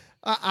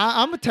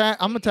 I'm a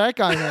tat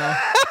guy now.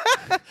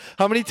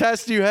 How many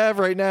tats do you have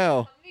right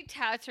now? How many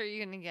tats are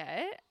you gonna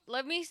get?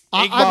 Let me.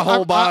 Ink my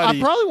whole body.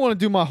 I probably want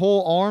to do my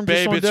whole arm. just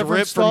Babe, on it's different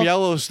ripped stuff. from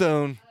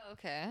Yellowstone.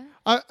 Okay.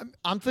 I'm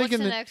What's thinking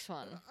the that. next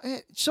one?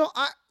 So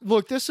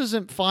look, this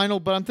isn't final,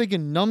 but I'm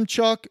thinking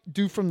nunchuck,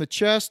 do from the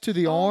chest to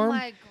the Oh arm.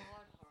 my god,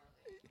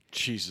 Harley.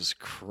 Jesus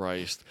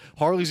Christ.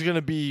 Harley's going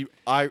to be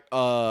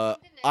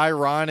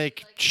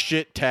ironic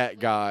shit tat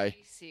guy.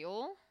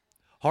 Seal.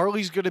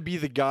 Harley's going to be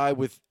the guy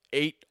with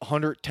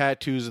 800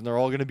 tattoos, and they're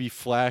all going to be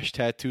flash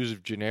tattoos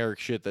of generic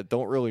shit that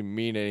don't really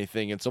mean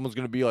anything. And someone's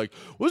going to be like,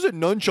 what does it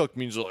nunchuck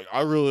mean? So like,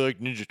 I really like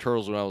Ninja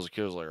Turtles when I was a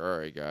kid. I was like, all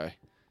right, guy.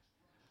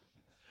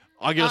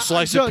 I'll get a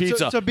slice of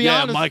pizza. To be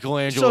yeah, honest,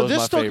 Michelangelo so is this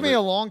my took favorite. me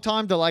a long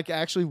time to, like,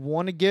 actually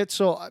want to get.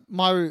 So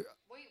Wait,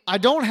 I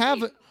don't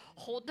have it.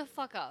 Hold the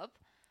fuck up.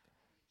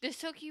 This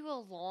took you a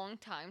long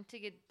time to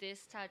get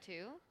this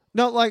tattoo.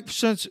 No, like,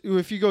 since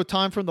if you go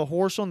time from the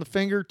horse on the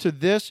finger to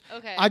this,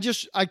 Okay.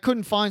 I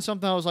couldn't find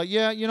something. I was like,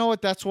 yeah, you know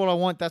what? That's what I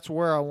want. That's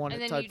where I want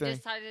And it then type you thing.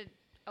 decided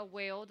a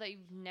whale that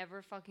you've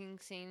never fucking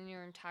seen in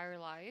your entire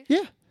life.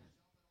 Yeah.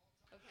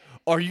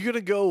 Are you gonna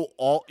go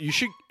all? You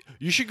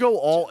should go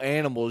all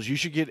animals. You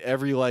should get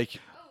every like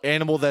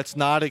animal that's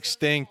not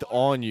extinct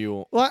on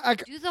you. Well,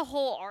 Do the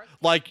whole arc.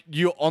 Like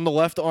you on the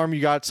left arm,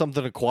 you got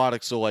something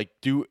aquatic. So like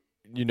do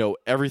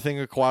everything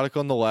aquatic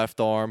on the left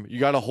arm. You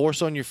got a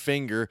horse on your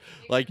finger.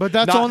 Like, but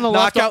that's knock on the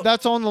left. out.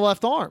 That's on the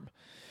left arm.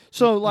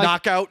 So like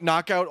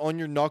knockout on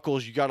your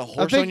knuckles. You got a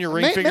horse think on your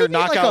ring maybe finger. like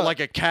Knockout a- like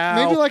a cow.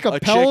 maybe like a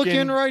pelican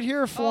chicken. right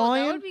here Oh,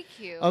 flying. that would be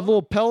cute. A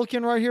little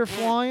pelican right here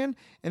flying,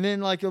 and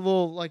then like a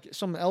little like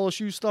some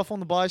LSU stuff on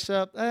the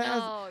bicep.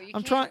 No, you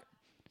I'm can't. trying.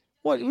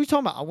 What are we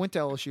talking about? I went to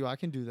LSU. I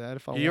can do that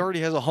if I He want.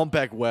 already has a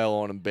humpback whale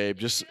on him, babe.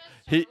 Just With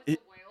he the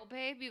whale,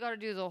 babe, you gotta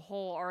do the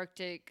whole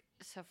Arctic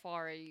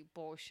safari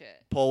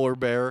bullshit. polar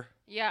bear,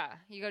 Yeah,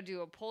 you gotta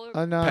do a polar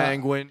I know.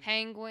 penguin,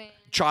 penguin.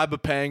 tribe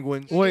of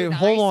penguins. You Wait, do an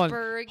hold on.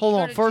 iceberg, Hold you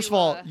on. gotta First do of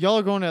all, a- y'all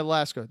are going to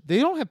Alaska. They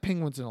don't have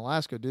penguins in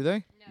Alaska, do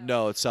they?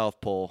 No, it's South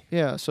Pole.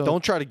 Yeah. So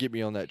Don't try to get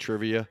me on that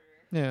trivia.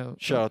 Yeah.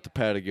 Shout out to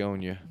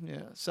Patagonia.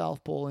 Yeah.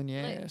 South Pole in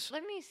your Let, ass.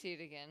 let me see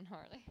it again,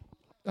 Harley.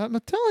 I'm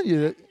telling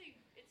you that.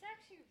 It's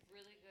actually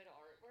really good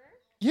artwork.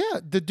 Yeah,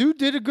 the dude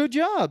did a good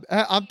job.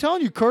 I'm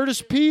telling you,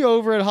 Curtis P.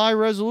 over at High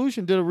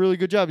Resolution did a really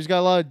good job. He's got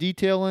a lot of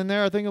detail in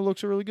there. I think it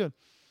looks really good.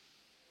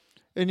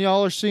 And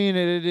y'all are seeing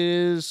it. It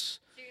is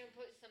So you're gonna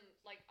put some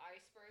like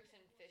icebergs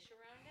and fish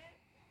around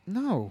it?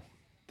 no.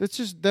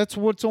 That's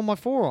what's on my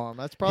forearm.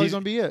 That's probably He's-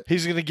 gonna be it.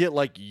 He's gonna get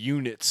like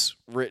units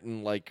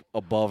written like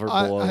above or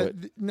below it.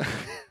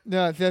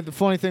 No, the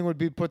funny thing would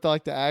be put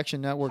like the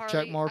Action Network check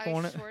Harley, mark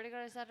on I it. swear to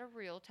God, is that a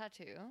real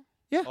tattoo?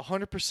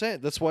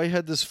 100%. That's why he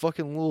had this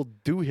fucking little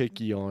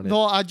doohickey on it.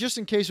 No, I just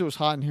in case it was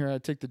hot in here,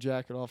 I'd take the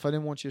jacket off. I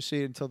didn't want you to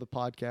see it until the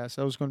podcast.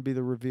 That was going to be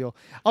the reveal.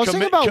 I was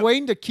thinking about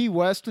waiting to Key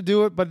West to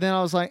do it, but then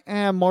I was like,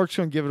 Mark's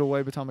going to give it away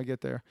by the time I get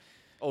there.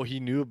 Oh,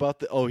 he knew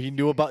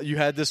about you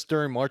had this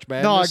during March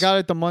Madness? No, I got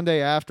it the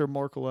Monday after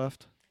Mark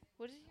left.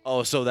 What is it?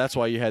 Oh, so that's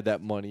why you had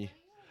that money.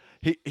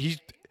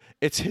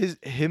 It's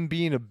him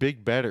being a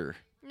big better.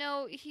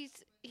 No,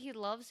 he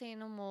loves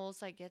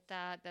animals. I get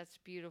that. That's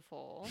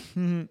beautiful.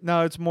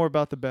 No, it's more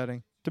about the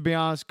betting. To be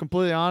honest,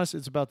 completely honest,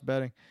 it's about the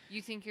betting.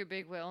 You think you're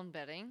big whale in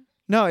betting?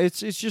 No, it's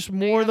just Do you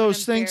more of have an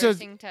those things that.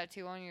 embarrassing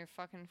tattoo on your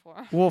fucking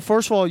forearm. Well,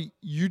 first of all,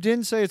 you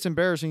didn't say it's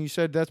embarrassing. You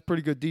said that's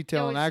pretty good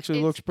detail No, and it's- actually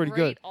it's looks pretty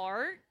great good.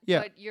 art.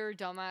 Yeah. But you're a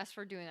dumbass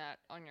for doing that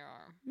on your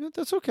arm. Yeah,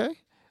 that's okay.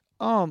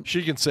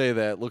 She can say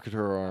that. Look at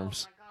her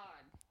arms. Oh my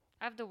god.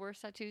 I have the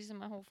worst tattoos in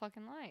my whole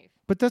fucking life.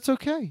 But that's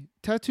okay.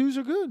 Tattoos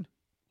are good.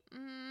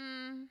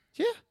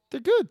 Yeah, they're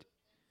good.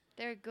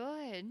 They're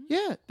good.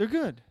 Yeah, they're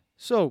good.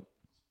 So,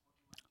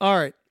 all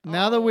right.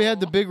 Now that we had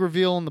the Oh. big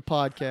reveal on the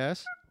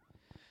podcast,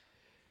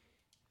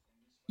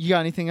 you got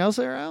anything else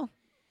there, Al?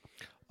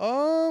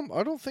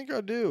 I don't think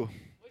I do.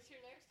 What's your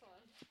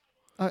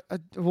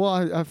next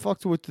one? I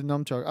fucked with the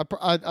nunchuck.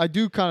 I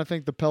do kind of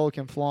think the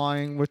pelican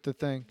flying with the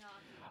thing.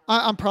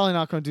 I'm probably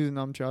not going to do the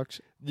nunchucks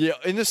Yeah,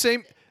 in the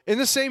same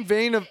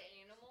vein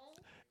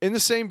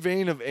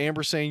of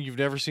Amber saying you've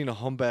never seen a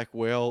humpback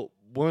whale.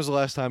 When was the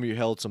last time you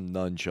held some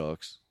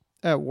nunchucks?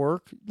 at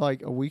work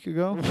like a week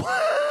ago.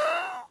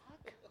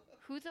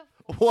 Who the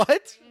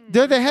What?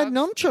 They had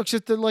nunchucks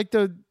at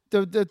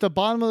the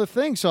bottom of the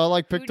thing, so I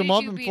like picked Who them did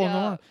up you and beat flung them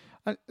up?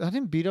 around. I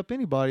didn't beat up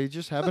anybody. It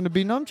just happened to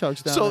be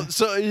nunchucks down there.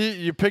 So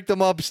you picked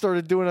them up,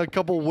 started doing a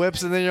couple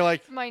whips, and then you're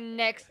like, My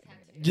next.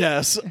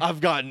 yes,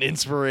 I've gotten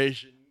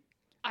inspiration.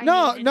 I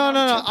No. need a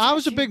nunchuck I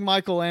was a tattoo. big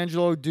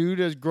Michelangelo dude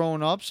as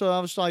growing up, so I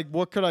was like,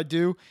 what could I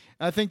do?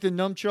 And I think the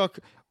nunchuck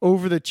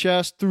over the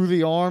chest through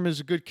the arm is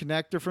a good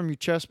connector from your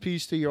chest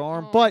piece to your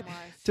arm. Oh But my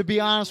to be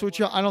honest with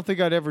you, I don't think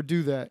I'd ever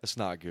do that. That's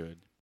not good.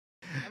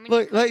 I mean,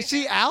 Look, you like, could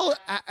see, have-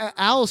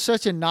 Al is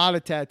such a not a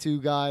tattoo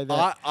guy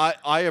that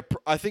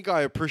I think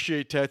I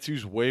appreciate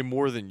tattoos way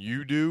more than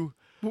you do.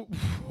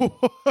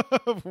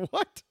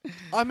 what?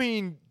 I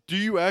mean, do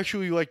you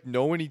actually like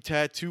know any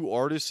tattoo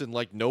artists and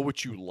like know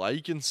what you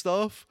like and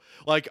stuff?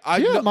 Like I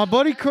Yeah, know, my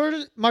buddy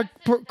Curtis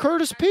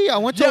P. I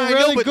went to yeah, a I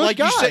really know, but good like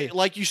guy.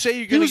 you say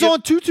you're He gonna was get,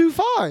 on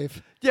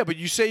 225. yeah, but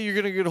you say you're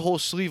gonna get a whole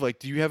sleeve. Like,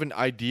 do you have an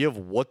idea of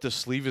what the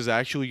sleeve is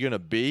actually gonna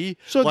be?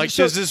 So- like,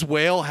 so- does this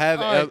whale have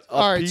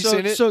a piece so,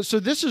 in it? So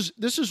this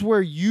is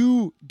where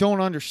you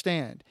don't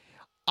understand.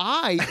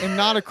 I am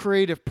not a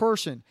creative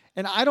person,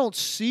 and I don't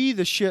see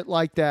the shit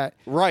like that.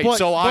 Right,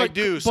 so I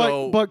do,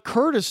 but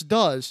Curtis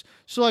does.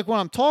 So like when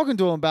I'm talking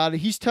to him about it,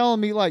 he's telling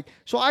me like,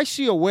 so I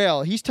see a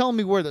whale. He's telling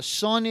me where the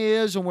sun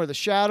is and where the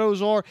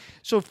shadows are.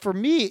 So for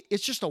me,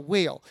 it's just a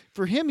whale.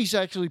 For him, he's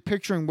actually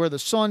picturing where the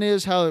sun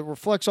is, how it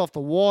reflects off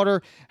the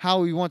water,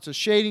 how he wants the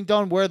shading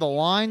done, where the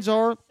lines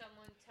are.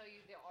 Someone tell you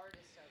the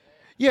artist of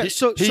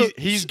it. Yeah,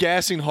 He's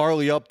gassing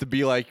Harley up to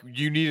be like,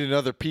 you need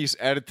another piece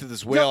added to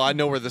this whale. I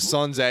know where the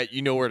sun's at.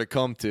 You know where to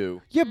come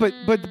to. Yeah,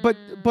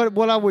 but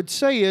what I would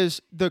say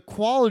is the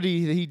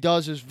quality that he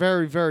does is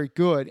very, very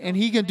good, and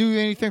he can do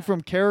anything from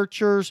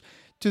caricatures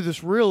to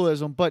this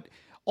realism. But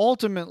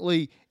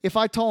ultimately, if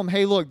I told him,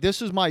 "Hey, look,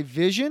 this is my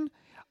vision,"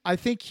 I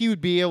think he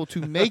would be able to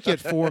make it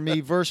for me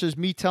versus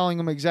me telling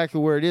him exactly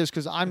where it is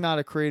because I'm not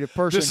a creative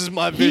person. This is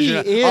my He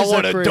vision. is I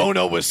want a creative-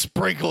 donut with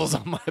sprinkles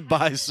on my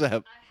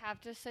bicep. I have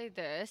to say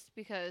this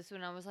because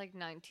when I was like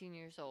 19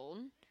 years old,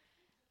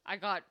 I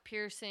got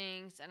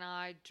piercings and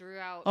I drew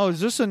out. Oh, is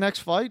this the next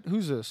fight?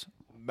 Who's this?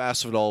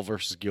 Masvidal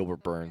versus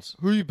Gilbert Burns.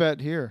 Who you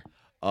bet here?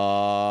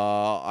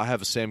 I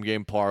have a same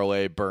game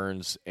parlay,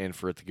 Burns, and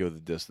for it to go the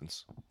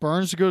distance.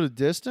 Burns to go to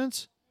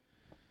distance?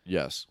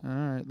 Yes. All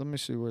right, let me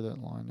see where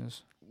that line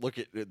is. Look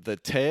at the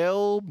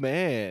tail,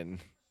 man.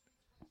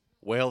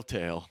 Whale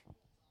tail.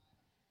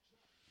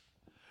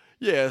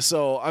 Yeah,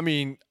 so, I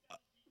mean,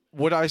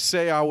 would I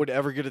say I would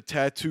ever get a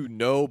tattoo?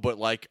 No, but,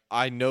 like,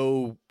 I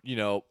know,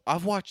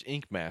 I've watched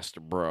Ink Master,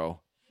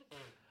 bro.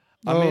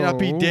 I may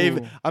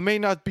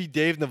not be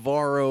Dave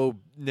Navarro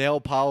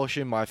nail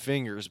polishing my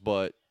fingers,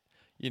 but,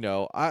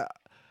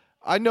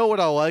 I know what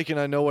I like and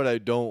I know what I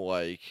don't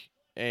like.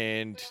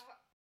 And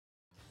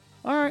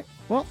All right.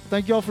 Well,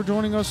 thank you all for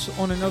joining us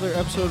on another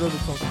episode of the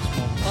Talking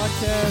Small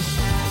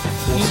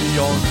podcast. we'll see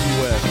y'all in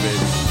Key West, baby.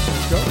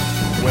 Let's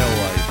go.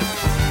 Well, like.